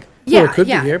 Yeah. It's like, it could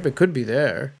be here, but it could be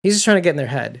there. He's just trying to get in their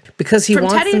head because he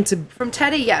wants them to. From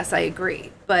Teddy, yes, I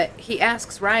agree. But he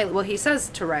asks Riley. Well, he says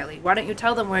to Riley, "Why don't you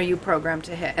tell them where you programmed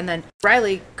to hit?" And then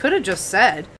Riley could have just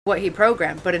said what he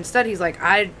programmed, but instead he's like,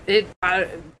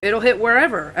 "It'll hit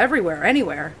wherever, everywhere,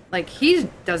 anywhere." Like, he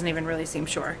doesn't even really seem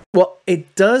sure. Well,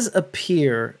 it does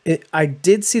appear. I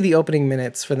did see the opening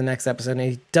minutes for the next episode, and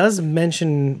he does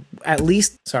mention at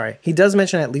least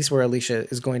where Alicia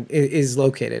is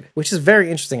located, which is very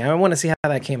interesting. I want to see how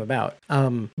that came about.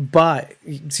 But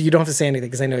so you don't have to say anything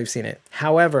because I know you've seen it.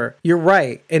 However, you're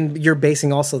right, and you're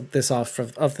basing also this off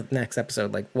of the next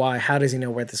episode. Like, why? How does he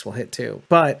know where this will hit to?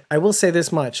 But I will say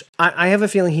this much: I have a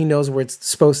feeling he knows where it's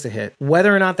supposed to hit.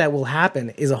 Whether or not that will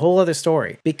happen is a whole other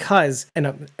story. Because,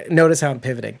 and notice how I'm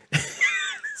pivoting.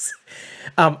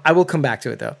 I will come back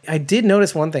to it, though. I did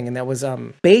notice one thing, and that was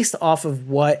based off of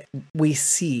what we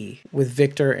see with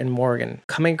Victor and Morgan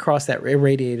coming across that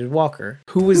irradiated walker,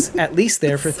 who was at least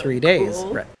there for 3 days,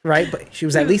 cool. Right? But she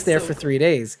was at least there for 3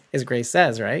 days, as Grace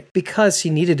says, right? Because she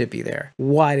needed to be there.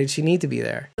 Why did she need to be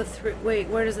there? Wait,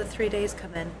 where does the 3 days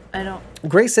come in? I don't...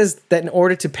 Grace says that in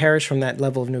order to perish from that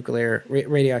level of nuclear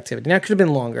radioactivity, now it could have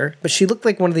been longer, but she looked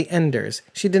like one of the Enders.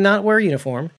 She did not wear a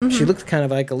uniform. Mm-hmm. She looked kind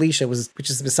of like Alicia, which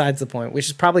is besides the point, which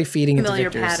is probably feeding familiar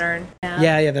into Victor's pattern.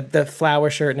 Yeah, the flower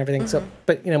shirt and everything. Mm-hmm.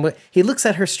 So, but he looks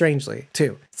at her strangely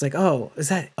too. It's like, oh, is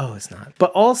that? Oh, it's not.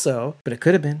 But it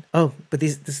could have been. Oh, but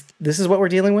this is what we're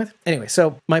dealing with. Anyway,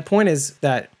 so my point is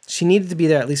that she needed to be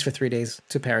there at least for 3 days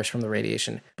to perish from the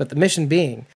radiation. But the mission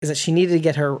being is that she needed to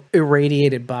get her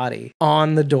irradiated body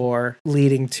on the door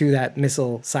leading to that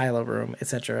missile silo room,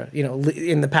 etc.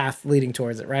 In the path leading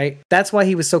towards it, right? That's why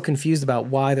he was so confused about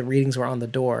why the readings were on the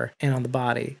door and on the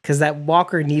body. Because that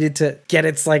walker needed to get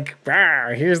its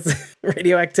here's the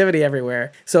radioactivity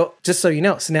everywhere. So just so you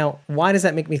know. So now, why does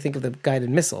that make me think of the guided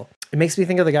missile? It makes me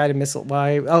think of the guided missile.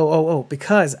 Why?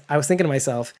 Because I was thinking to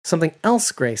myself, something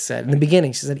else Grace said in the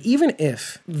beginning. She said, even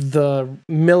if the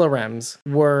millirems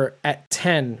were at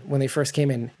 10 when they first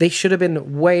came in, they should have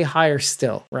been way higher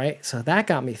still, right? So that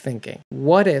got me thinking,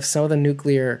 what if some of the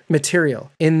nuclear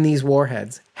material in these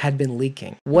warheads had been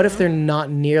leaking? What if they're not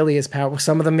nearly as powerful?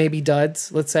 Some of them may be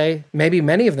duds, let's say. Maybe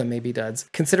many of them may be duds,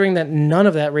 considering that none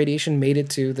of that radiation made it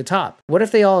to the top. What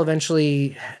if they all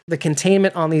eventually, the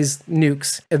containment on these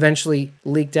nukes eventually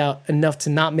leaked out enough to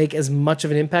not make as much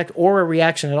of an impact or a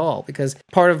reaction at all? Because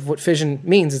part of what fission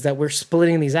means is that we're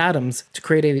splitting these atoms to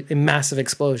create a massive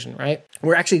explosion, right?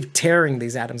 We're actually tearing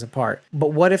these atoms apart.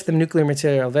 But what if the nuclear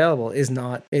material available is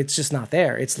not, it's just not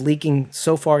there. It's leaking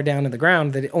so far down in the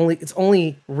ground that it's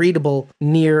only readable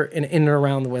near and in and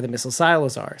around where the missile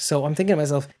silos are. So I'm thinking to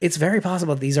myself, it's very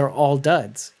possible that these are all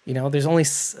duds. You know, there's only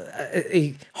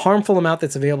a harmful amount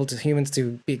that's available to humans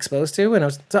to be exposed to. And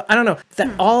I don't know, that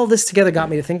all this together got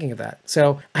me to thinking of that.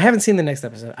 So I haven't seen the next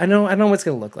episode. I know what it's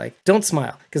going to look like. Don't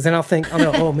smile, because then I'll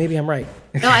know, oh, maybe I'm right.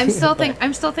 No, I'm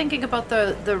still thinking about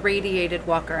the radiated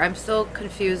walker. I'm still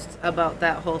confused about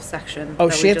that whole section. Oh,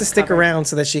 she had to stick around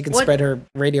so that she could spread her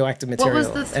radioactive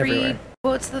material everywhere.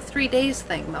 What's the 3 days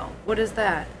thing, though? What is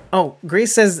that? Oh,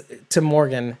 Grace says to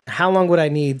Morgan, how long would I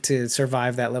need to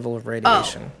survive that level of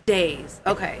radiation? Oh, days.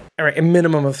 Okay. All right, a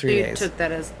minimum of 3 days. You took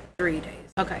that as 3 days.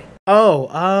 Okay.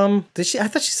 Oh, did she? I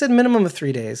thought she said minimum of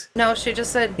 3 days. No, she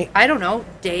just said, I don't know,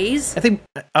 days. I think,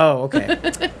 oh, okay.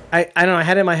 I don't know, I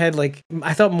had it in my head, like,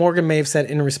 I thought Morgan may have said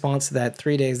in response to that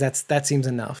 3 days, that seems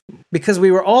enough. Because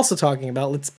we were also talking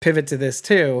about, let's pivot to this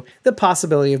too, the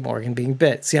possibility of Morgan being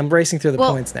bit. See, I'm racing through the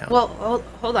points now. Well,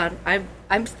 hold on.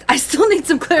 I still need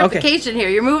some clarification here.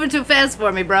 You're moving too fast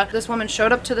for me, bro. This woman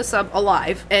showed up to the sub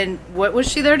alive, and what was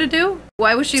she there to do?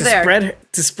 Why was she there?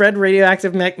 To spread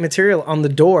radioactive material on the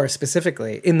door,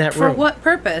 specifically, in that room. For what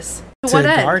purpose? To what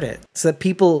end? guard it, so that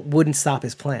people wouldn't stop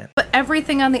his plan. But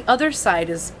everything on the other side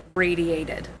is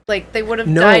radiated. Like, they would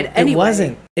have died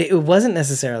anyway. It wasn't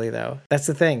necessarily, though. That's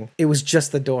the thing. It was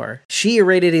just the door. She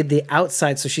irradiated the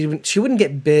outside, so she wouldn't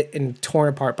get bit and torn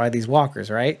apart by these walkers,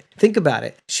 right? Think about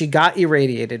it. She got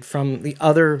irradiated from the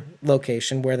other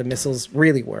location where the missiles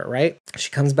really were, right?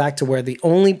 She comes back to where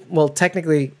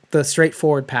technically the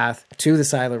straightforward path to the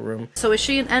silo room. So is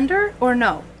she an Ender or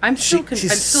no? I'm still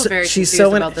very confused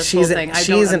about this whole thing.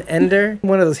 She is an Ender,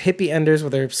 one of those hippie Enders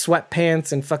with her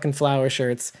sweatpants and fucking flower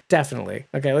shirts. Definitely.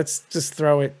 Okay, let's just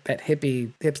throw that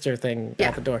hipster thing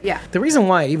out the door. Yeah. The reason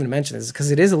why I even mention this is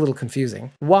because it is a little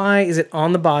confusing. Why is it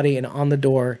on the body and on the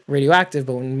door radioactive,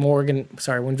 but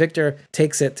when Victor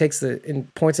takes it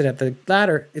and points it at the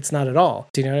ladder, it's not at all.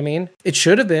 Do you know what I mean? It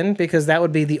should have been, because that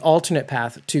would be the alternate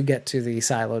path to get to the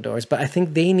silo doors. But I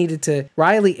think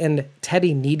Riley and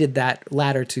Teddy needed that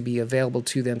ladder to be available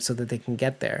to them so that they can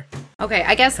get there. Okay,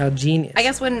 I guess. How genius. I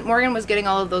guess when Morgan was getting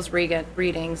all of those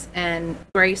readings and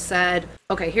Grace said,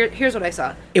 okay, here's what I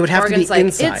saw. It would have to be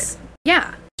inside.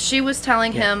 She was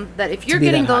telling him that if you're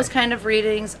getting those kind of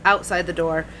readings outside the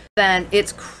door, then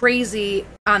it's crazy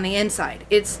on the inside.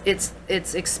 It's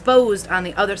exposed on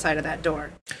the other side of that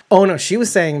door. Oh no, she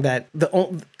was saying that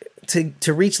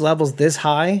to reach levels this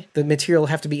high, the material will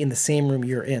have to be in the same room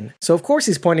you're in. So of course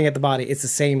he's pointing at the body, it's the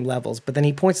same levels, but then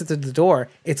he points it to the door,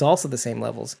 it's also the same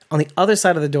levels. On the other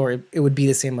side of the door, it would be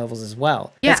the same levels as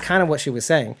well. Yeah. That's kind of what she was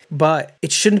saying. But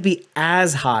it shouldn't be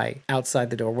as high outside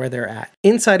the door where they're at.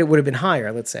 Inside it would have been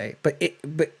higher, let's say. But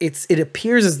it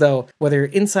appears as though whether you're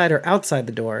inside or outside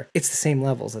the door, it's the same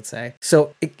levels, let's say.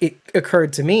 So it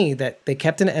occurred to me that they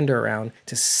kept an Ender around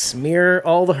to smear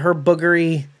all her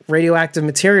boogery radioactive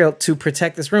material to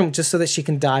protect this room, just so that she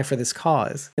can die for this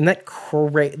cause. And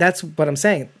that's what I'm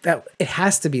saying. That it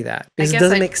has to be that. Because it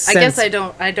doesn't make sense. I guess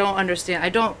I don't understand. I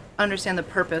don't understand the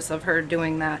purpose of her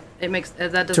doing that.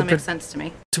 That doesn't make sense to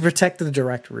me. To protect the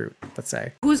direct route, let's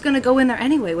say. Who's going to go in there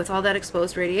anyway with all that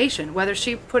exposed radiation? Whether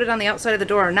she put it on the outside of the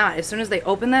door or not, as soon as they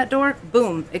open that door,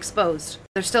 boom, exposed.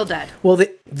 They're still dead. Well,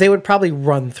 they would probably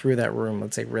run through that room,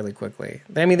 let's say, really quickly.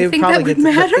 I mean, they would think probably that would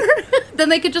matter? Then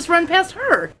they could just run past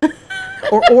her.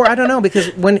 or I don't know,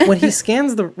 because when he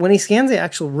scans the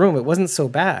actual room, it wasn't so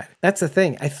bad. That's the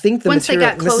thing. I think once they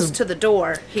got close to the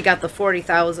door, he got the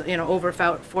 40,000, over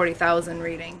 40,000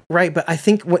 reading. Right, but I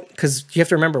think because you have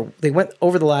to remember, they went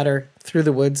over the ladder through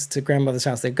the woods to grandmother's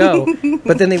house they go.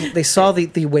 But then they saw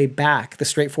the way back, the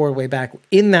straightforward way back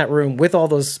in that room with all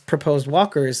those proposed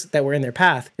walkers that were in their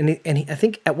path. And I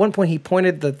think at one point he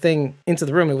pointed the thing into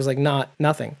the room. It was like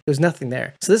nothing. There was nothing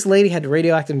there. So this lady had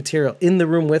radioactive material in the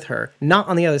room with her, not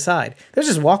on the other side. There's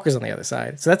just walkers on the other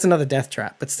side. So that's another death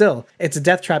trap. But still, it's a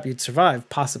death trap you'd survive,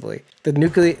 possibly. The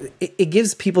nuclear, it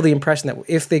gives people the impression that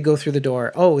if they go through the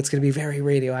door, oh, it's going to be very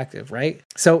radioactive, right?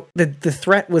 So the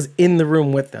threat was in the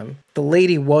room with them. The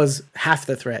lady was half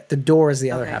the threat. The door is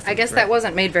the other half. I guess that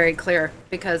wasn't made very clear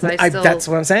because that's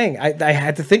what I'm saying. I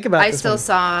had to think about. I still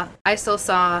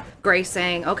saw Grace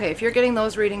saying, "Okay, if you're getting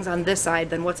those readings on this side,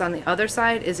 then what's on the other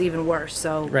side is even worse.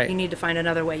 So you need to find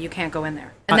another way. You can't go in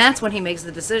there." And that's when he makes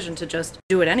the decision to just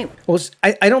do it anyway. Well,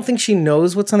 I don't think she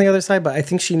knows what's on the other side, but I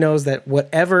think she knows that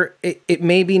whatever it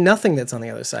may be nothing that's on the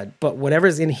other side, but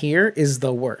whatever's in here is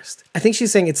the worst. I think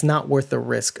she's saying it's not worth the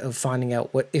risk of finding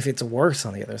out what if it's worse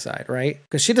on the other side. Right?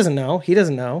 Because she doesn't know. He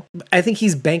doesn't know. I think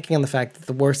he's banking on the fact that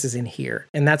the worst is in here.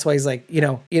 And that's why he's like,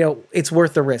 it's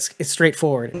worth the risk. It's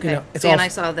straightforward. Okay. I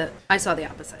saw the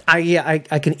opposite.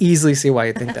 I can easily see why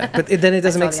you think that. But then it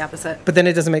doesn't make the opposite. But then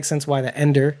it doesn't make sense why the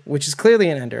Ender, which is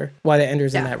clearly an Ender, why the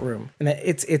Ender's in that room. And that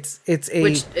it's a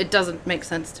which it doesn't make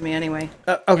sense to me anyway.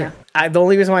 Okay. Yeah. The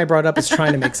only reason why I brought it up is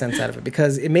trying to make sense out of it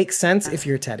because it makes sense if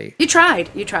you're Teddy. You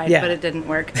tried, but it didn't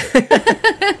work.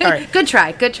 All right. Good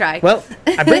try. Well,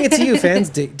 I bring it to you, fans.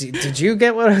 Did you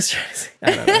get what I was trying to say?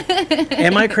 I don't know.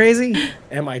 Am I crazy?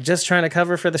 Am I just trying to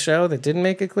cover for the show that didn't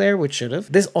make it clear, which should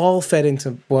have? This all fed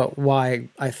into why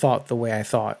I thought the way I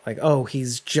thought. Like, oh,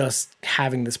 he's just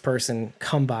having this person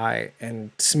come by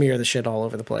and smear the shit all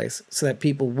over the place so that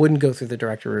people wouldn't go through the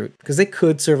director route because they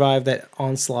could survive that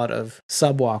onslaught of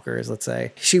subwalkers, let's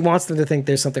say. She wants them to think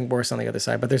there's something worse on the other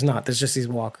side, but there's not. There's just these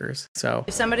walkers. So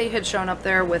if somebody had shown up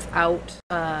there without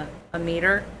a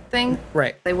meter thing,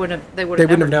 right, they wouldn't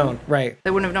have known. Right,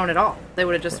 they wouldn't have known at all. They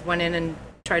would have just went in and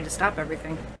tried to stop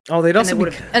everything. Oh, they'd also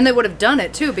and they would have done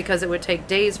it too because it would take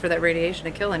days for that radiation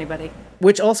to kill anybody.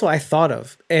 Which also I thought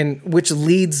of, and which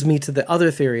leads me to the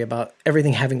other theory about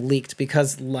everything having leaked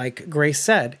because, like Grace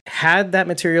said, had that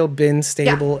material been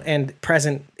stable and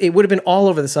present, it would have been all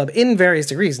over the sub in various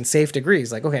degrees and safe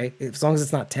degrees. Like, okay, as long as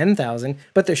it's not 10,000,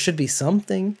 but there should be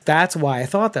something. That's why I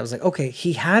thought that. I was like, okay,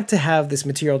 he had to have this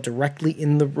material directly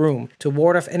in the room to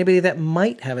ward off anybody that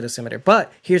might have a dosimeter.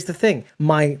 But here's the thing.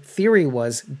 My theory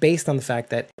was based on the fact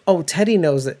that, Teddy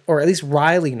knows that, or at least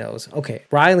Riley knows. Okay,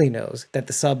 Riley knows that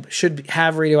the sub should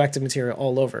have radioactive material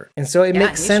all over. And so it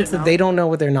makes sense that they don't know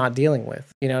what they're not dealing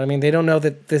with. You know what I mean? They don't know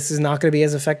that this is not going to be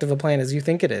as effective a plan as you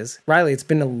think it is. Riley, it's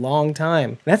been a long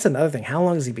time. That's another thing. How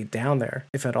long has he been down there,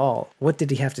 if at all? What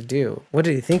did he have to do? What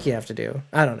did he think he have to do?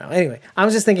 I don't know. Anyway, I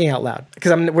was just thinking out loud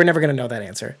because we're never going to know that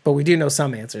answer. But we do know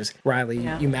some answers. Riley,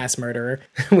 you mass murderer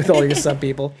with all your sub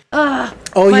people.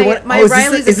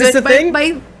 Is this a thing?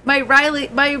 My Riley,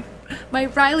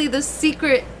 the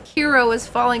secret hero, is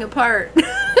falling apart.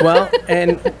 Well,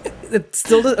 and it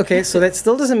still does, okay, so that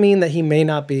still doesn't mean that he may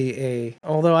not be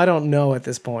although I don't know at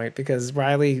this point because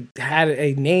Riley had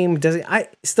a name,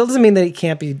 still doesn't mean that he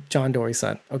can't be John Dory's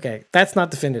son. Okay, that's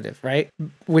not definitive, right?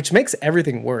 Which makes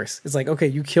everything worse. It's like, okay,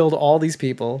 you killed all these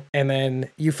people and then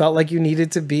you felt like you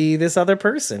needed to be this other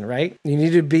person, right? You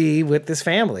needed to be with this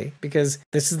family because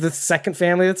this is the second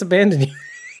family that's abandoned you.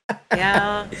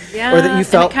 Yeah. Or that you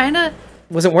felt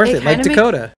wasn't worth it, like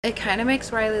Dakota. It kind of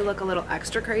makes Riley look a little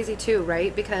extra crazy too,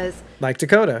 right? Because like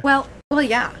Dakota. Well,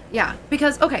 yeah.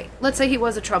 Because okay, let's say he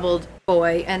was a troubled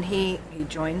boy and he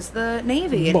joins the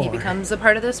Navy and he becomes a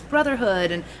part of this brotherhood,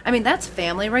 and I mean that's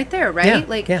family right there, right?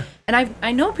 And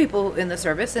I know people in the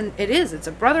service, and it's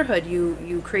a brotherhood.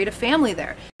 You create a family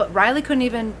there, but Riley couldn't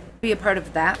even be a part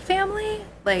of that family.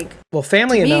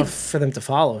 Family enough for them to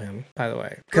follow him, by the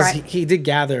way, because he did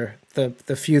gather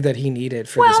the few that he needed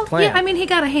for this plan. Yeah, I mean, he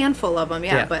got a handful of them,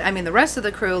 but I mean, the rest of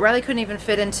the crew, Riley couldn't even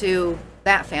fit into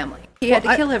that family. He had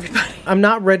to kill everybody. I'm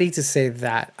not ready to say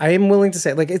that. I am willing to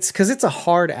say, it's because it's a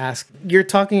hard ask. You're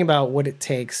talking about what it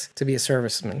takes to be a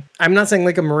serviceman. I'm not saying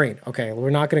like a Marine. Okay, we're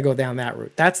not going to go down that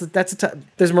route.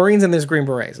 There's Marines and there's Green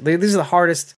Berets. These are the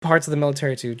hardest parts of the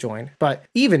military to join. But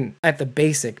even at the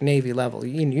basic Navy level,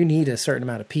 you need a certain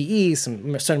amount of PE, a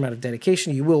certain amount of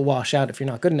dedication. You will wash out if you're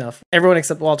not good enough. Everyone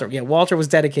except Walter. Yeah, Walter was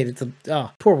dedicated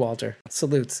to. Poor Walter.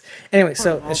 Salutes. Anyway,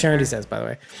 as Sharon says, by the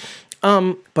way.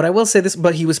 But I will say this,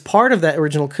 but he was part of that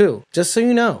original coup. Just so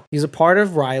you know, he's a part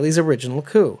of Riley's original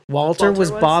coup. Walter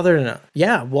was bothered enough.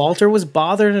 Yeah, Walter was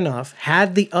bothered enough,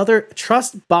 had the other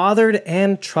bothered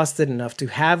and trusted enough to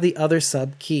have the other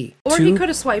sub key. Or he could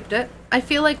have swiped it. I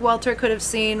feel like Walter could have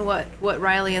seen what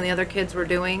Riley and the other kids were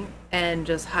doing and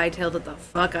just hightailed it the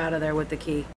fuck out of there with the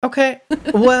key. Okay.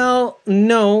 Well,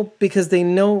 no, because they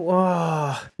know.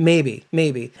 Oh, maybe.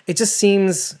 It just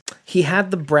seems he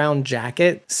had the brown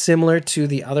jacket similar to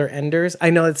the other Enders. I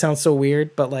know it sounds so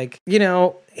weird, but like,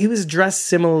 he was dressed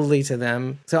similarly to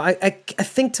them. So I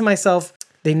think to myself,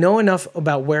 they know enough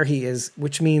about where he is,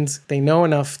 which means they know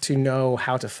enough to know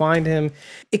how to find him.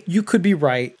 You could be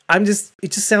right. It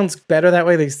just sounds better that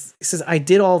way. He says, I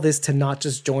did all this to not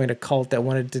just join a cult that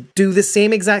wanted to do the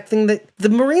same exact thing that the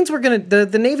Marines were going to,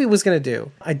 the Navy was going to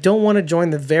do. I don't want to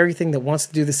join the very thing that wants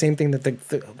to do the same thing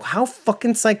that how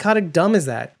fucking psychotic dumb is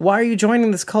that? Why are you joining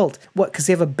this cult? What, because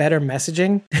they have a better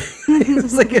messaging?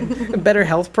 It's like a better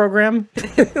health program?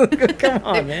 Come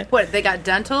on, man. What, they got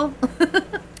dental?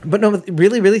 But no,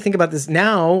 really think about this.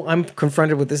 Now I'm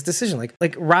confronted with this decision.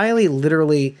 Like Riley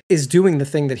literally is doing the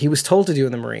thing that he was told to do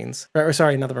in the Marines. Or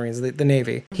sorry, not the Marines, the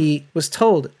Navy. He was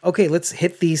told, okay, let's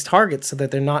hit these targets so that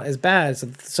they're not as bad, so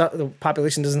that the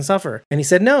population doesn't suffer. And he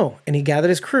said no. And he gathered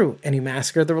his crew and he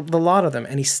massacred the lot of them.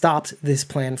 And he stopped this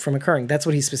plan from occurring. That's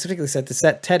what he specifically said to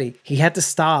set Teddy. He had to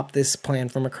stop this plan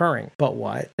from occurring. But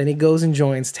what? Then he goes and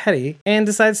joins Teddy and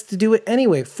decides to do it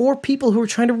anyway for people who are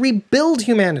trying to rebuild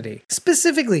humanity.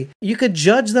 Specifically, you could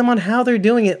judge them on how they're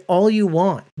doing it all you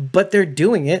want, but they're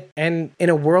doing it. And in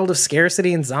a world of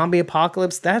scarcity and zombie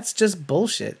apocalypse, that's just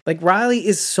bullshit. Like, Riley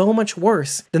is so much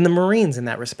worse than the Marines in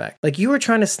that respect. Like, you were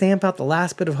trying to stamp out the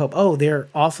last bit of hope. Oh, they're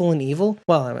awful and evil?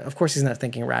 Well, I mean, of course he's not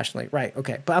thinking rationally. Right,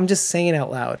 okay. But I'm just saying out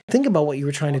loud. Think about what you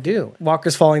were trying to do.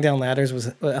 Walker's falling down ladders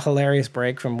was a hilarious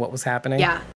break from what was happening.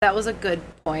 Yeah, that was a good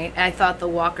point. I thought the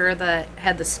walker that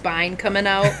had the spine coming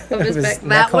out of his back,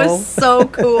 that was so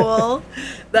cool.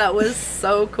 That was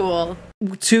so cool.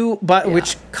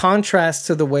 Which contrasts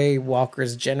to the way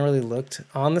Walkers generally looked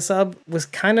on the sub was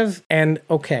kind of, and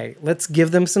okay, let's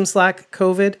give them some slack,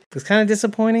 COVID. It was kind of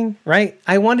disappointing, right?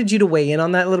 I wanted you to weigh in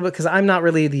on that a little bit because I'm not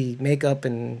really the makeup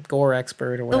and gore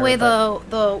expert or whatever. The way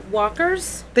the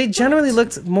Walkers? They generally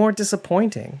looked more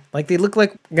disappointing. Like they look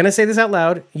like, I'm going to say this out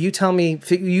loud. You tell me,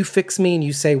 you fix me and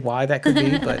you say why that could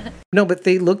be. But no, but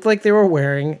they looked like they were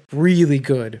wearing really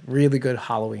good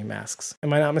Halloween masks.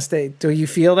 Am I not mistaken? Do you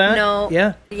feel that? No.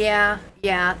 Yeah?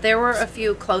 Yeah. There were a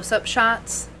few close-up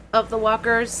shots of the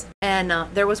walkers, and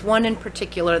there was one in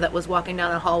particular that was walking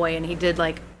down a hallway, and he did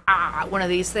like one of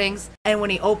these things, and when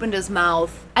he opened his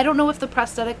mouth, I don't know if the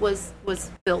prosthetic was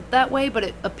built that way, but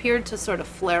it appeared to sort of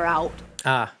flare out.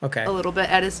 Okay. A little bit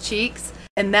at his cheeks,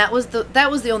 and that was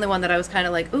the only one that I was kind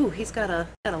of like, ooh, he's got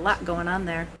a lot going on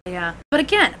there. Yeah, but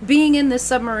again, being in this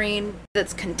submarine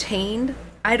that's contained,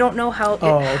 I don't know how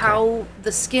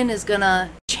the skin is gonna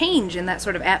change in that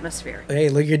sort of atmosphere. Hey,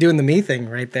 look, you're doing the me thing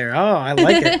right there. Oh, I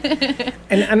like it.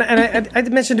 and I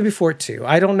mentioned it before too.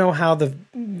 I don't know how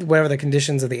whatever the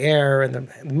conditions of the air and the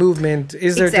movement,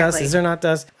 is there dust, is there not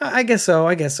dust? I guess so.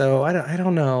 I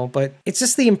don't know, but it's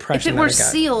just the impression. If it were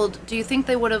sealed, do you think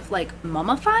they would have like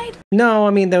mummified? No,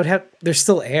 I mean there's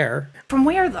still air. From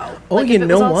where though? Oh, like, you if it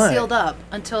know was all what? sealed up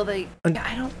until they.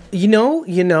 I don't. You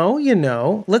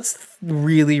know. Let's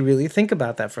really think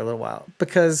about that for a little while,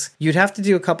 because you'd have to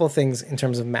do a couple of things in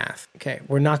terms of math. Okay,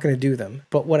 we're not going to do them,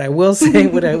 but what I will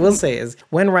say is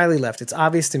when Riley left, it's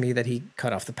obvious to me that he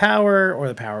cut off the power, or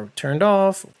the power turned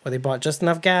off, or they bought just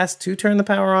enough gas to turn the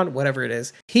power on, whatever it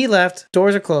is. He left,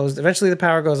 doors are closed, eventually the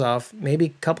power goes off, maybe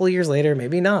a couple of years later,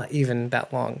 maybe not even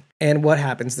that long. And what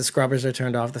happens? The scrubbers are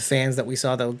turned off. The fans that we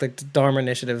saw, the Dharma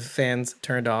Initiative fans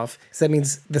turned off. So that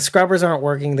means the scrubbers aren't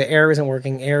working. The air isn't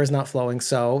working. Air is not flowing.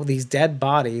 So these dead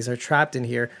bodies are trapped in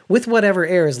here with whatever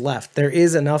air is left. There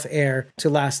is enough air to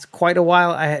last quite a while.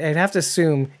 I'd have to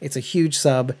assume it's a huge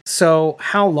sub. So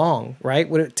how long, right,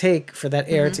 would it take for that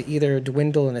air to either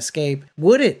dwindle and escape?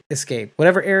 Would it escape?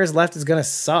 Whatever air is left is going to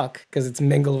suck because it's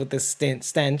mingled with this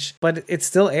stench. But it's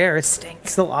still air. It's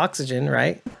still oxygen,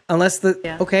 right?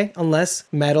 Unless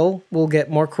metal will get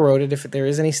more corroded if there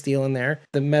is any steel in there.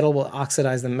 The metal will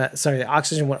oxidize the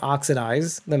oxygen will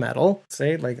oxidize the metal.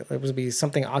 Say, like, it would be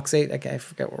something oxate. Okay, I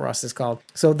forget what rust is called.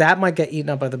 So that might get eaten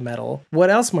up by the metal. What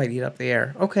else might eat up the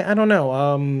air? Okay, I don't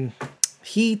know.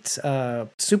 Heat,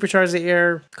 supercharge the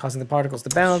air, causing the particles to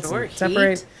bounce and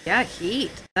separate. Heat. Yeah,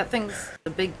 heat. That thing's a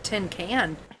big tin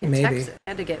can. Maybe. Texas, it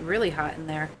had to get really hot in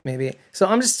there. Maybe. So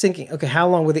I'm just thinking, okay, how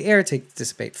long would the air take to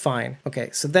dissipate? Fine. Okay,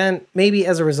 so then maybe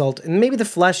as a result, and maybe the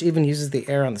flesh even uses the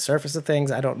air on the surface of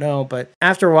things, I don't know, but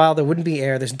after a while there wouldn't be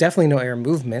air. There's definitely no air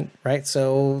movement, right?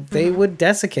 So they would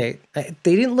desiccate. They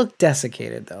didn't look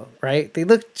desiccated though, right? They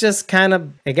looked just kind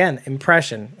of, again,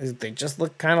 impression. They just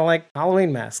look kind of like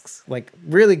Halloween masks, like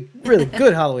like really, really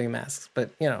good Halloween masks,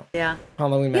 but yeah,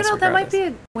 Halloween masks. That might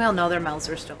be no, their mouths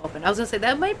are still open. I was gonna say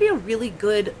that might be a really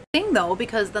good thing though,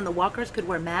 because then the walkers could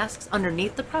wear masks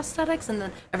underneath the prosthetics, and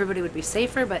then everybody would be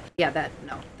safer. But yeah,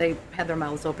 they had their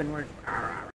mouths open.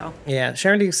 Yeah,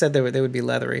 Sharon D said they would be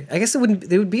leathery. I guess they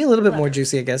would be a little bit more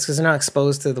juicy, I guess, because they're not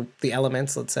exposed to the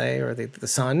elements, let's say, or the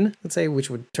sun, let's say, which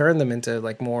would turn them into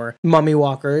like more mummy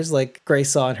walkers, like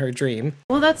Grace saw in her dream.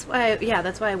 Well, that's why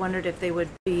I wondered if they would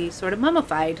be sort of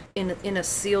mummified in a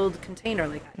sealed container,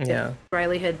 like if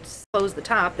Riley had closed the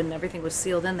top and everything was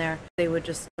sealed in there, they would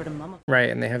just sort of mummify. Right,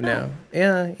 and they have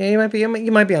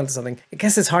you might be onto something. I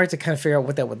guess it's hard to kind of figure out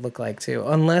what that would look like too,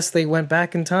 unless they went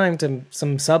back in time to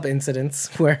some sub incidents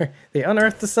where they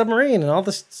unearthed the submarine and all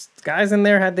the guys in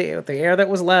there had the air that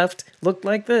was left looked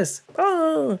like this.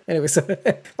 Oh, anyway, so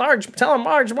tell them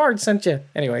Marge sent you.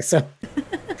 Anyway, so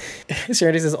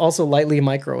Charity says also lightly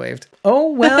microwaved.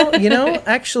 Oh, well,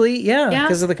 actually, yeah,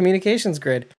 because of the communications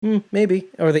grid. Maybe.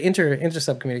 Or the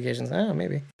inter-sub communications.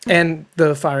 Maybe. And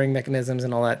the firing mechanisms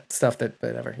and all that stuff that,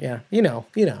 whatever. Yeah.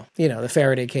 The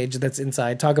Faraday cage that's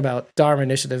inside. Talk about Dharma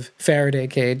Initiative Faraday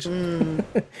cage.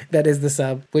 That is the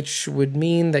sub, which would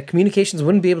mean that communications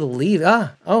wouldn't be able to leave.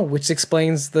 Which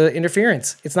explains the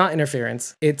interference. It's not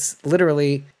interference. It's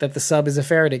literally that the sub is a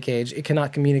Faraday cage. It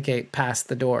cannot communicate past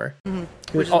the door. Mm-hmm.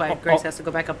 Which is why Grace has to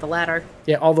go back up the ladder.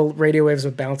 Yeah, all the radio waves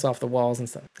would bounce off the walls and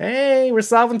stuff. Hey, we're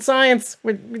solving science.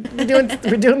 We're doing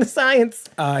the science.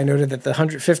 I noted that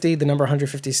the number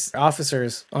 150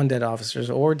 officers, undead officers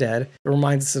or dead,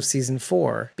 reminds us of season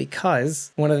 4,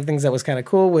 because one of the things that was kind of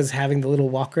cool was having the little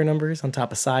walker numbers on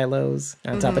top of silos,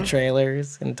 on top of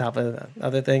trailers, and on top of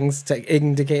other things to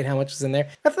indicate how much is in there.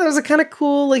 I thought it was a kind of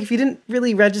cool, like if you didn't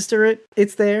really register it,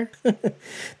 it's there.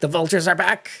 The vultures are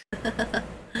back.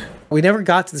 We never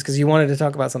got to this because you wanted to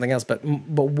talk about something else, but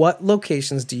what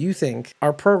locations do you think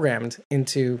are programmed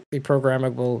into the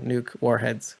programmable nuke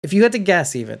warheads? If you had to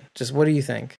guess even, just what do you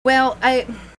think? Well,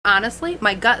 honestly,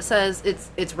 my gut says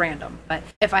it's random, but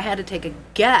if I had to take a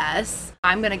guess,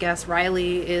 I'm going to guess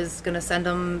Riley is going to send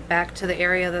them back to the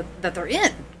area that they're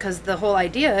in, because the whole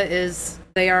idea is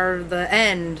they are the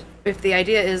end. If the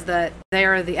idea is that they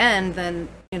are the end, then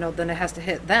then it has to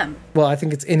hit them. Well, I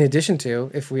think it's in addition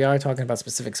to, if we are talking about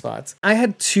specific spots. I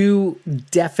had 2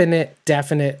 definite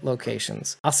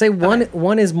locations. I'll say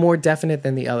one is more definite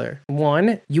than the other.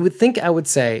 One, you would think I would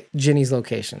say Ginny's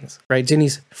locations, right?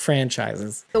 Ginny's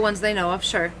franchises. The ones they know of,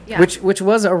 sure. Yeah. Which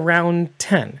was around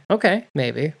 10. Okay,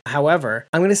 maybe. However,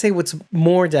 I'm going to say what's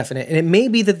more definite, and it may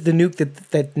be that the nuke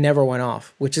that never went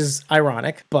off, which is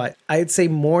ironic, but I'd say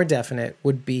more definite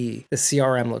would be the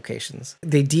CRM locations.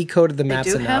 They decoded the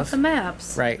maps enough, have the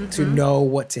maps, right, to know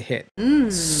what to hit.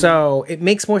 So it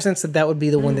makes more sense that would be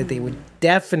the one that they would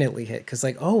definitely hit, because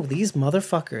these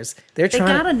motherfuckers, they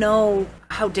gotta know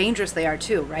how dangerous they are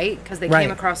too, right? Because they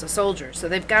came across a soldier, so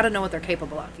they've got to know what they're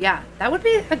capable of. Yeah,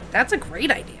 that's a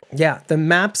great idea. Yeah, the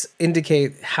maps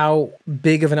indicate how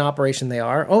big of an operation they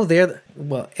are.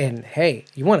 And hey,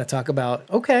 you want to talk about,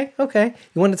 okay. You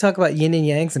want to talk about yin and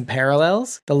yangs and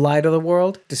parallels? The light of the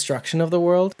world, destruction of the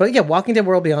world. But yeah, Walking Dead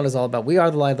World Beyond is all about, we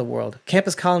are the light of the world.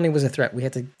 Campus Colony was a threat. We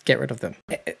had to get rid of them.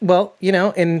 Well,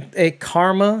 in a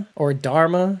karma or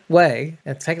dharma way,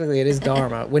 and technically it is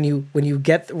dharma. when you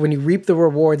reap the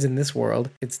rewards in this world,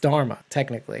 it's dharma,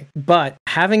 technically. But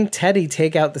having Teddy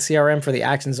take out the CRM for the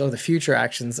actions or the future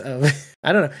actions of,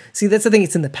 I don't know. See, that's the thing.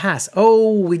 It's in the past.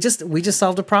 We just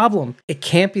solved a problem. It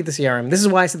can't be the CRM. This is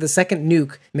why I said the second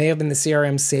nuke may have been the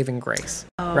CRM's saving grace.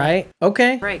 Right?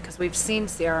 Okay. Right, because we've seen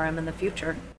CRM in the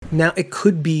future. Now, it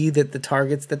could be that the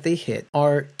targets that they hit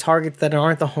are targets that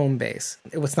aren't the home base.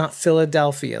 It was not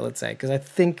Philadelphia, let's say, because I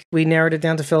think we narrowed it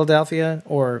down to Philadelphia,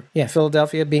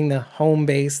 Philadelphia being the home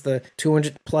base, the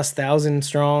 200,000+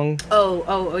 strong.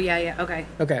 Yeah, okay.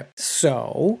 Okay,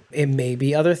 so it may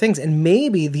be other things, and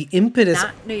maybe the impetus...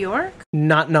 Not New York?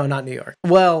 Not New York.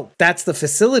 Well, that's the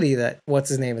facility that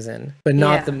what's-his-name is in, but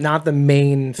not the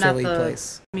main Philly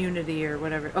place. Community or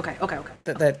whatever. Okay.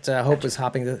 That Hope is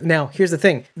hopping. Now, here's the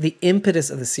thing. The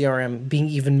impetus of the CRM being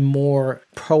even more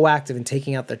proactive in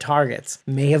taking out their targets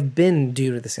may have been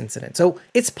due to this incident. So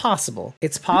it's possible.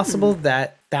 It's possible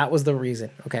that was the reason.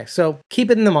 Okay, so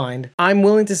keep it in the mind. I'm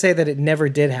willing to say that it never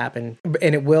did happen,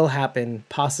 and it will happen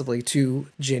possibly to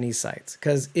Ginny's sites,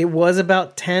 because it was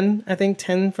about 10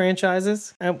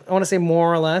 franchises. I want to say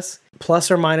more or less.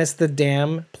 Plus or minus the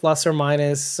dam, plus or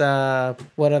minus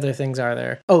what other things are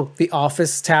there? Oh, the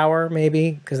office tower,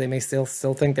 maybe, because they may still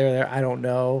think they're there. I don't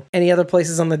know. Any other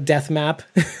places on the death map?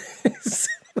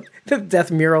 The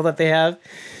death mural that they have?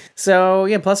 So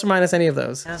yeah, plus or minus any of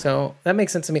those. Yeah. So that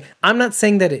makes sense to me. I'm not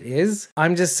saying that it is.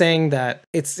 I'm just saying that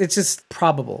it's just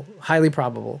probable, highly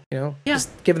probable, you know? Yeah.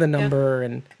 Just given the number.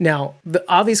 And now the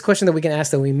obvious question that we can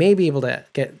ask that we may be able to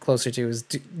get closer to is,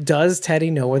 does Teddy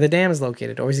know where the dam is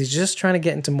located? Or is he just trying to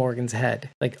get into Morgan's head?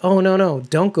 Like, oh, no,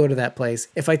 don't go to that place.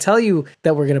 If I tell you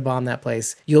that we're going to bomb that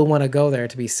place, you'll want to go there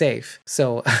to be safe.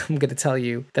 So I'm going to tell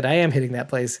you that I am hitting that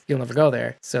place. You'll never go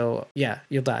there. So yeah,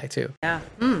 you'll die too. Yeah.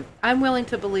 I'm willing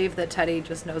to believe that Teddy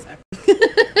just knows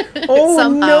everything. Oh,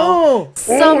 no.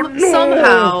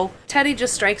 Somehow, Teddy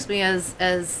just strikes me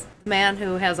as man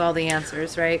who has all the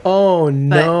answers, right? Oh,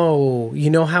 no. You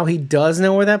know how he does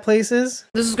know where that place is?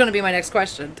 This is going to be my next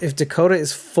question. If Dakota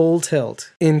is full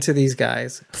tilt into these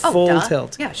guys, full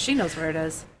tilt. Yeah, she knows where it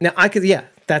is. Now,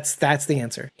 that's the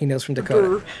answer. He knows from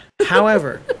Dakota.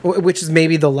 However, which is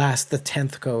maybe the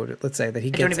 10th code, let's say, that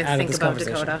he gets out of this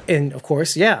conversation. Dakota. And of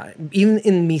course, yeah, even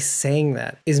in me saying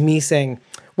that is me saying,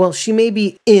 well, she may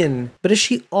be in, but is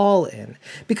she all in?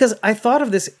 Because I thought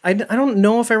of this, I don't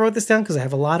know if I wrote this down because I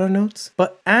have a lot of notes,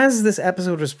 but as this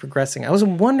episode was progressing, I was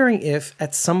wondering if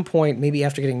at some point, maybe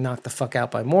after getting knocked the fuck out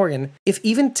by Morgan, if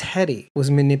even Teddy was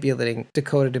manipulating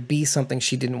Dakota to be something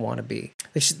she didn't want to be.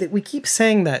 Like we keep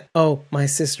saying that, oh, my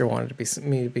sister wanted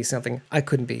me to be something I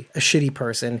couldn't be, a shitty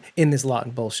person in this lot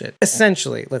of bullshit.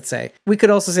 Essentially, let's say. We could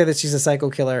also say that she's a psycho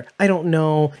killer. I don't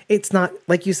know. It's not,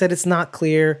 like you said, it's not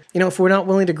clear. You know, if we're not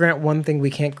willing to grant one thing, we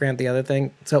can't grant the other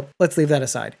thing. So let's leave that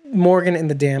aside. Morgan in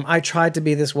the dam, I tried to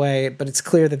be this way, but it's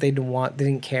clear that they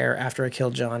didn't care after I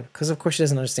killed John, because of course she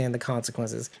doesn't understand the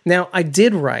consequences. Now, I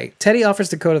did write, Teddy offers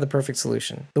Dakota the perfect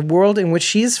solution. The world in which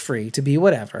she is free to be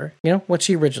whatever, you know, what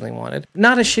she originally wanted.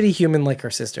 Not a shitty human like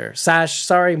her sister.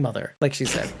 Sorry, mother, like she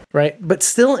said, right? But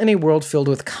still in a world filled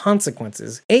with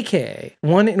consequences, aka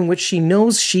one in which she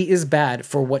knows she is bad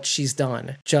for what she's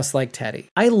done, just like Teddy.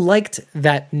 I liked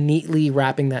that neatly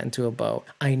wrapping that into a bow.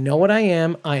 I know what I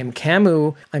am. I am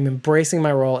Camus. I'm embracing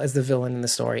my role as the villain in the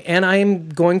story, and I am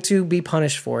going to be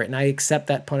punished for it, and I accept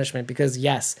that punishment because,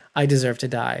 yes, I deserve to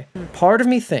die. Part of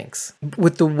me thinks,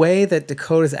 with the way that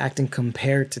Dakota's acting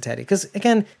compared to Teddy, because,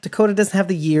 again, Dakota doesn't have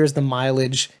the years, the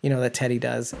mileage, you know, that Teddy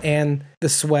does, and the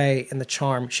sway and the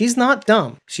charm. She's not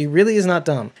dumb. She really is not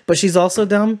dumb. But she's also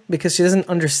dumb because she doesn't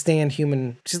understand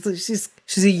human...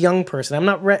 She's a young person. I'm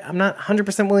not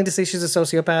 100% willing to say she's a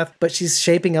sociopath, but she's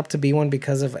shaping up to be one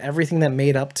because of everything that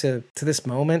made up to this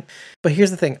moment. But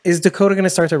here's the thing. Is Dakota going to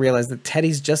start to realize that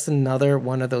Teddy's just another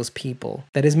one of those people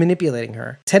that is manipulating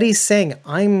her? Teddy's saying,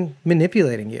 I'm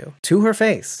manipulating you, to her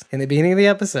face in the beginning of the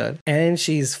episode. And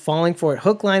she's falling for it,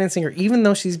 hook, line, and sinker, even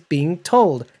though she's being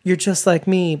told, you're just like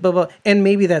me, blah, blah. And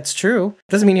maybe that's true.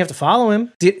 Doesn't mean you have to follow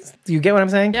him. Do you get what I'm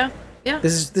saying? Yeah. Yeah.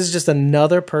 This is just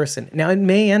another person. Now, it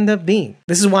may end up being.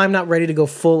 This is why I'm not ready to go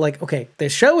full, like, okay, the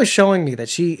show is showing me that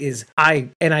she is, I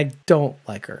don't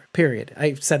like her, period.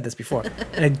 I've said this before.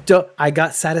 And I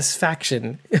got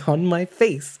satisfaction on my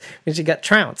face when she got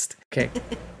trounced. Okay.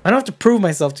 I don't have to prove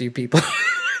myself to you people.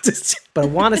 But I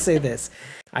want to say this.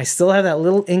 I still have that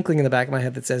little inkling in the back of my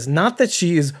head that says, not that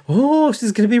she's going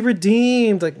to be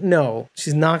redeemed. Like, no,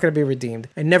 she's not going to be redeemed.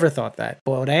 I never thought that.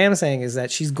 But what I am saying is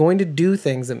that she's going to do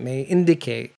things that may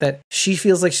indicate that she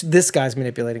feels like this guy's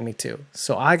manipulating me too.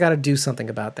 So I got to do something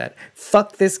about that.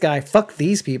 Fuck this guy. Fuck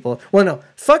these people. Well, no,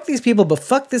 fuck these people, but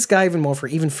fuck this guy even more for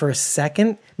a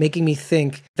second, making me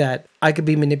think that I could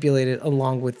be manipulated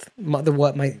along with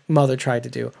what my mother tried to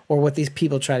do, or what these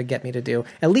people try to get me to do.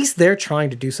 At least they're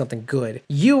trying to do something good.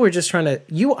 You were just trying to,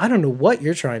 I don't know what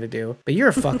you're trying to do, but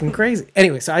you're fucking crazy.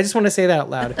 Anyway, so I just want to say that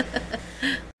out loud.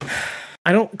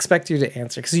 I don't expect you to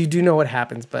answer because you do know what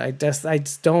happens, but I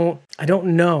don't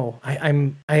know.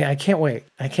 I can't wait.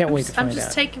 I can't wait to find out. I'm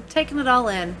just taking it all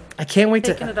in. I can't wait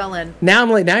taking it all in. Now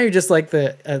you're just like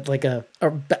a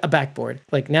backboard.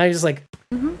 Like now you're just like,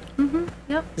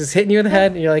 Yep. Just hitting you in the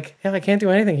head, and you're like, "Yeah, I can't do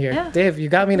anything here, yeah. Dave. You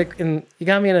got me in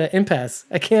an impasse.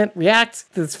 I can't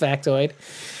react to this factoid."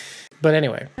 But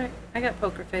anyway, all right, I got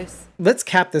poker face. Let's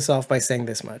cap this off by saying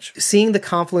this much. Seeing the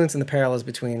confluence and the parallels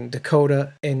between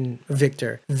Dakota and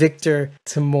Victor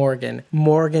to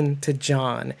Morgan to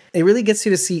John, it really gets you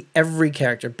to see every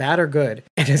character, bad or good.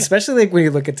 And especially like when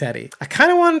you look at Teddy. I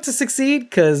kind of want him to succeed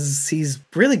because he's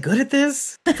really good at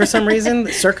this for some reason.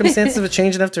 The circumstances have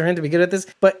changed enough to him to be good at this.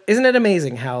 But isn't it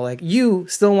amazing how like you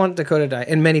still want Dakota to die?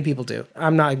 And many people do.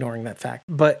 I'm not ignoring that fact.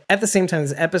 But at the same time,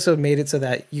 this episode made it so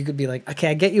that you could be like, okay,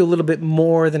 I get you a little bit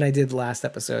more than I did did last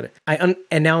episode. And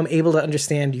now I'm able to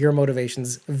understand your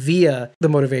motivations via the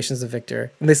motivations of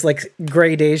Victor. And this like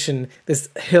gradation, this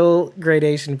hill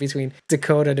gradation between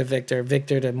Dakota to Victor,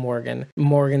 Victor to Morgan,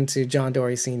 Morgan to John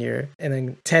Dorie Sr., and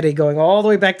then Teddy going all the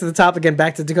way back to the top again,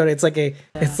 back to Dakota. It's like an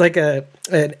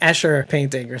Escher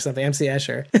painting or something, MC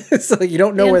Escher. So you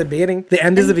don't know where the beginning, the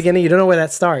end is the beginning. You don't know where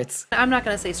that starts. I'm not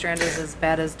going to say Strander's as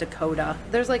bad as Dakota.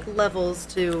 There's like levels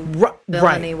to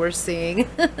villainy we're seeing.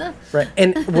 Right.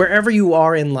 And wherever you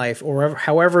are in life, or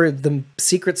however the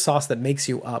secret sauce that makes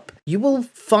you up, you will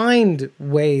find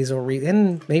ways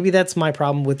and maybe that's my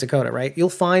problem with Dakota, right? You'll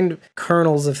find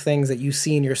kernels of things that you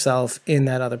see in yourself in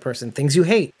that other person, things you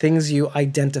hate, things you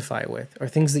identify with, or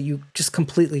things that you just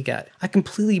completely get. I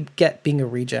completely get being a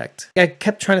reject. I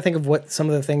kept trying to think of what some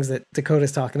of the things that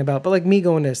Dakota's talking about, but like me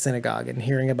going to synagogue and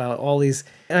hearing about all these,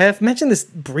 and I've mentioned this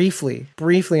briefly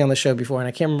on the show before, and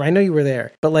I can't remember, I know you were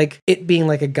there, but like it being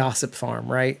like a gossip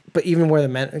farm, right? But even where the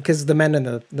men, because the men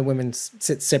and the women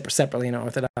sit separately in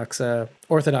an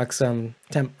Orthodox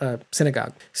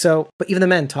synagogue. So, but even the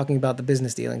men talking about the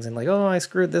business dealings and like, oh, I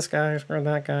screwed this guy, I screwed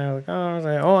that guy, like,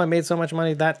 I made so much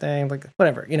money that day, like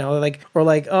whatever, just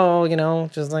like,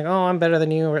 oh, I'm better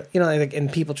than you, or like,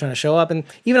 and people trying to show up, and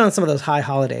even on some of those high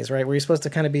holidays, right, where you're supposed to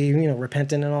kind of be,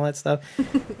 repentant and all that stuff.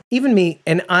 Even me,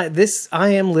 and I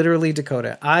am literally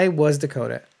Dakota. I was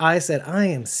Dakota. I said, I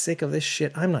am sick of this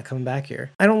shit. I'm not coming back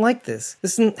here. I don't like this.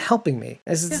 This isn't helping me.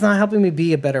 It's not helping me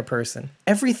be a better person.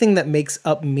 Everything that makes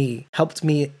up me helped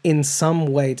me in some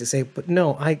way to say, but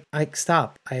no, I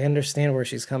stop. I understand where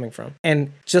she's coming from.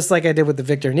 And just like I did with the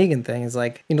Victor Negan thing, is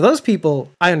like, those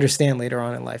people I understand later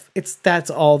on in life.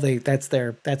 That's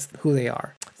who they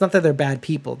are. It's not that they're bad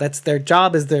people. That's their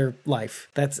job, is their life.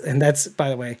 That's, by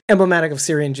the way, emblematic of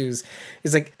Syrian Jews.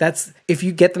 Is like, that's, if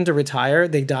you get them to retire,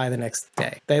 they die the next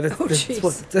day.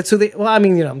 That's who they, well, I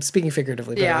mean, I'm speaking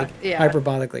figuratively, but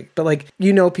hyperbolically, but like,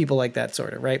 people like that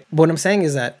sort of, right? What I'm saying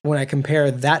is that when I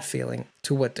compare that feeling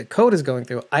to what Dakota's going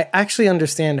through, I actually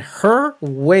understand her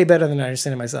way better than I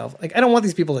understand myself. Like, I don't want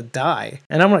these people to die,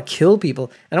 and I don't want to kill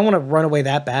people. I don't want to run away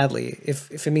that badly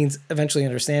if it means eventually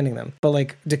understanding them. But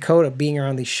like Dakota being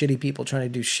around these shitty people trying to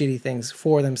do shitty things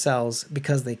for themselves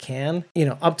because they can,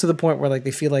 up to the point where like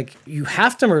they feel like you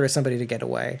have to murder somebody to get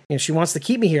away. She wants to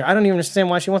keep me here. I don't even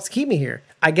understand why she wants to keep me here.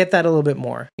 I get that a little bit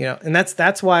more, and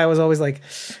that's why I was always like,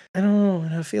 I don't know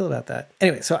how I feel about that.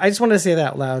 Anyway, so I just wanted to say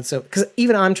that out loud. So, because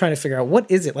even I'm trying to figure out, what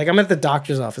is it? Like, I'm at the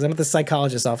doctor's office. I'm at the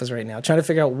psychologist's office right now, trying to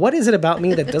figure out what is it about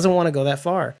me that doesn't want to go that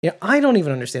far. I don't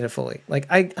even understand it fully. Like,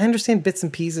 I understand bits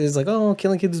and pieces, like, oh,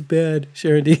 killing kids is bad,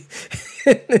 Sharon D.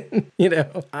 I'm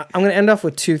going to end off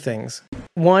with two things.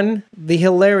 One, the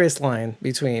hilarious line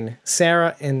between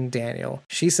Sarah and Daniel.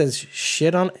 She says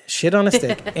shit on a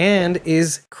stick and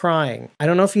is crying. I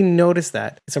don't know if you noticed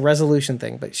that. It's a resolution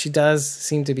thing, but she does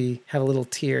seem to have a little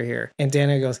tear here. And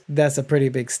Daniel goes, that's a pretty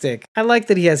big stick. I like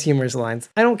that he has humorous lines.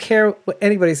 I don't care what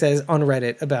anybody says on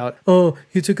Reddit about, oh,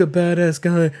 you took a badass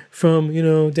guy from,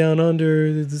 down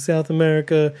under the South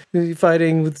America,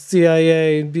 fighting with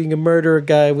CIA and being a murderer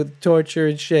guy with torture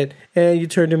and shit, and you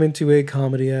turned him into a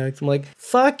comedy act. I'm like,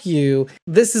 fuck you.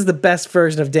 This is the best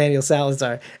version of Daniel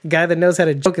Salazar, a guy that knows how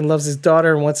to joke and loves his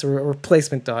daughter and wants a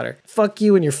replacement daughter. Fuck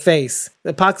you in your face.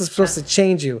 The apocalypse is supposed to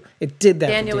change you. It did that.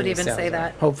 Daniel would even Salazar, say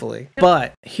that. hopefully.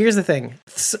 But here's the thing.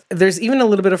 There's even a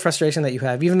little bit of frustration that you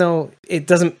have, even though it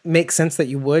doesn't make sense that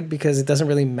you would, because it doesn't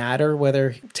really matter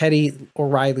whether Teddy or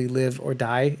Riley live or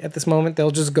die at this moment.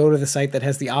 They'll just go to the site that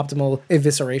has the optimal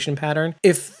evisceration pattern.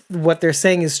 If what they're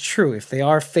saying is true, if they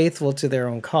are faithful to their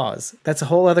own cause, that's a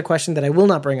whole other question that I will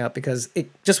not bring up, because it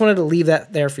just wanted to leave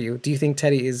that there for you. Do you think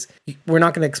Teddy is, we're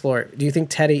not going to explore it. Do you think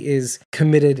Teddy is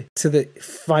committed to the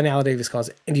finality of his cause?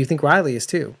 And do you think Riley is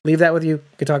too? Leave that with you.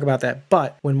 We could talk about that.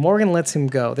 But when Morgan lets him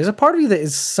go, there's a part of you that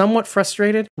is somewhat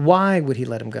frustrated. Why would he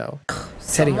let him go?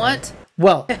 Somewhat.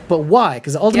 Well, but why?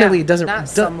 Because ultimately it doesn't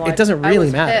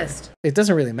really matter. Pissed. It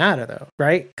doesn't really matter though,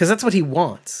 right? Because that's what he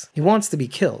wants. He wants to be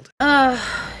killed.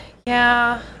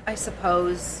 Yeah, I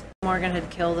suppose Morgan had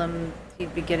killed him.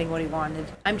 He'd be getting what he wanted.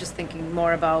 I'm just thinking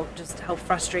more about just how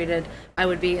frustrated I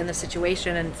would be in the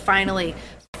situation, and finally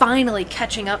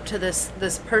catching up to this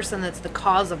person that's the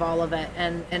cause of all of it,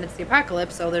 and it's the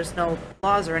apocalypse, so there's no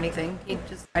laws or anything.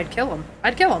 I'd kill him.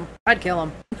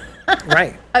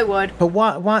 Right. I would. But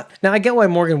why? Now I get why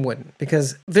Morgan wouldn't,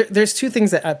 because there's two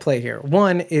things that at play here.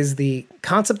 One is the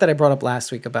concept that I brought up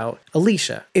last week about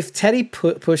Alicia. If Teddy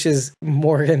pushes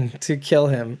Morgan to kill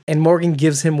him and Morgan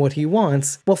gives him what he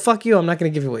wants, well, fuck you. I'm not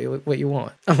going to give you what you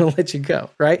want. I'm going to let you go,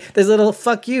 right? There's a little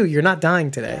fuck you. You're not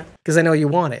dying today because I know you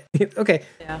want it. Okay,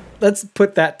 let's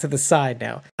put that to the side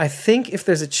now. I think if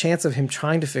there's a chance of him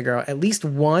trying to figure out at least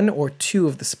one or two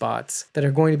of the spots that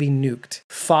are going to be nuked,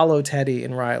 follow Teddy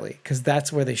and Riley, because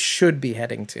that's where they should be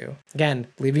heading to. Again,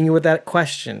 leaving you with that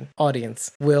question,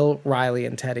 audience. Will Riley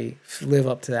and Teddy live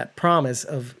up to that promise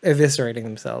of eviscerating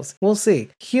themselves? We'll see.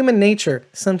 Human nature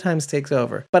sometimes takes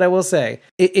over. But I will say,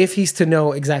 if he's to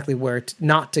know exactly where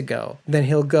not to go, then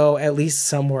he'll go at least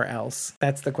somewhere else.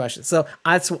 That's the question. So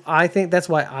that's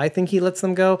why I think he lets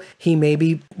them go. He may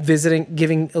be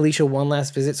giving Alicia one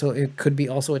last visit, so it could be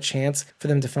also a chance for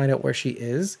them to find out where she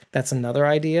is. That's another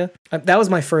idea. That was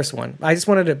my first one. I just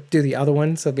wanted to do the other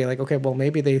one, so it'd be like, okay, well,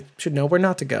 maybe they should know where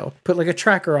not to go. Put like a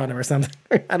tracker on him or something.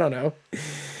 I don't know.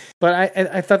 But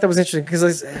I thought that was interesting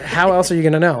because how else are you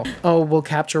going to know? Oh, we'll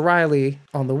capture Riley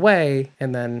on the way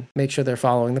and then make sure they're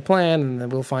following the plan, and then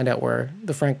we'll find out where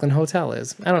the Franklin Hotel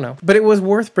is. I don't know. But it was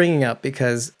worth bringing up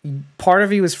because part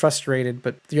of you was frustrated,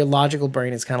 but your logical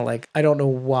brain is kind of like, I don't know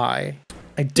why.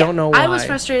 I don't know why. I was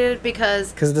frustrated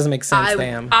because it doesn't make sense to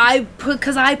him.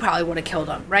 Because I probably would have killed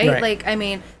him, right? Like, I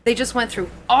mean, they just went through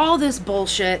all this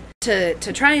bullshit to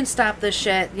try and stop this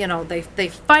shit. You know, they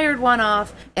fired one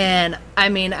off, and I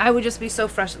mean, I would just be so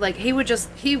frustrated. Like,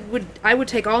 I would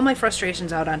take all my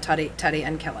frustrations out on Teddy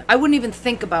and kill him. I wouldn't even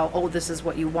think about, oh, this is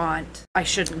what you want, I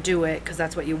shouldn't do it because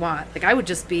that's what you want. Like, I would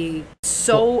just be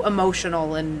so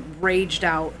emotional and raged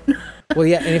out. Well,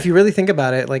 yeah, and if you really think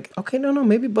about it, like, okay, no,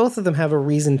 maybe both of them have a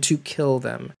reason to kill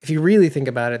them. If you really think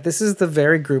about it, this is the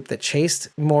very group that chased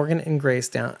Morgan and Grace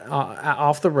down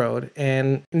off the road,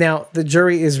 and now the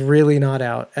jury is really not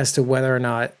out as to whether or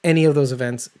not any of those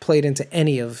events played into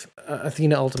any of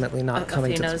Athena ultimately not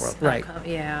coming to this world.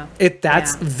 Right.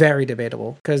 That's very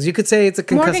debatable, because you could say it's a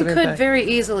concussive Morgan impact. could very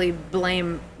easily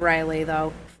blame Riley,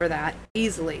 though, for that.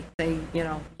 Easily. Say,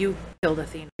 you killed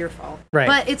Athena, your fault. Right.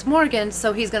 But it's Morgan,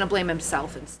 so he's going to blame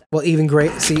himself instead. Well, even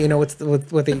Grace, see, what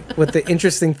the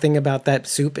interesting thing about that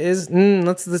soup is,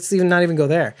 let's even not even go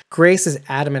there. Grace is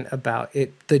adamant about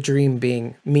the dream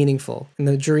being meaningful. And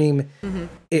the dream,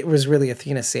 it was really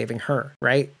Athena saving her,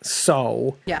 right?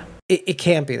 So it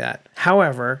can't be that.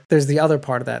 However, there's the other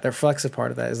part of that, the reflexive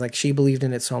part of that, is like she believed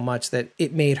in it so much that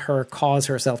it made her cause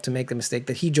herself to make the mistake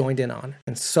that he joined in on.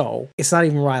 And so it's not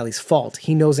even Riley's fault.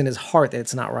 He knows in his heart that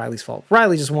it's not Riley's fault.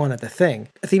 Riley just wanted the thing.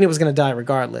 Athena was going to die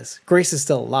regardless. Grace is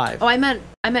still alive. Oh, I meant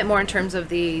more in terms of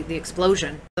the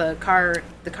explosion, the car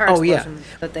explosion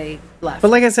that they left.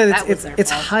 But like I said,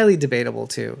 it's highly debatable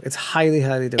too. It's highly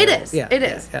debatable. It is. Yeah, it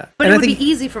is. Yeah. But it would be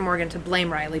easy for Morgan to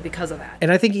blame Riley because of that.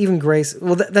 And I think even Grace,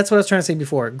 well, that's what I was trying to say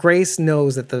before. Grace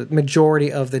knows that the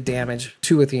majority of the damage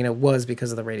to Athena was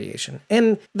because of the radiation.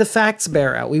 And the facts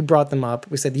bear out. We brought them up.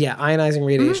 We said, ionizing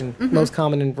radiation, most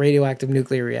common in radioactive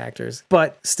nuclear reactors.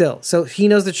 But still, so he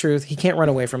knows the truth. He can't run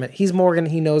away from it. He's Morgan.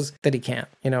 He knows that he can't.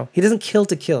 He doesn't kill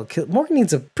to kill. Morgan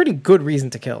needs a pretty good reason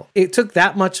to kill. It took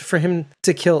that much for him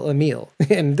to kill Emil.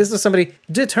 And this is somebody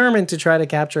determined to try to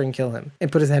capture and kill him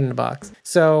and put his head in a box.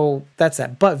 So that's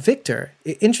that. But Victor,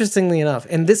 interestingly enough,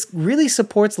 and this really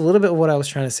supports a little bit of what I was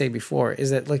trying to say before, is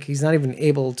that like he's not even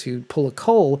able to pull a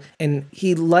Cole, and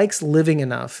he likes living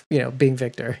enough, being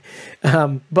Victor.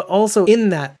 But also in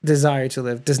that desire to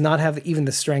live, does not have even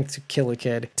the strength to kill a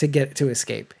kid to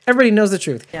escape. Everybody knows the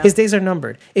truth. Yeah. His days are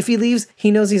numbered. If he leaves,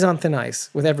 he knows he's on thin ice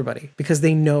with everybody because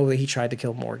they know that he tried to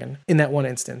kill Morgan in that one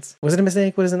instance. Was it a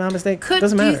mistake? Was it not a mistake?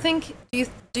 Doesn't matter.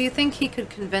 Do you think he could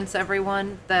convince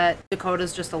everyone that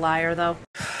Dakota's just a liar, though?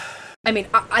 I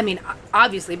mean,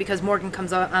 obviously, because Morgan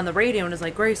comes on the radio and is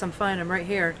like, "Grace, I'm fine. I'm right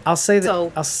here." I'll say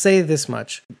this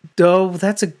much. Though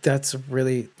that's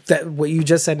really that what you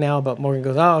just said now about Morgan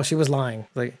goes, oh, she was lying.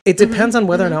 Like, it depends on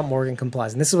whether or not Morgan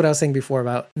complies. And this is what I was saying before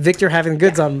about Victor having the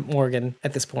goods on Morgan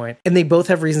at this point, and they both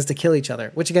have reasons to kill each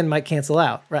other, which again might cancel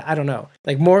out. Right? I don't know.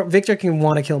 Like, Victor can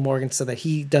want to kill Morgan so that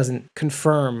he doesn't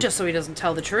confirm, just so he doesn't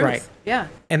tell the truth. Right? Yeah.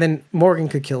 And then Morgan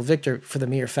could kill Victor for the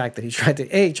mere fact that he tried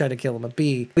to kill him,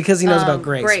 B, because he knows about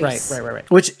Grace. Right.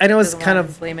 Which I know is kind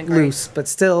of loose, but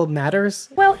still matters.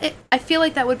 Well, I feel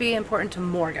like that would be important to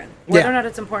Morgan. Whether or not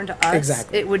it's important to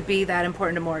us, it would be that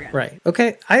important to Morgan. Right.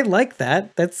 Okay. I like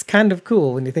that. That's kind of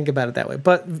cool when you think about it that way.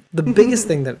 But the biggest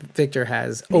thing that Victor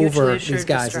has over these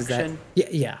guys is that...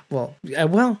 Well,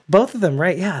 both of them,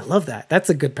 right? Yeah, I love that. That's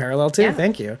a good parallel too. Yeah.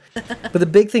 Thank you. But the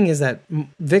big thing is that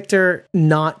Victor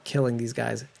not killing these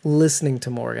guys listening to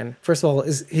Morgan. First of all,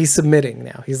 he's submitting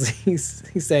now. He's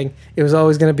saying, it was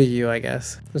always going to be you, I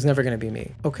guess. It was never going to be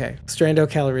me. Okay. Strando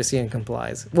Calrissian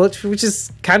complies. Which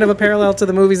is kind of a parallel to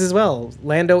the movies as well.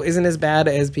 Lando isn't as bad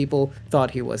as people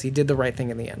thought he was. He did the right thing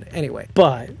in the end. Anyway,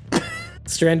 but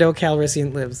Strando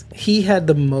Calrissian lives. He had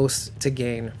the most to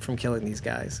gain from killing these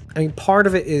guys. I mean, part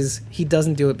of it is he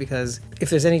doesn't do it because if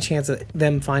there's any chance of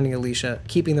them finding Alicia,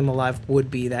 keeping them alive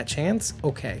would be that chance,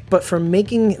 okay. But for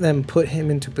making them put him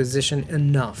into position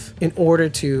enough in order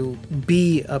to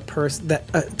be a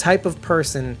type of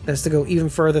person that's to go even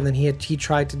further than he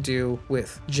tried to do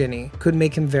with Ginny, could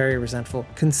make him very resentful,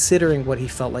 considering what he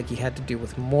felt like he had to do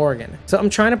with Morgan. So I'm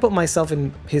trying to put myself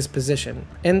in his position.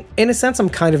 And in a sense, I'm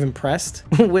kind of impressed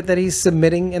with that he's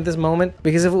submitting at this moment,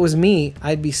 because if it was me,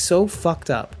 I'd be so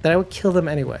fucked up that I would kill them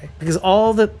anyway. Because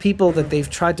all the people that they've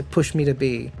tried to push me to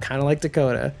be, kind of like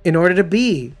Dakota, in order to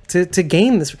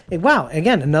gain this. Wow,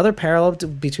 again, another parallel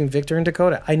between Victor and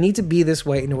Dakota. I need to be this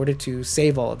way in order to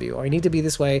save all of you, or I need to be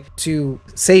this way to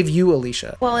save you,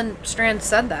 Alicia. Well, and Strand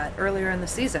said that earlier in the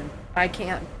season. I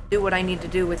can't do what I need to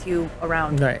do with you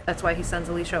around. Right. That's why he sends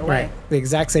Alicia away. Right. The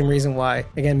exact same reason why,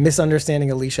 again,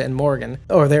 misunderstanding Alicia and Morgan,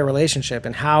 or their relationship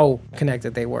and how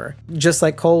connected they were. Just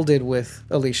like Cole did with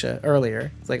Alicia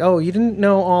earlier. It's like, oh, you didn't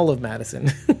know all of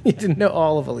Madison. You didn't know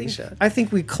all of Alicia. I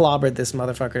think we clobbered this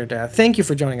motherfucker to death. Thank you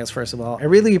for joining us, first of all. I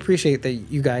really appreciate that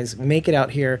you guys make it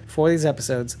out here for these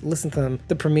episodes, listen to them,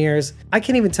 the premieres. I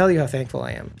can't even tell you how thankful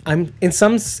I am. I'm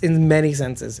in many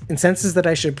senses. In senses that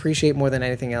I should appreciate more than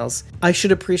anything else. I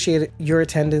should appreciate your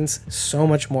attendance so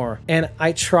much more. And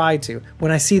I try to.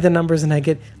 When I see the numbers and I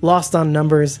get lost on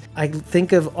numbers, I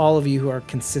think of all of you who are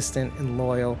consistent and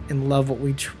loyal and love what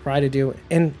we try to do.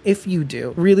 And if you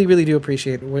do, really, really do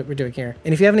appreciate what we're doing here.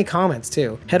 And if you have any comments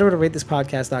too, head over to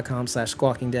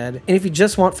ratethispodcast.com/squawkingdead. And if you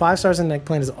just want 5 stars on Neck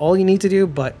Plan is all you need to do,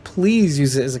 but please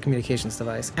use it as a communications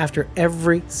device. After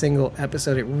every single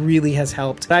episode, it really has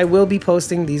helped. I will be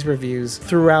posting these reviews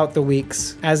throughout the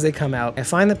weeks as they come out. I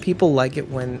find that people like it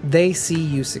when they see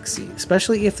you succeed,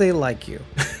 especially if they like you.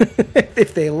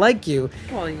 If they like you,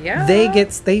 well, yeah,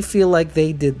 they feel like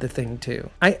they did the thing too.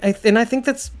 I think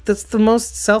that's the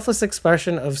most selfless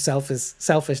expression of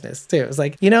selfishness too. It's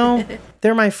like,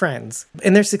 they're my friends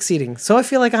and they're succeeding, so I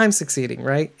feel like I'm succeeding,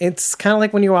 right? It's kind of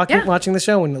like when you're watching the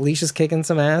show when Alicia's kicking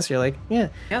some ass, you're like,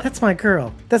 that's my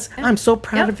girl. I'm so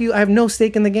proud of you. I have no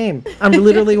stake in the game. I'm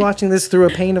literally watching this through a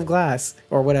pane of glass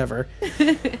or whatever.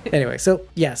 Anyway, so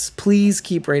yes, please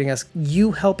keep rating us.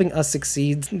 You helping us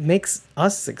succeed makes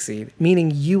us succeed,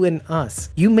 meaning you and us.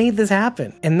 You made this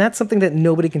happen, and that's something that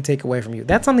nobody can take away from you.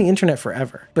 That's on the internet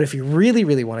forever. But if you really,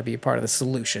 really want to be a part of the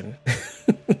solution,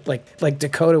 like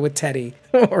Dakota with Teddy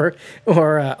or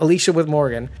Alicia with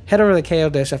Morgan, head over to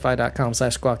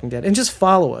ko-fi.com/squawkingdead and just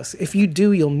follow us. If you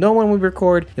do, you'll know when we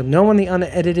record, you'll know when the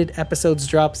unedited episodes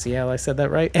drop. See how I said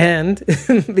that right? And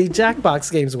the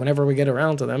Jackbox games, whenever we get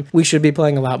around to them, we should be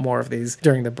playing a lot more of these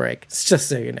during the break. It's just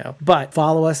so you know. But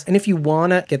follow us, and if you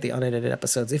want to get the unedited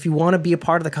episodes, if you want to be a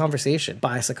part of the conversation,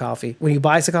 buy us a coffee. When you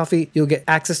buy us a coffee, you'll get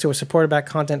access to our supporter back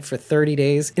content for 30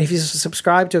 days. And if you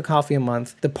subscribe to a coffee a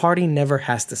month, the party never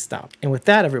has to stop. And with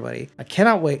that, everybody, I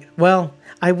cannot wait. Well,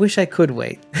 I wish I could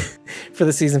wait for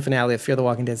the season finale of Fear the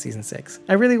Walking Dead Season 6.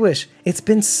 I really wish. It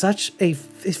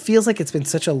feels like it's been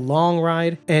such a long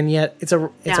ride, and yet it's a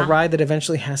ride that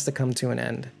eventually has to come to an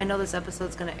end. I know this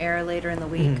episode's going to air later in the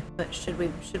week, but should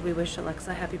we wish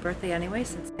Alexa happy birthday anyway,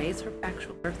 since today's her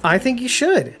actual birthday? I think you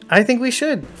should. I think we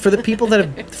should. For the people that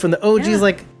have, from the OGs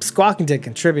like Squawking Dead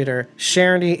contributor,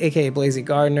 Sharon D, aka Blazy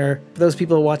Gardner, for those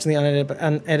people watching the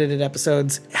unedited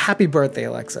episodes, happy birthday,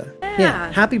 Alexa.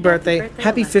 Yeah, happy birthday.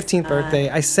 Happy 15th birthday.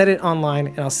 I said it online,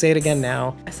 and I'll say it again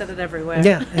now. I said it everywhere.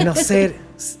 Yeah, and I'll say it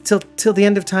till the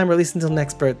end of time, or at least until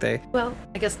next birthday. Well,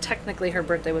 I guess technically her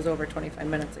birthday was over 25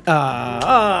 minutes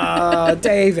ago.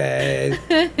 David.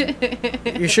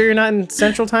 You sure you're not in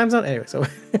Central Time Zone? Anyway, so...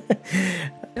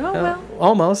 Oh, well.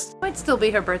 Almost. Might still be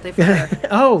her birthday for her.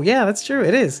 Oh, yeah, that's true.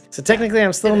 It is. So technically,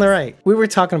 I'm still in the right. We were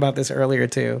talking about this earlier,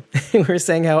 too. We were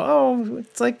saying how,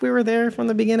 it's like we were there from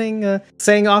the beginning,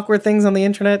 saying awkward things on the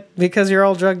internet because you're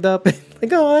all drugged up.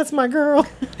 Like, oh, that's my girl.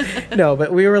 No,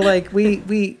 but we were like,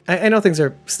 I know things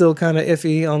are still kind of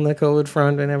iffy on the COVID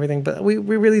front and everything, but we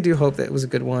really do hope that it was a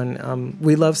good one.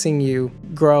 We love seeing you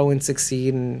grow and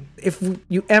succeed. And if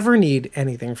you ever need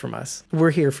anything from us,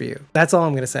 we're here for you. That's all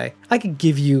I'm going to say. I could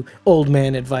give you old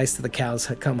man advice to the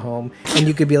cows come home, and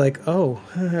you could be like,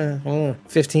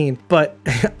 15. But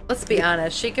let's be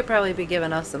honest, she could probably be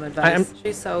giving us some advice.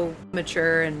 She's so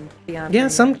mature and beyond. Yeah,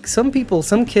 some people,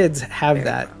 some kids have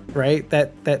that. right?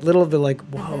 That little bit like,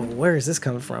 whoa, where is this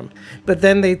coming from? But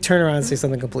then they turn around and say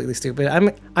something completely stupid.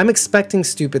 I'm expecting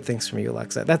stupid things from you,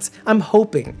 Alexa. I'm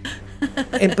hoping.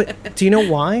 But do you know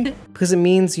why? Because it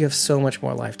means you have so much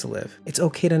more life to live. It's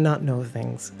okay to not know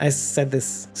things. I said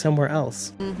this somewhere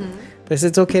else. But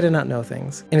it's okay to not know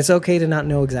things, and it's okay to not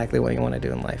know exactly what you want to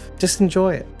do in life. Just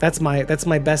enjoy it. That's my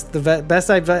best advice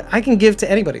I can give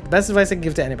to anybody. The best advice I can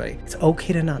give to anybody. It's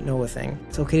okay to not know a thing.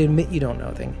 It's okay to admit you don't know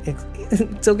a thing.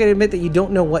 It's okay to admit that you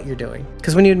don't know what you're doing.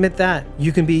 Because when you admit that,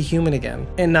 you can be a human again,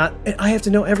 and not I have to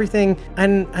know everything,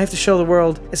 and I have to show the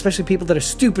world, especially people that are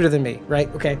stupider than me.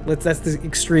 Right? Okay. That's the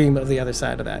extreme of the other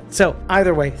side of that. So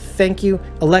either way, thank you,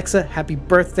 Alexa. Happy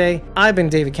birthday. I've been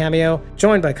David Cameo,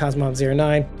 joined by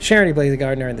Cosmom09, Sharon Blaze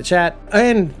Gardner in the chat,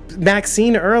 and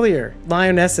Maxine earlier,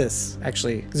 Lionesses,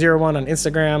 actually, 01 on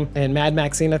Instagram, and Mad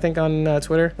Maxine, I think, on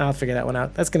Twitter. I'll figure that one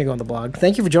out. That's going to go on the blog.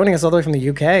 Thank you for joining us all the way from the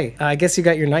UK. I guess you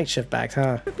got your night shift back,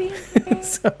 huh?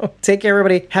 So, take care,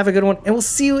 everybody. Have a good one, and we'll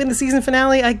see you in the season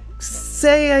finale. I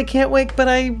say I can't wait, but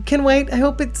I can wait. I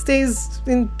hope it stays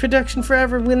in production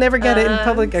forever. We'll never get it in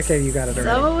public. Okay, you got it already.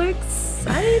 So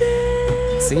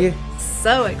excited. See you.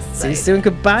 So excited. See you soon.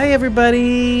 Goodbye,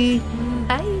 everybody.